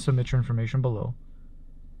begin, submit your information below.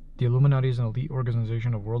 The Illuminati is an elite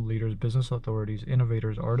organization of world leaders, business authorities,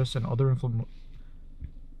 innovators, artists, and other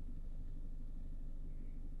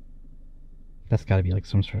That's gotta be like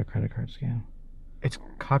some sort of credit card scam. It's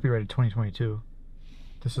copyrighted 2022.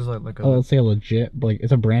 This is like a... Oh, let's say a legit, like,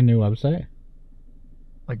 it's a brand new website?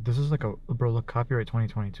 Like, this is like a... Bro, look, copyright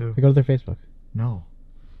 2022. Go to their Facebook. No.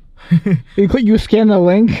 You scan the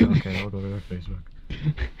link? Okay, I'll go to their Facebook.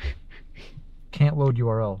 Can't load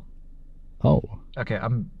URL. Oh. Okay,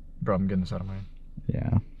 Bro, I'm getting this out of my head.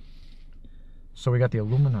 Yeah. So we got the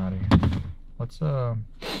Illuminati. Let's,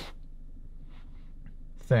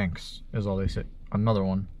 Thanks, is all they say. Another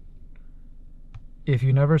one. If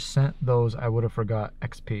you never sent those, I would have forgot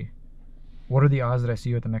XP. What are the odds that I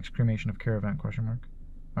see you at the next cremation of care event? Question mark.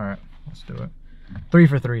 Alright, let's do it. 3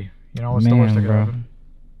 for 3. You know, what's the worst that could happen?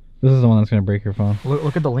 This is the one that's gonna break your phone.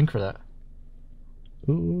 Look at the link for that.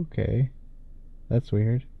 Ooh, okay. That's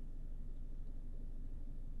weird.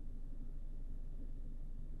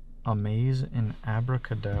 Amaze in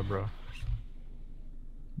Abracadabra.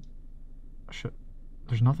 Shit.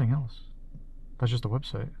 There's nothing else. That's just a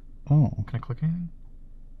website. Oh. Can I click anything?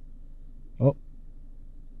 Oh.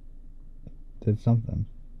 Did something.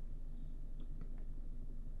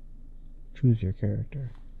 Choose your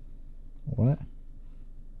character. What?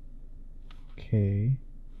 Okay.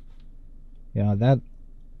 Yeah,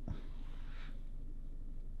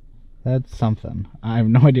 that's something. I have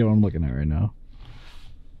no idea what I'm looking at right now.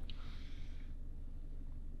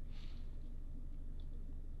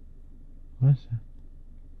 What is that?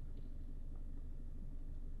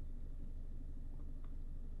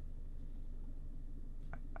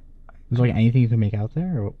 Is there like anything you can make out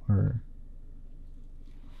there, or?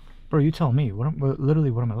 Bro, you tell me.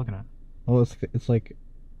 Literally, what am I looking at? Oh, it's like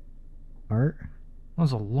art. That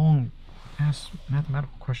was a long ass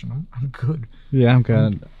mathematical question. I'm good. Yeah, I'm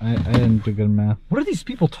good. I didn't do good in math. What are these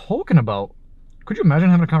people talking about? Could you imagine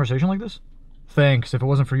having a conversation like this? Thanks. If it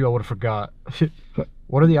wasn't for you, I would have forgot.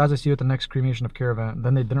 What are the odds I see you at the next cremation of care event?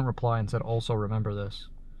 Then they didn't reply and said, also remember this.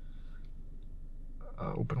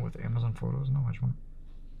 Open with Amazon Photos? No, I just want...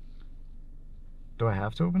 Do I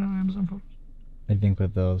have to open it with Amazon Photos? I think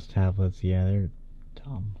with those tablets, yeah, they're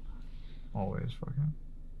dumb. Always fucking...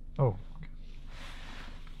 Oh, okay.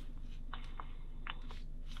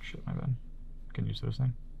 Shit, my bad. Can use this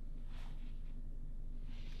thing.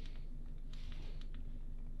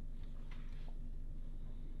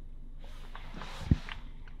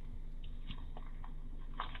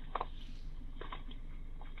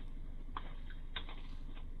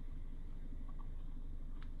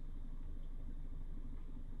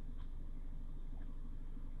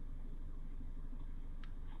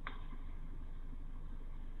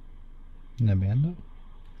 Nabando?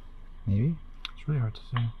 Maybe? It's really hard to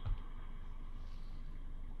see.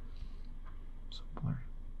 So blurry.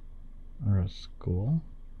 Or a school?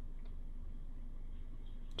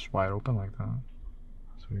 Just wide open like that.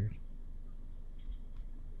 That's weird.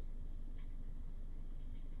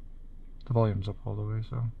 The volume's up all the way,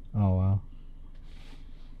 so... Oh, wow.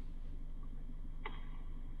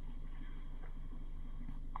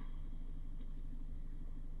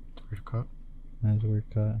 It's weird cut. That's a weird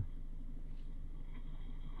cut.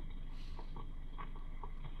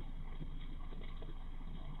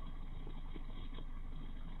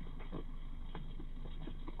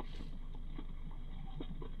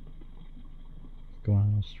 Go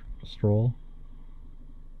on a stroll.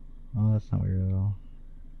 Oh, that's not weird at all.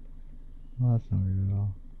 Oh, that's not weird at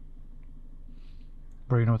all.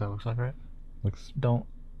 Bro, you know what that looks like, right? Looks... Don't.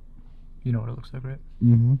 You know what it looks like, right?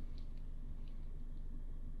 Mm-hmm.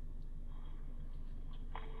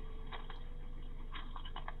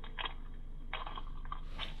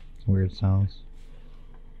 Weird sounds.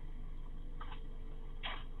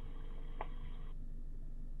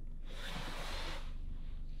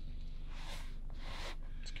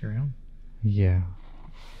 Let's carry on. Yeah.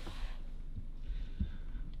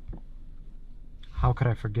 How could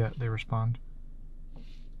I forget? They respond.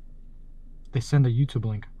 They send a YouTube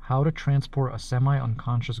link. How to transport a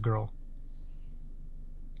semi-unconscious girl.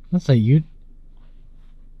 Let's say you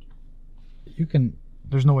can...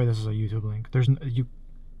 There's no way this is a YouTube link. You...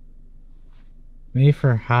 Maybe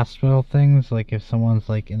for hospital things, like if someone's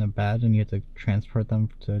like in a bed and you have to transport them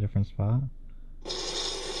to a different spot.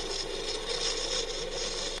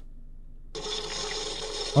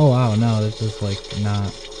 Oh wow, no, this is like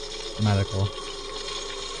not medical.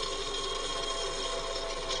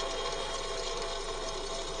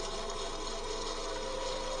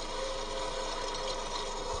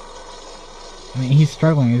 I mean, he's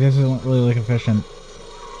struggling. This isn't really like efficient.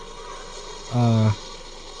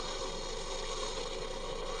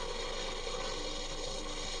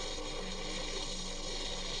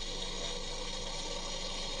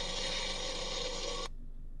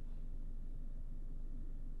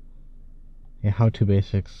 Yeah, How To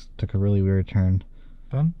Basics took a really weird turn.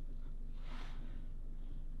 Ben?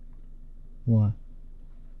 What?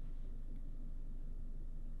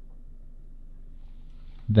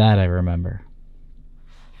 That I remember.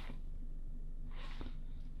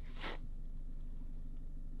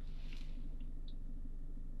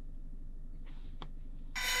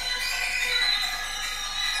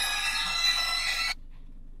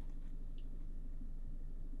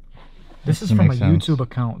 This is from a YouTube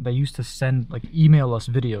account. They used to send, like, email us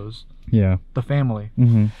videos. Yeah. The family.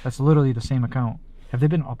 Mm-hmm. That's literally the same account. Have they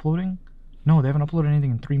been uploading? No, they haven't uploaded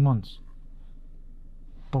anything in 3 months.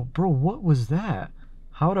 But, bro, what was that?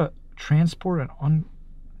 How to transport an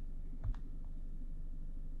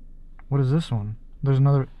What is this one? There's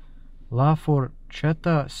another... La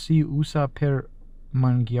forchetta si usa per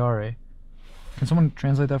mangiare. Can someone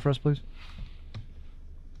translate that for us, please?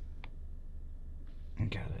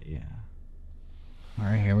 Got it, yeah.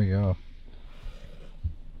 Alright, here we go.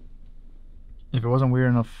 If it wasn't weird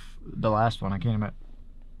enough, the last one, I can't imagine.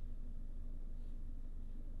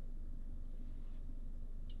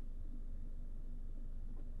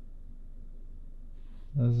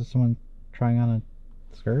 Is this someone trying on a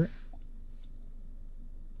skirt?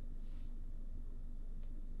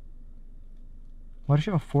 Why does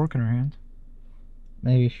she have a fork in her hand?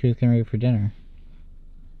 Maybe she was getting ready for dinner.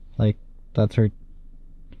 Like, that's her...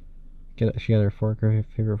 She got her fork, her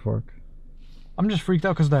favorite fork. I'm just freaked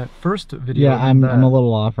out because that first video... Yeah, I'm a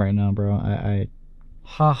little off right now, bro.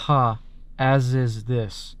 Ha ha, as is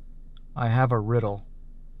this. I have a riddle.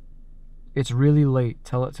 It's really late.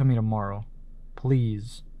 Tell it to me tomorrow.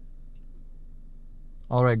 Please.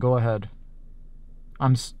 Alright, go ahead.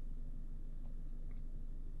 I'm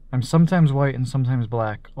sometimes white and sometimes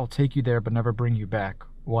black. I'll take you there but never bring you back.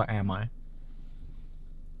 What am I?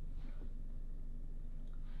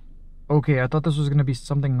 Okay, I thought this was going to be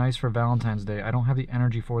something nice for Valentine's Day. I don't have the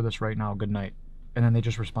energy for this right now. Good night. And then they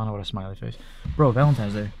just responded with a smiley face. Bro,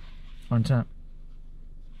 Valentine's Day. On 10.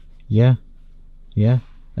 Yeah. Yeah.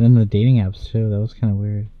 And then the dating apps, too. That was kind of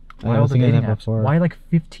weird. Why all the dating apps? Why like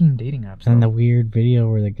 15 dating apps? And the weird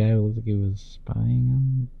video where the guy looked like he was spying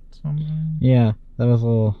on something. Yeah, that was a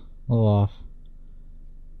little off.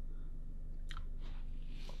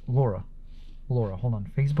 Laura, hold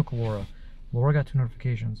on. Facebook Laura. Laura got 2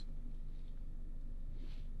 notifications.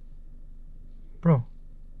 Bro.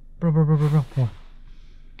 Yeah.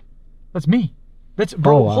 That's me. That's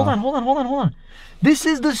bro. Oh, wow. Hold on. This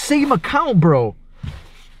is the same account, bro.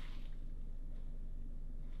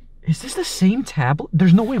 Is this the same tablet?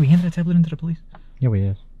 There's no way we handed a tablet into the police. Yeah, we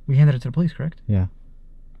did. We handed it to the police, correct? Yeah.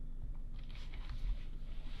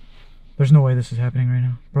 There's no way this is happening right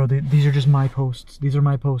now. Bro, these are just my posts. These are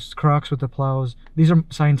my posts. Crocs with the plows. These are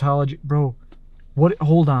Scientology. Bro, what?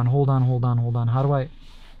 Hold on. How do I...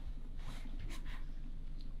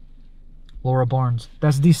 Laura Barnes.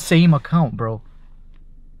 That's the same account, bro.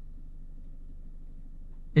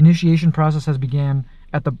 Initiation process has began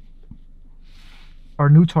at the... Our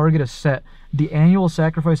new target is set. The annual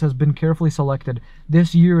sacrifice has been carefully selected.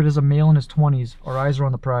 This year it is a male in his 20s. Our eyes are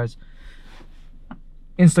on the prize.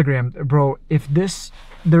 Instagram, bro, if this...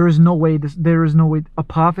 There is no way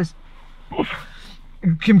Apophis...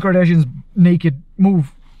 Kim Kardashian's naked.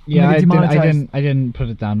 Move. Yeah, I didn't put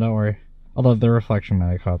it down, don't worry. Although the reflection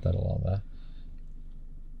might have caught that a little bit.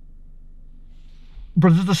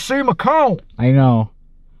 Bro, this is the same account! I know.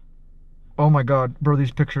 Oh my god, bro, these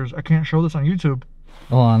pictures. I can't show this on YouTube.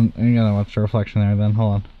 Hold on, you gotta watch the reflection there then,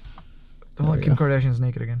 hold on. Kim Kardashian's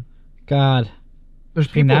naked again. God. There's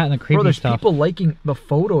people, that and the creepy bro, there's stuff. people liking the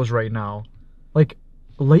photos right now. Like,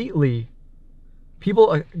 lately. People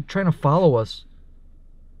are trying to follow us.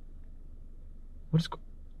 What is...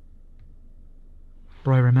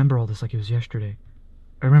 Bro, I remember all this like it was yesterday.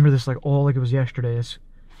 I remember this like all like it was yesterday. It's...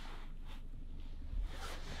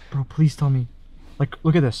 Bro, please tell me. Like,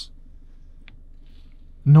 look at this.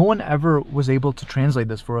 No one ever was able to translate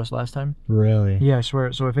this for us last time. Really? Yeah, I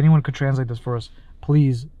swear. So if anyone could translate this for us,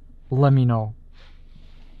 please let me know.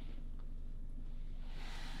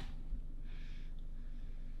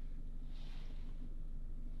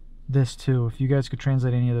 This too, if you guys could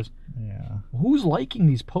translate any of this. Yeah. Who's liking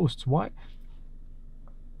these posts? Why?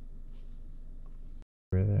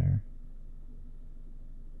 Over there.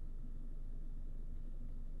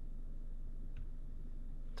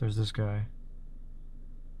 There's this guy.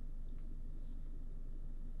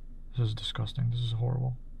 This is disgusting. This is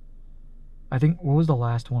horrible. I think, what was the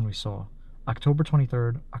last one we saw? October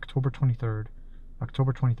 23rd, October 23rd,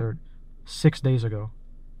 October 23rd. 6 days ago.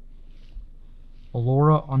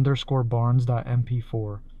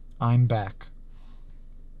 Laura_Barnes.mp4. I'm back.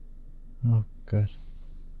 Oh, good.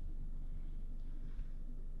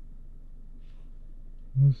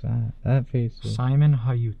 Who's that? That face is... Simon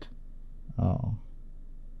Hayut. Oh.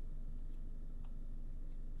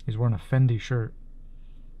 He's wearing a Fendi shirt.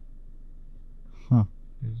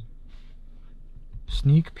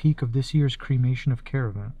 Sneak peek of this year's cremation of care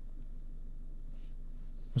event.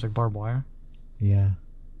 There's like barbed wire. Yeah.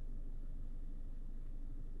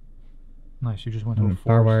 Nice, you just went to a forest.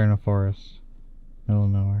 Barbed wire in a forest. Middle of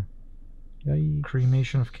nowhere. Yikes.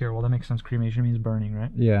 Cremation of care. Well, that makes sense. Cremation means burning, right?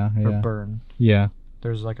 Yeah, Or yeah. burn. Yeah.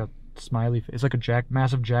 There's like a smiley face. It's like a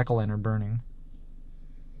massive jack-o'-lantern burning.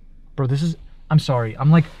 Bro, this is... I'm sorry.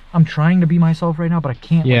 I'm trying to be myself right now, but I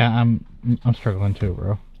can't. Yeah, I'm struggling too,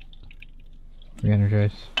 bro.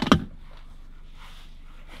 Re-energize.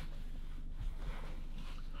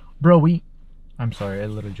 Bro, I'm sorry. I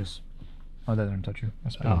literally just... Oh, that didn't touch you.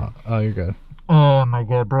 That's better. Oh, you're good. Oh my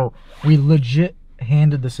god, bro. We legit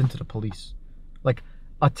handed this into the police. Like,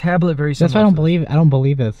 a tablet very similar. That's why I don't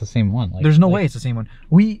believe that it's the same one. Like, there's no way it's the same one.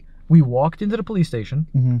 We walked into the police station.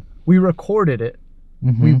 Mm-hmm. We recorded it.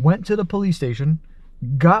 Mm-hmm. We went to the police station,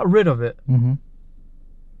 got rid of it. Mm-hmm.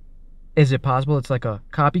 Is it possible it's like a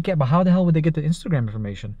copycat? But how the hell would they get the Instagram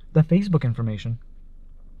information? The Facebook information?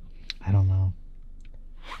 I don't know.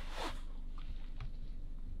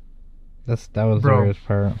 That was Bro. the weirdest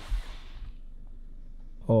part.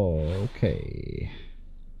 Okay.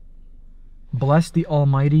 Bless the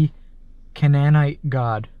almighty Canaanite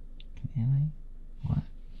God. What?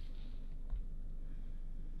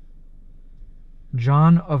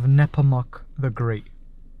 John of Nepomuk the Great.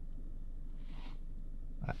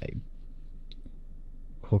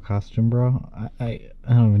 Cool costume, bro. I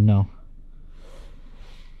don't even know.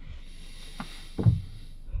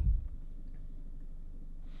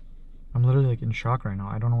 I'm literally like in shock right now.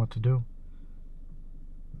 I don't know what to do.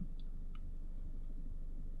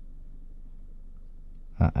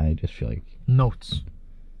 I just feel like Notes.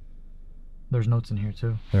 There's notes in here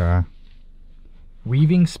too. there are.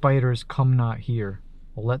 Weaving spiders come not here.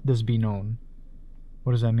 Let this be known.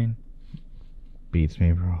 What does that mean? Beats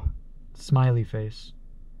me, bro. Smiley face.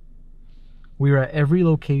 We are at every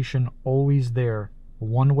location, always there,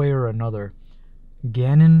 one way or another.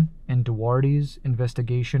 Gannon and Duarte's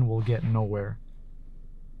investigation will get nowhere.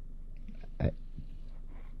 And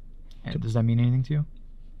does that mean anything to you?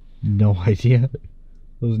 No idea.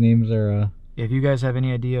 Those names are If you guys have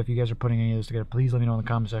any idea, if you guys are putting any of this together, please let me know in the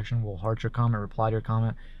comment section. We'll heart your comment, reply to your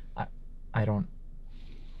comment. I don't...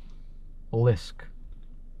 Lisk.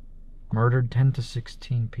 Murdered 10 to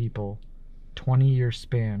 16 people. 20-year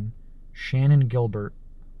span. Shannon Gilbert.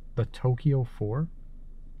 The Tokyo 4?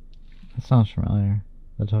 that sounds familiar.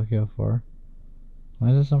 The Tokyo 4. Why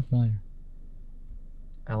does it sound familiar?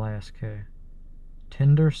 LISK.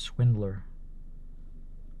 Tinder swindler.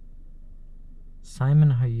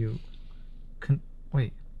 Simon Hayut.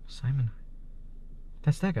 Wait, Simon.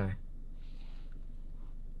 That's that guy.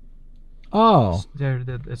 Oh. There,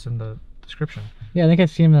 it's in the description. Yeah, I think I've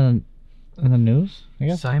seen him in the news, I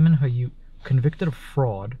guess. Simon Hayut, convicted of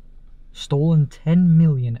fraud, stolen 10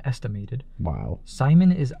 million estimated. Wow.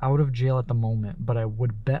 Simon is out of jail at the moment, but I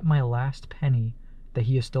would bet my last penny that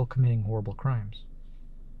he is still committing horrible crimes.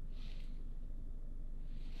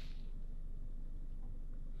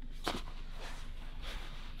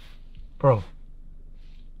 Bro.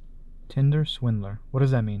 Tinder swindler. What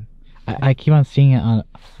does that mean? I keep on seeing it on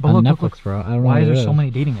But Netflix, look. bro. I don't know Why what is it there so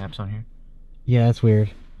many dating apps on here? Yeah, that's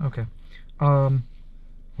weird. Okay.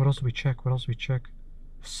 What else do we check?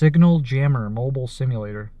 Signal Jammer mobile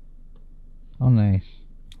simulator. Oh, nice.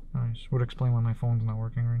 Nice. Would explain why my phone's not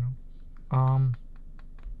working right now.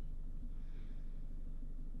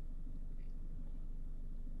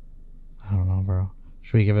 I don't know, bro.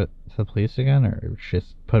 Should we give it to the police again, or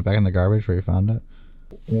just put it back in the garbage where you found it?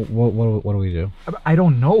 What do we do? I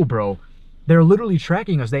don't know, bro. They're literally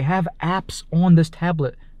tracking us. They have apps on this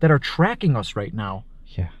tablet that are tracking us right now.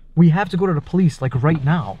 Yeah. We have to go to the police, like, right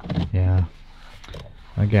now. Yeah.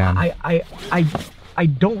 Again. I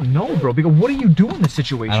don't know, bro, because what do you do in this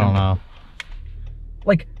situation? I don't know.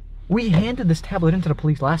 Like, we handed this tablet into the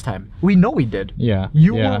police last time. We know we did. Yeah.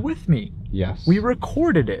 You yeah. were with me. Yes. We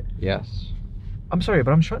recorded it. Yes. I'm sorry,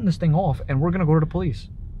 but I'm shutting this thing off, and we're gonna go to the police.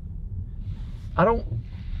 I don't...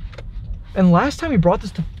 And last time we brought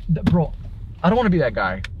this to... Bro, I don't want to be that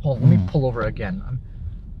guy. Hold on, let me pull over again.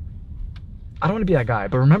 I don't want to be that guy,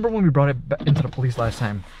 but remember when we brought it into the police last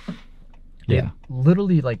time? Yeah.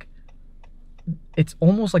 Literally, like... It's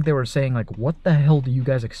almost like they were saying, like, what the hell do you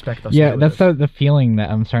guys expect us to do? That's the feeling that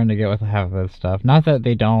I'm starting to get with half of this stuff. Not that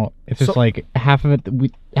they don't. It's just like half of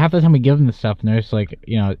the time we give them the stuff, and they're just like,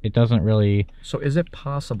 it doesn't really. So is it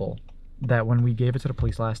possible that when we gave it to the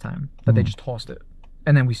police last time, that they just tossed it,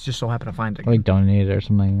 and then we just so happen to find it? Like donated or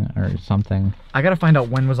something. I gotta find out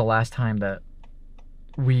when was the last time that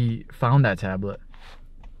we found that tablet.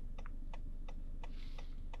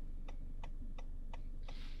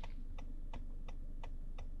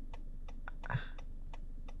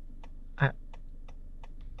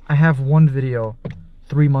 have one video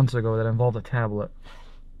 3 months ago that involved a tablet.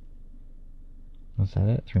 Was that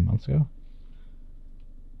it? 3 months ago?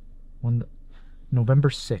 November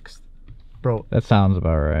 6th. Bro. That sounds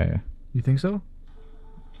about right. You think so?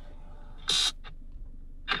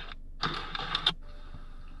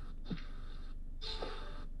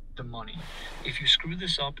 The money. If you screw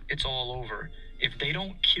this up, it's all over. If they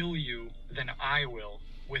don't kill you, then I will,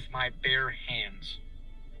 with my bare hands.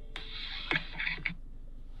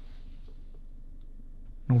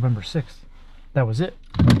 November 6th. That was it.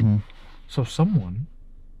 Mm-hmm. So someone...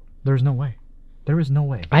 There's no way. There is no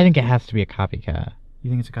way. I think it has to be a copycat. You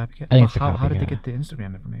think it's a copycat? I think it's a How did they copycat. get the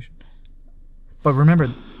Instagram information? But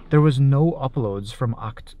remember, there was no uploads from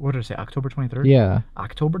what did I say? October 23rd. Yeah.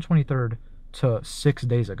 October 23rd to 6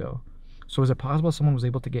 days ago. So is it possible someone was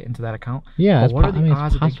able to get into that account? Yeah, But what are the odds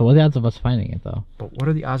it's that they- possible. What are the odds of us finding it, though? But what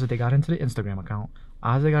are the odds that they got into the Instagram account?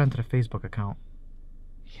 Odds they got into the Facebook account?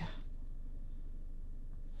 Yeah.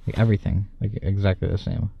 Like everything. Like exactly the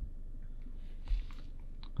same.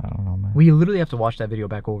 I don't know, man. We literally have to watch that video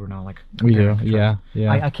back over now. Like We do. compare and contrast.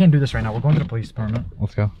 Yeah. I can't do this right now. We're going to the police department.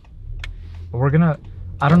 Let's go. But we're gonna...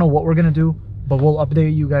 I don't know what we're gonna do, but we'll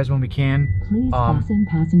update you guys when we can. Please fasten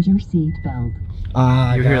passenger seat belt.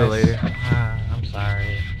 You hear the lady. I'm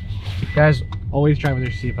sorry. Guys, Always drive with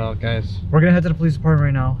your seatbelt, guys. we're gonna head to the police department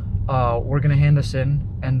right now. We're gonna hand this in,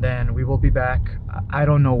 and then we will be back. I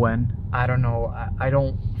don't know when. I don't know. I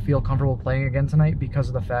don't feel comfortable playing again tonight because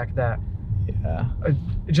of the fact that... Yeah.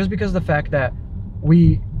 Just because of the fact that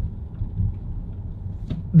we...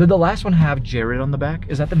 Did the last one have Jared on the back?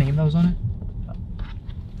 Is that the name that was on it?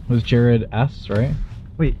 It was Jared S, right?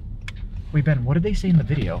 Wait, Ben, what did they say in the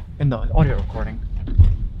video? In the audio recording?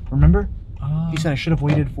 Remember? He said I should have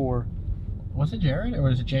waited for... Was it Jared or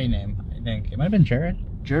was it J name? I think it might have been Jared.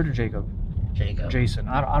 Jared or Jacob? Jacob. Jason.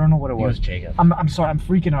 I don't know what it It was. was Jacob. I'm sorry, I'm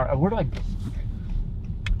freaking out. Where do I...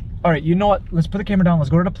 Alright, you know what? Let's put the camera down. Let's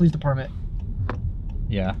go to the police department.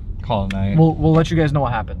 Yeah. Call it night. We'll let you guys know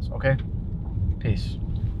what happens, okay? Peace.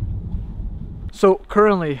 So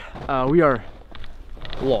currently, we are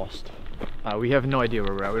lost. We have no idea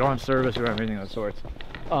where we're at. We don't have service. We don't have anything of the sorts.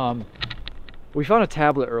 We found a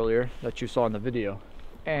tablet earlier that you saw in the video,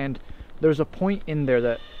 and there's a point in there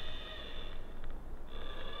that...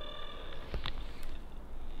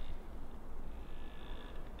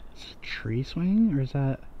 Is it a tree swinging or is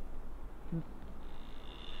that...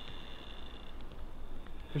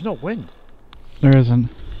 There's no wind. There isn't.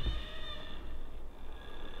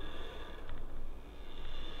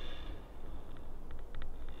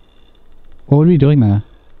 What would we be doing there?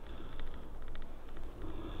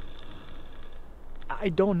 I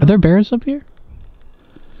don't know. Are there bears up here?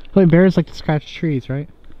 Like bears like to scratch trees, right?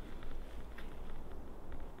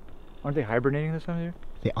 Aren't they hibernating this time of year?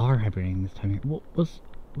 They are hibernating this time of year. What's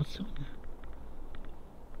doing that?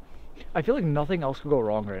 I feel like nothing else could go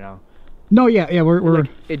wrong right now. No, yeah, we're Like,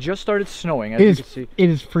 it just started snowing, as it you is can see. it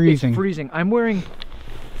is freezing. It's freezing. I'm wearing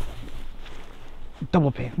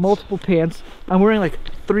Double pants. multiple pants. I'm wearing like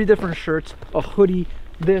 3 different shirts, a hoodie,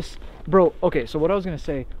 this. Bro, okay, so what I was gonna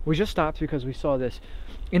say, we just stopped because we saw this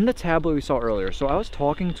in the tablet we saw earlier. So I was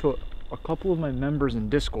talking to a couple of my members in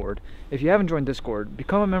Discord. If you haven't joined Discord,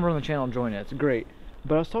 become a member on the channel and join it. It's great.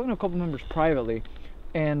 But I was talking to a couple members privately,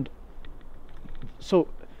 and so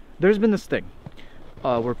there's been this thing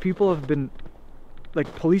where people have been,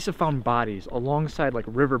 like, police have found bodies alongside like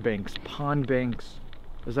riverbanks, pond banks.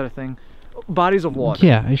 Is that a thing? Bodies of water.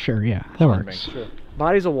 Yeah, sure, yeah. That Pond works. banks, sure.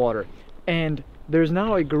 Bodies of water. And there's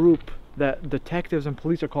now a group that detectives and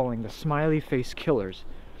police are calling the smiley face killers.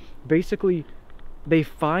 Basically, they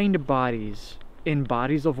find bodies in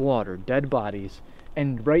bodies of water, dead bodies,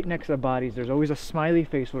 and right next to the bodies there's always a smiley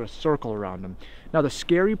face with a circle around them. Now the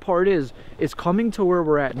scary part is coming to where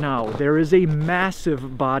we're at now, there is a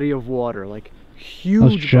massive body of water, like huge. I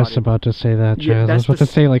was just body. about to say that, Yeah, Chaz. I that's was about the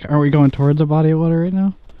to say, like, are we going towards a body of water right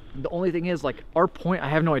now? The only thing is, like, our point, I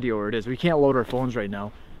have no idea where it is. We can't load our phones right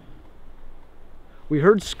now. We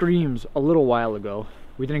heard screams a little while ago.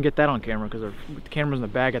 We didn't get that on camera because the camera's in the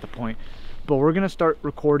bag at the point. But we're gonna start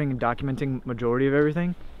recording and documenting majority of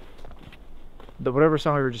everything. Whatever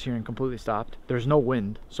sound we were just hearing completely stopped. There's no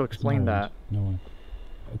wind, so explain that. No one.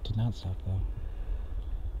 It did not stop though.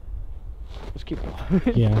 Let's keep going.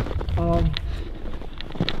 Yeah.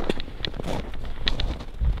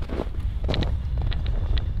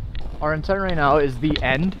 Our intent right now is the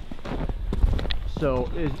end. So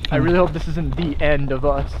I really hope this isn't the end of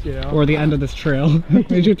us, you know? Or the end of this trail. We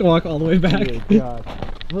have to walk all the way back. Oh God.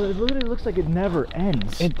 Well, it literally looks like it never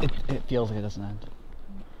ends. It feels like it doesn't end.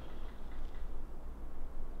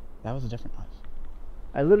 That was a different noise.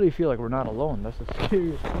 I literally feel like we're not alone. That's a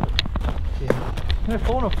serious part. Yeah. Can I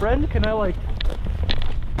phone a friend? Can I like...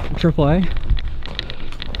 AAA?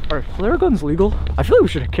 Are flare guns legal? I feel like we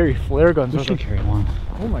should carry flare guns. We should carry one.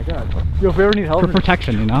 Oh my god. Yo, if we ever need help... For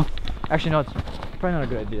protection, you know? Actually, no, it's probably not a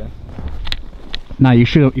good idea. Nah, you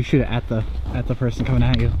shoot it at the person coming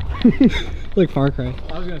at you. Like Far Cry.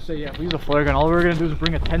 I was gonna say, yeah, if we use a flare gun, all we're gonna do is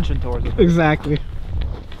bring attention towards it. Exactly.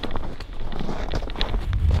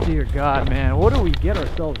 Dear God, man, what do we get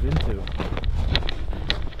ourselves into?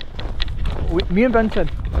 Me and Ben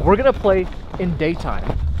said, we're gonna play in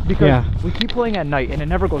daytime. Because we keep playing at night and it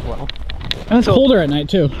never goes well. And it's colder at night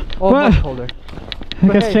too. Oh, much colder. I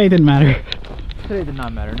guess today didn't matter. Today did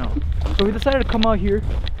not matter, no. So we decided to come out here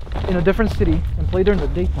in a different city and play during the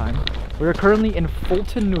daytime. We are currently in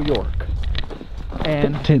Fulton, New York.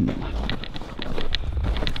 And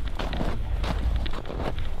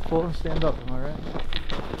Fulton, stand up, am I right?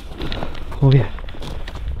 Oh yeah.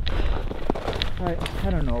 I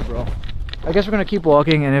don't know, bro. I guess we're gonna keep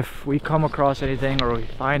walking, and if we come across anything, or we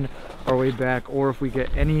find our way back, or if we get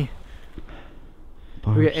any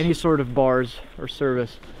sort of bars or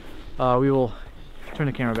service, we will turn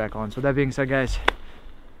the camera back on. So that being said, guys,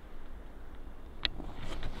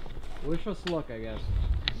 wish us luck, I guess.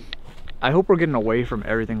 I hope we're getting away from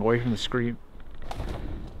everything, away from the screen.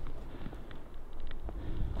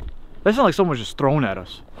 That sounds like someone was just thrown at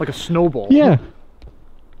us, like a snowball. Yeah.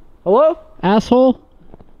 Hello? Asshole.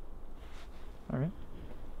 Alright.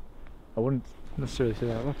 I wouldn't necessarily say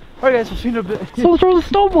that. Alright guys, we'll see you in a bit. Someone throw the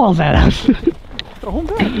snowballs at us. Throw them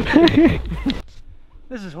back.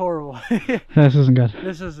 This is horrible. This isn't good.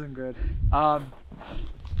 This isn't good.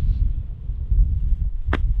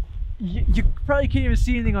 You probably can't even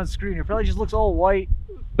see anything on screen. It probably just looks all white.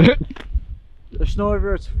 There's snow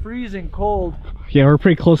everywhere. It's freezing cold. Yeah, we're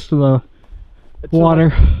pretty close to the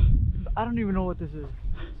water. I don't even know what this is.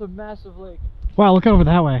 It's a massive lake. Wow, look over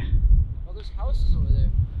that way. Oh, there's houses over there.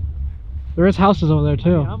 There is houses over there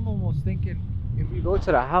too. I mean, I'm almost thinking if we go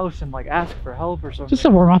to the house and like ask for help or something. Just to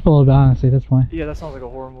warm up a little bit, honestly, that's why. Yeah, that sounds like a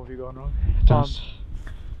horror movie going on. It does.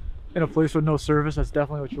 In a place with no service, that's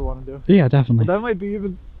definitely what you want to do. Yeah, definitely. But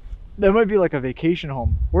that might be like a vacation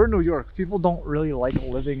home. We're in New York. People don't really like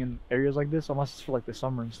living in areas like this unless it's for like the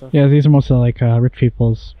summer and stuff. Yeah, these are mostly like rich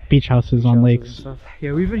people's beach houses on lakes.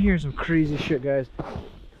 Yeah, we've been hearing some crazy shit, guys.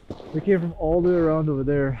 We came from all the way around over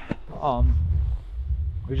there.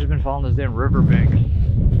 We've just been following this damn riverbank.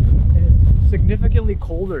 And it's significantly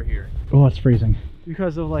colder here. Oh, it's freezing.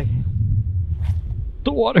 Because of like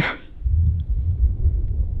the water.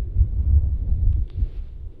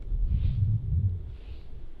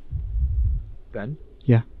 Ben?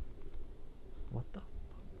 Yeah. What the?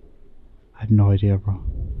 I have no idea, bro.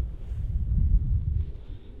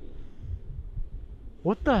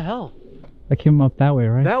 What the hell? I came up that way,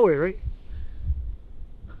 right? That way, right?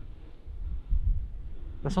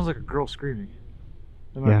 That sounds like a girl screaming.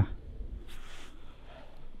 Yeah.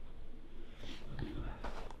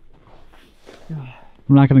 I'm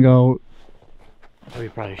not gonna go. Oh, you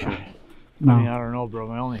probably should. No. I mean, I don't know, bro.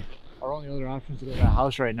 Our only other option is to go to that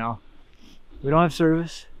house right now. We don't have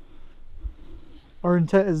service. Our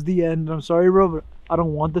intent is the end. I'm sorry, bro, but I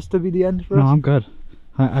don't want this to be the end for us. No, I'm good.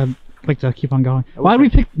 I'd like to keep on going. Why did we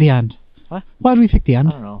pick the end? What? Why did we pick the end?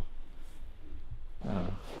 I don't know.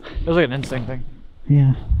 It was like an instinct thing.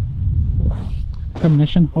 Yeah.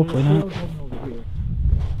 Premonition? Hopefully not.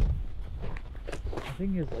 The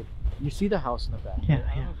thing is, like, you see the house in the back. Yeah, right?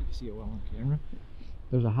 I don't know if you can see it well on camera.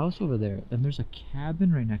 There's a house over there, and there's a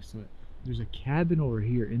cabin right next to it. There's a cabin over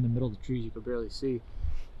here in the middle of the trees you could barely see.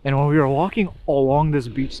 And when we were walking along this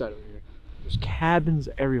beach side over here, there's cabins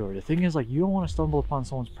everywhere. The thing is, like, you don't want to stumble upon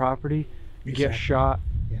someone's property, get shot,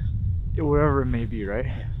 whatever it may be, right?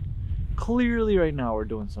 Yeah. Clearly, right now, we're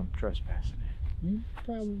doing some trespassing. You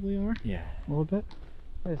probably are. Yeah. A little bit.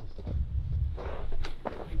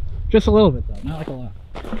 Just a little bit, though. Not like a lot.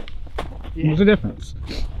 Yeah. There's a difference.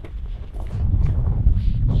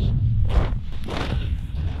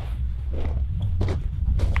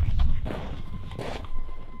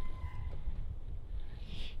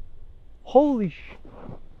 Holy sh!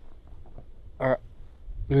 Alright.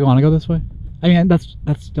 Do we want to go this way? I mean, that's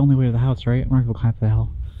the only way to the house, right? We're gonna go climb up the hill.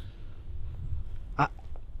 I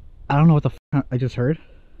don't know what the f I just heard,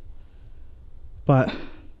 but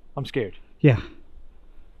I'm scared. Yeah.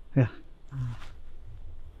 Yeah.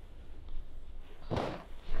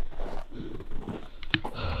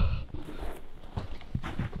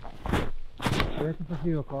 We have to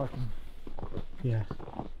proceed with caution. Yeah.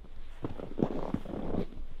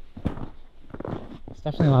 There's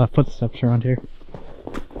definitely a lot of footsteps around here.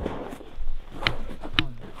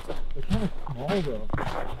 It's kind of small though.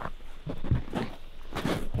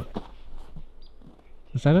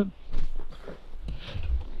 Is that it?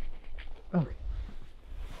 Okay.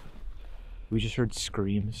 We just heard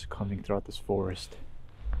screams coming throughout this forest.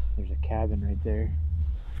 There's a cabin right there.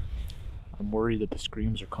 I'm worried that the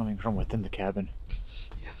screams are coming from within the cabin.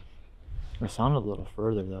 Yeah. It sounded a little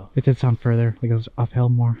further though. It did sound further, like it was uphill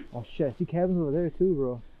more. Oh shit, I see cabins over there too,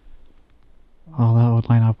 bro. Oh, that would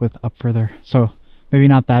line up with up further. So maybe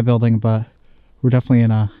not that building, but we're definitely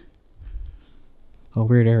in a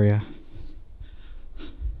weird area.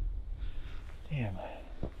 Damn.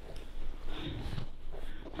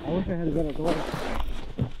 I wish I had a better door.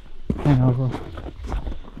 I know, bro.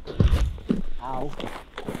 Ow.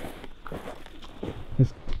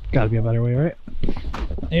 There's gotta be a better way, right?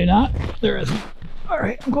 Maybe not. There isn't.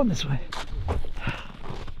 Alright, I'm going this way.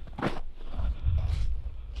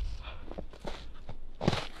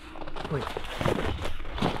 Wait.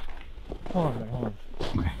 Hold on, man, hold on.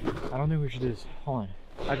 Okay. I don't think we should do this. Hold on.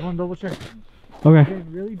 I just want to double check. Okay. I'm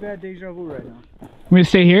getting really bad deja vu right now. I'm gonna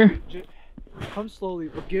stay here. Come slowly,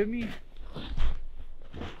 but give me.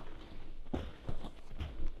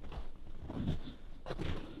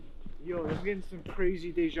 Yo, I'm getting some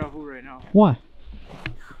crazy deja vu right now. What?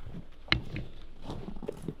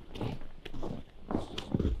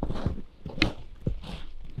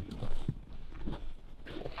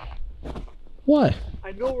 What?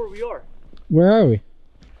 I know where we are. Where are we?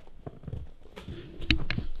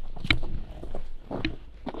 Oh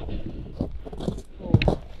my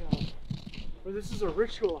god. Bro, this is a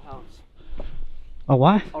ritual house. A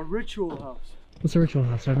what? A ritual house. What's a ritual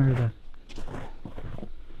house? I've never heard that.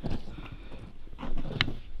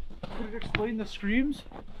 Could it explain the screams?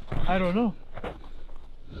 I don't know.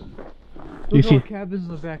 You Look see- at cabins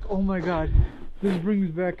in the back. Oh my god. This brings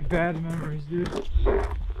back bad memories, dude.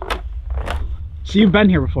 So you've been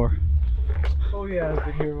here before? Oh yeah, I've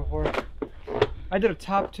been here before. I did a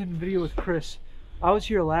top 10 video with Chris. I was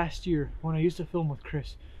here last year when I used to film with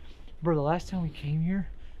Chris. Bro, the last time we came here,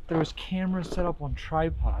 there was cameras set up on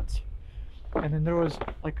tripods. And then there was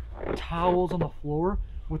like towels on the floor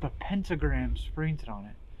with a pentagram painted on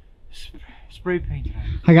it. Spray painted on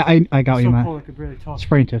it. I got what you So meant. cool I could barely talk. It's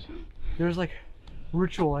painted. There's like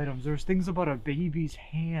ritual items. There's things about a baby's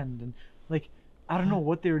hand and like I don't know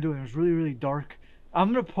what they were doing. It was really, really dark. I'm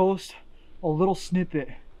gonna post a little snippet.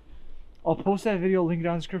 I'll post that video, link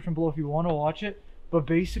down in the description below if you want to watch it. But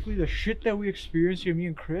basically the shit that we experienced here, me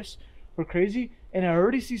and Chris, were crazy. And I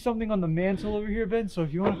already see something on the mantle over here, Ben, so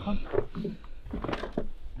if you want to come.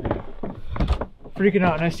 Freaking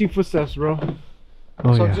out and I see footsteps, bro.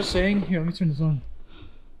 Oh So yeah. I'm just saying, here, let me turn this on.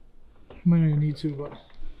 Might not even need to, but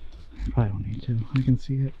Probably don't need to. I can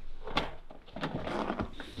see it.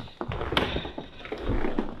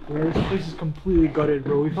 bro, this place is completely gutted,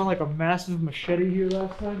 bro. We found like a massive machete here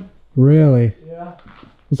last time. Really? Yeah,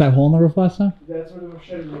 Was that hole in the roof last time? that's where the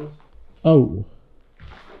machete was. Oh.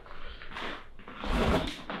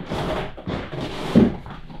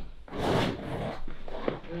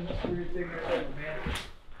 There's this weird thing right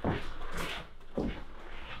there, man.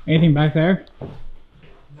 Anything back there?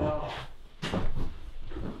 No.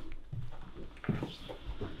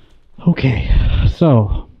 Okay.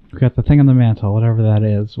 So we got the thing on the mantle, whatever that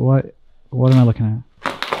is. What am I looking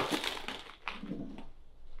at?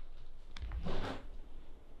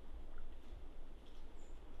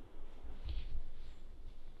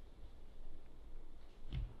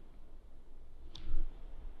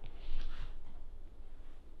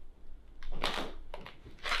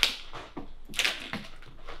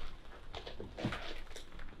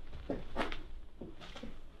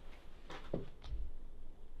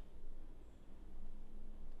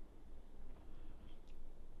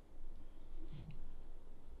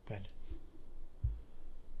 Ben.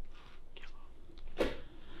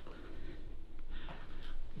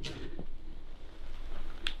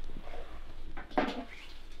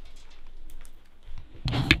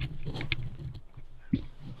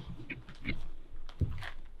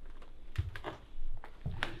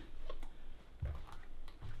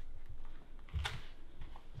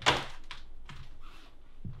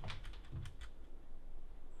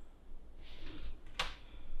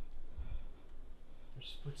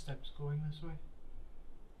 There's footsteps going this way.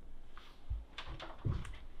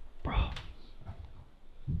 Bro.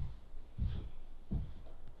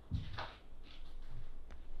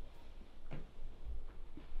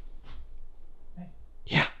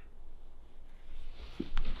 Yeah.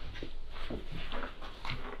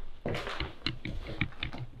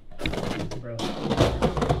 Bro.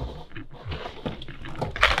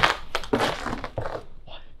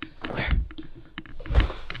 Where?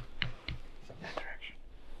 That direction.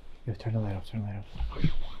 Yo, turn the light off, turn the light off.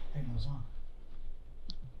 Turn those on.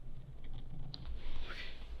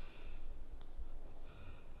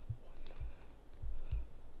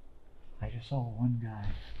 I just saw one guy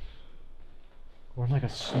wearing like a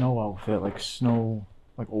snow outfit, like snow,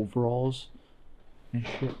 like overalls and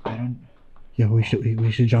shit. I don't. Yo, we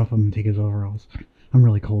should jump him and take his overalls. I'm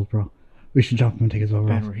really cold, bro. We should jump him and take his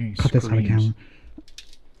overalls. Ben, we're hearing Cut this out of screams. camera.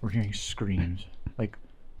 We're hearing screams, like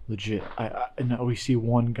legit. And we see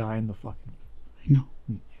one guy in the fucking. I know.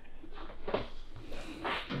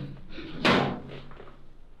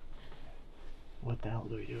 What the hell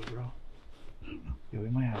do we do, bro? Yeah, we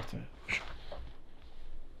might have to.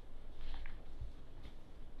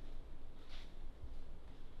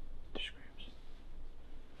 Screams.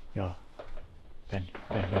 Yo, Ben.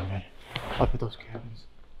 Up at those cabins.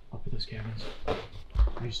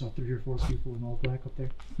 I saw 3 or 4 people in all black up there.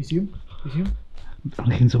 You see him?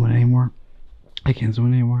 I can't zoom in anymore. I can't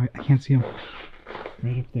see him.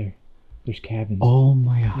 Right up there. There's cabins. Oh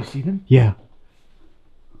my You god. see them? Yeah.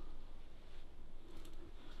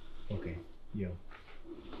 Okay, yo.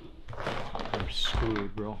 We're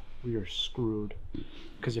screwed, bro. We are screwed.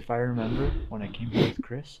 Because if I remember, when I came here with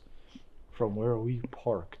Chris, from where we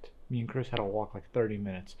parked, me and Chris had to walk like 30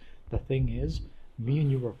 minutes. The thing is, me and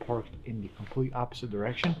you were parked in the complete opposite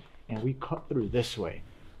direction, and we cut through this way.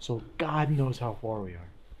 So God knows how far we are.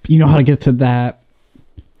 You know how to get to that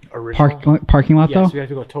parking lot though? Yes, we have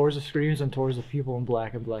to go towards the screens and towards the people in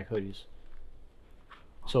black and black hoodies.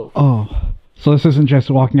 So Oh. So this isn't just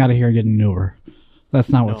walking out of here and getting an Uber. That's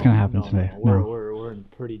not what's gonna happen today. No. We're in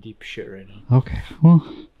pretty deep shit right now. Okay. Well,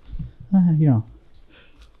 you know,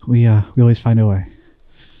 we always find a way.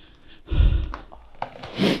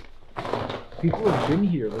 People have been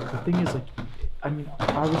here. Like the thing is, like, I mean,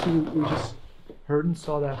 obviously we just heard and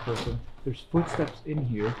saw that person. There's footsteps in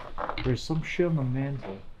here. There's some shit on the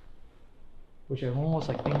mantle, which I'm almost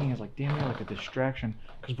like thinking is like damn near like a distraction.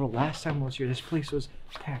 Cause bro, last time I was here, this place was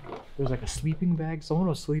packed. There was like a sleeping bag. Someone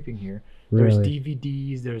was sleeping here. There's Really?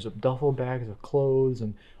 DVDs. There's a duffel bags of clothes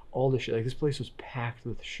and all this shit. Like this place was packed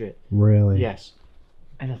with shit. Really? Yes.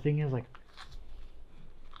 And the thing is, like,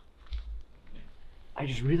 I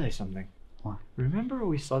just realized something. What? Remember when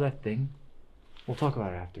we saw that thing? We'll talk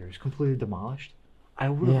about it after. It was completely demolished. I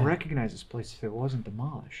would have Yeah. recognized this place if it wasn't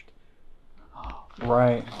demolished.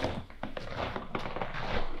 Right.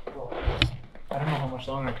 I don't know how much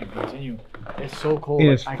longer I can continue. It's so cold. It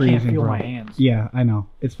like, is I freezing, can't feel bro. my hands. Yeah, I know.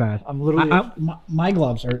 It's bad. I'm literally. My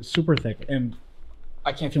gloves are super thick, and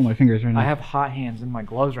I can't feel my fingers right now. I have hot hands in my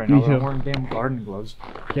gloves right now. Me But I'm too. wearing damn garden gloves.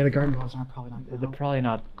 Yeah, the garden gloves aren't probably not. They're probably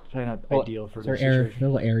not Well, ideal for They're this air. situation. They're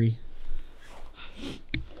a little airy.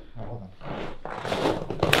 Alright, hold on.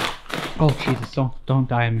 Oh Jesus! Don't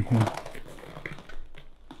die on me.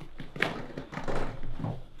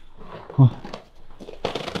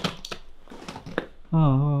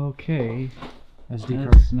 Oh, okay. SD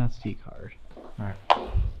card. That's an SD card. Alright.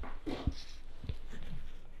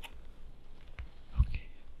 Okay.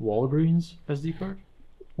 Walgreens SD card?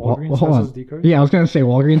 Well, Walgreens hold has on. SD card? Yeah, I was gonna say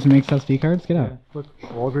Walgreens makes SD cards. Get out. Yeah, look.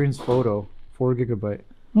 Walgreens photo, 4 GB.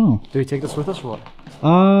 Oh. Do we take this with us or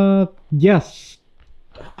what? Yes.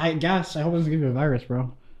 I guess. I hope it doesn't give you a virus,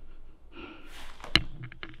 bro.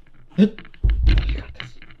 You got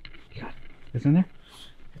this. You got it. It's in there?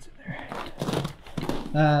 It's in there.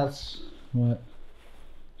 That's what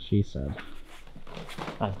she said.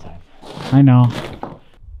 Out of time. I know.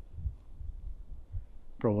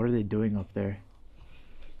 Bro, what are they doing up there?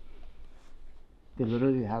 They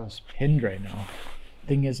literally have us pinned right now.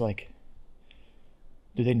 Thing is, like,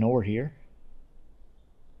 do they know we're here?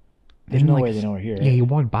 There's no way they know we're here. Yeah, he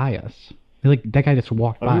walked by us. Like that guy just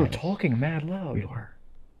walked But by. we were us. talking mad loud. We were.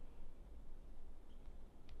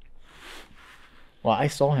 Well, I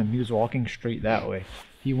saw him. He was walking straight that way.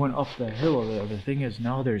 He went up the hill over there. The thing is,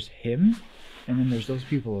 now there's him, and then there's those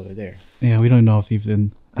people over there. Yeah, we don't know if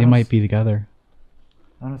even they don't might s- be together.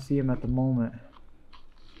 I don't see him at the moment.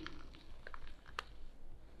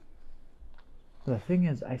 The thing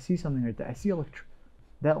is, I see something right there. I see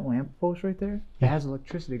that lamp post right there. It Yeah. has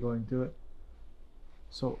electricity going to it.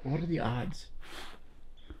 So what are the odds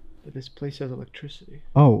that this place has electricity?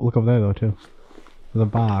 Oh, look over there though too. There's a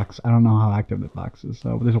box. I don't know how active the box is,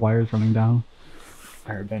 so but there's wires running down.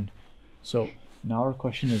 All right, Ben. So now our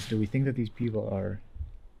question is: do we think that these people are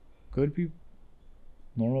good people,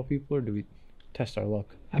 normal people, or do we test our luck?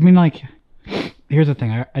 I mean, like, here's the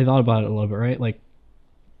thing. I thought about it a little bit, right? Like,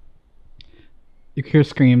 you hear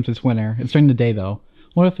screams. It's winter. It's during the day though.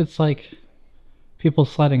 What if it's like people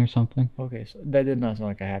sledding or something? Okay, so that did not sound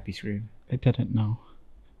like a happy scream. It didn't know.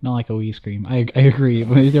 Not like a wee scream. I agree.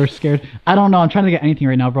 But they were scared. I don't know. I'm trying to get anything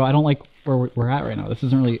right now, bro. I don't like where we're at right now. This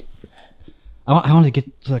isn't really. I want to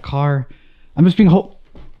get to the car. I'm just being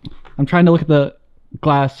I'm trying to look at the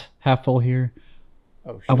glass half full here.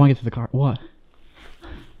 Oh shit. I want to get to the car. What?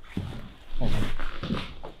 Hold on.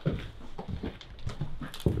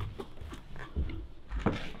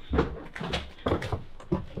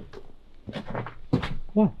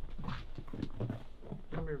 What?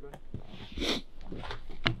 Come here, buddy.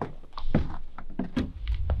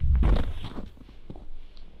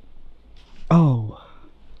 Oh.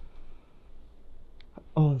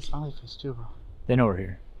 Oh, the smiley face too, bro. They know we're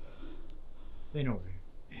here. They know we're here.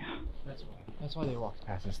 Yeah. That's why they walked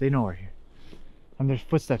past us. They know we're here. And there's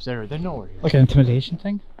footsteps there. They know we're here. Like an intimidation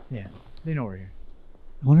thing? Yeah. They know we're here.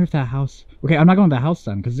 I wonder if that house... Okay, I'm not going to that house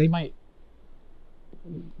then, because they might...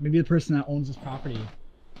 Maybe the person that owns this property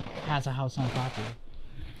has a house on property.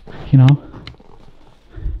 You know?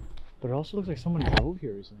 But it also looks like someone drove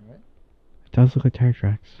here recently, right? It does look like tire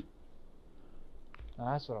tracks. Now,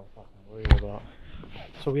 that's what I'm fucking worried about.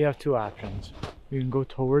 So we have two options. We can go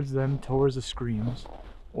towards them, towards the screams,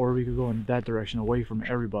 or we could go in that direction away from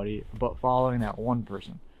everybody, but following that one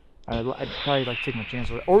person. I'd probably like take my chance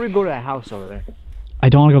with it. Or we go to that house over there. I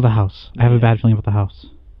don't want to go to the house. I have a bad feeling about the house.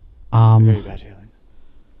 Very bad feeling.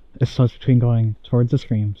 So it's between going towards the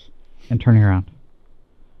screams and turning around.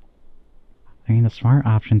 I mean, the smart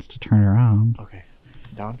option is to turn around. Okay.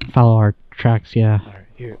 Down? Follow our tracks, yeah. Alright,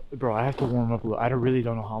 here. Bro, I have to warm up a little. I really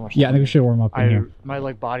don't know how much. Yeah, I think we should warm up in here. My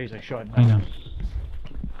like body's like shutting I know.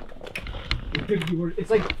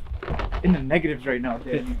 It's like in the negatives right now,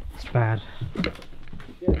 dude. It's bad. There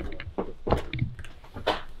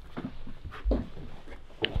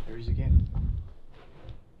he is again.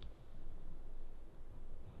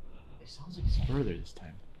 It sounds like it's further this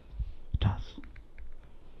time. It does.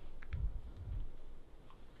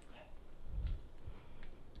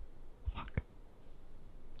 Fuck.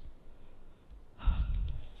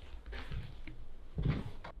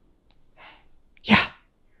 Yeah.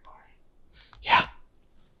 Yeah.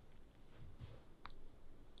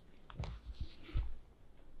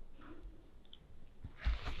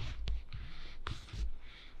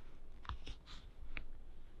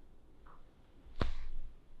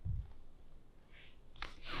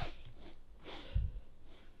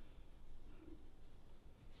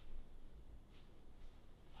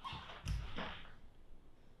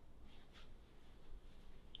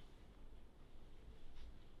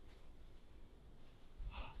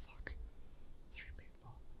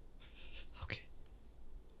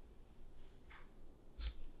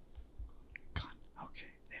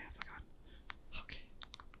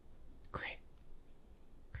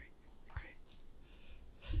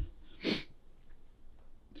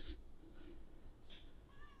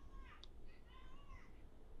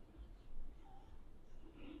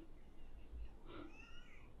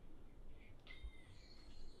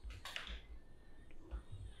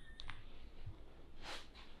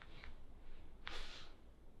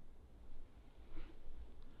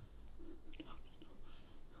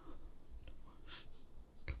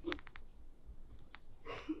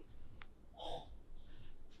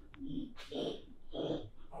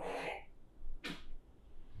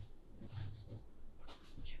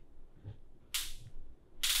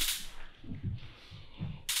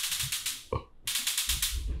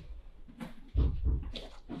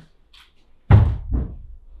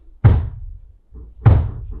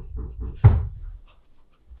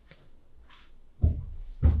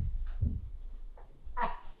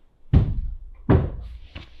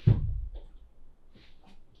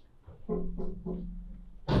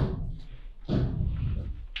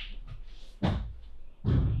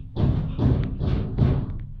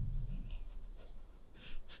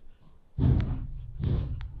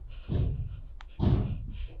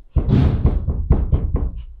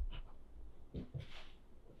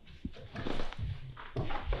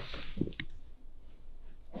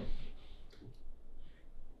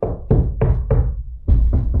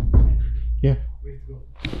 Yeah.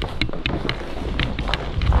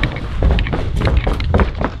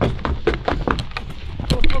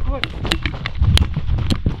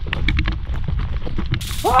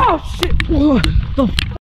 Oh shit! What the f?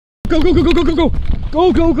 Go, go, go, go, go, go, go!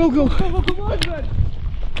 Go, go, go, go! Come on, man!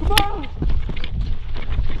 Come on!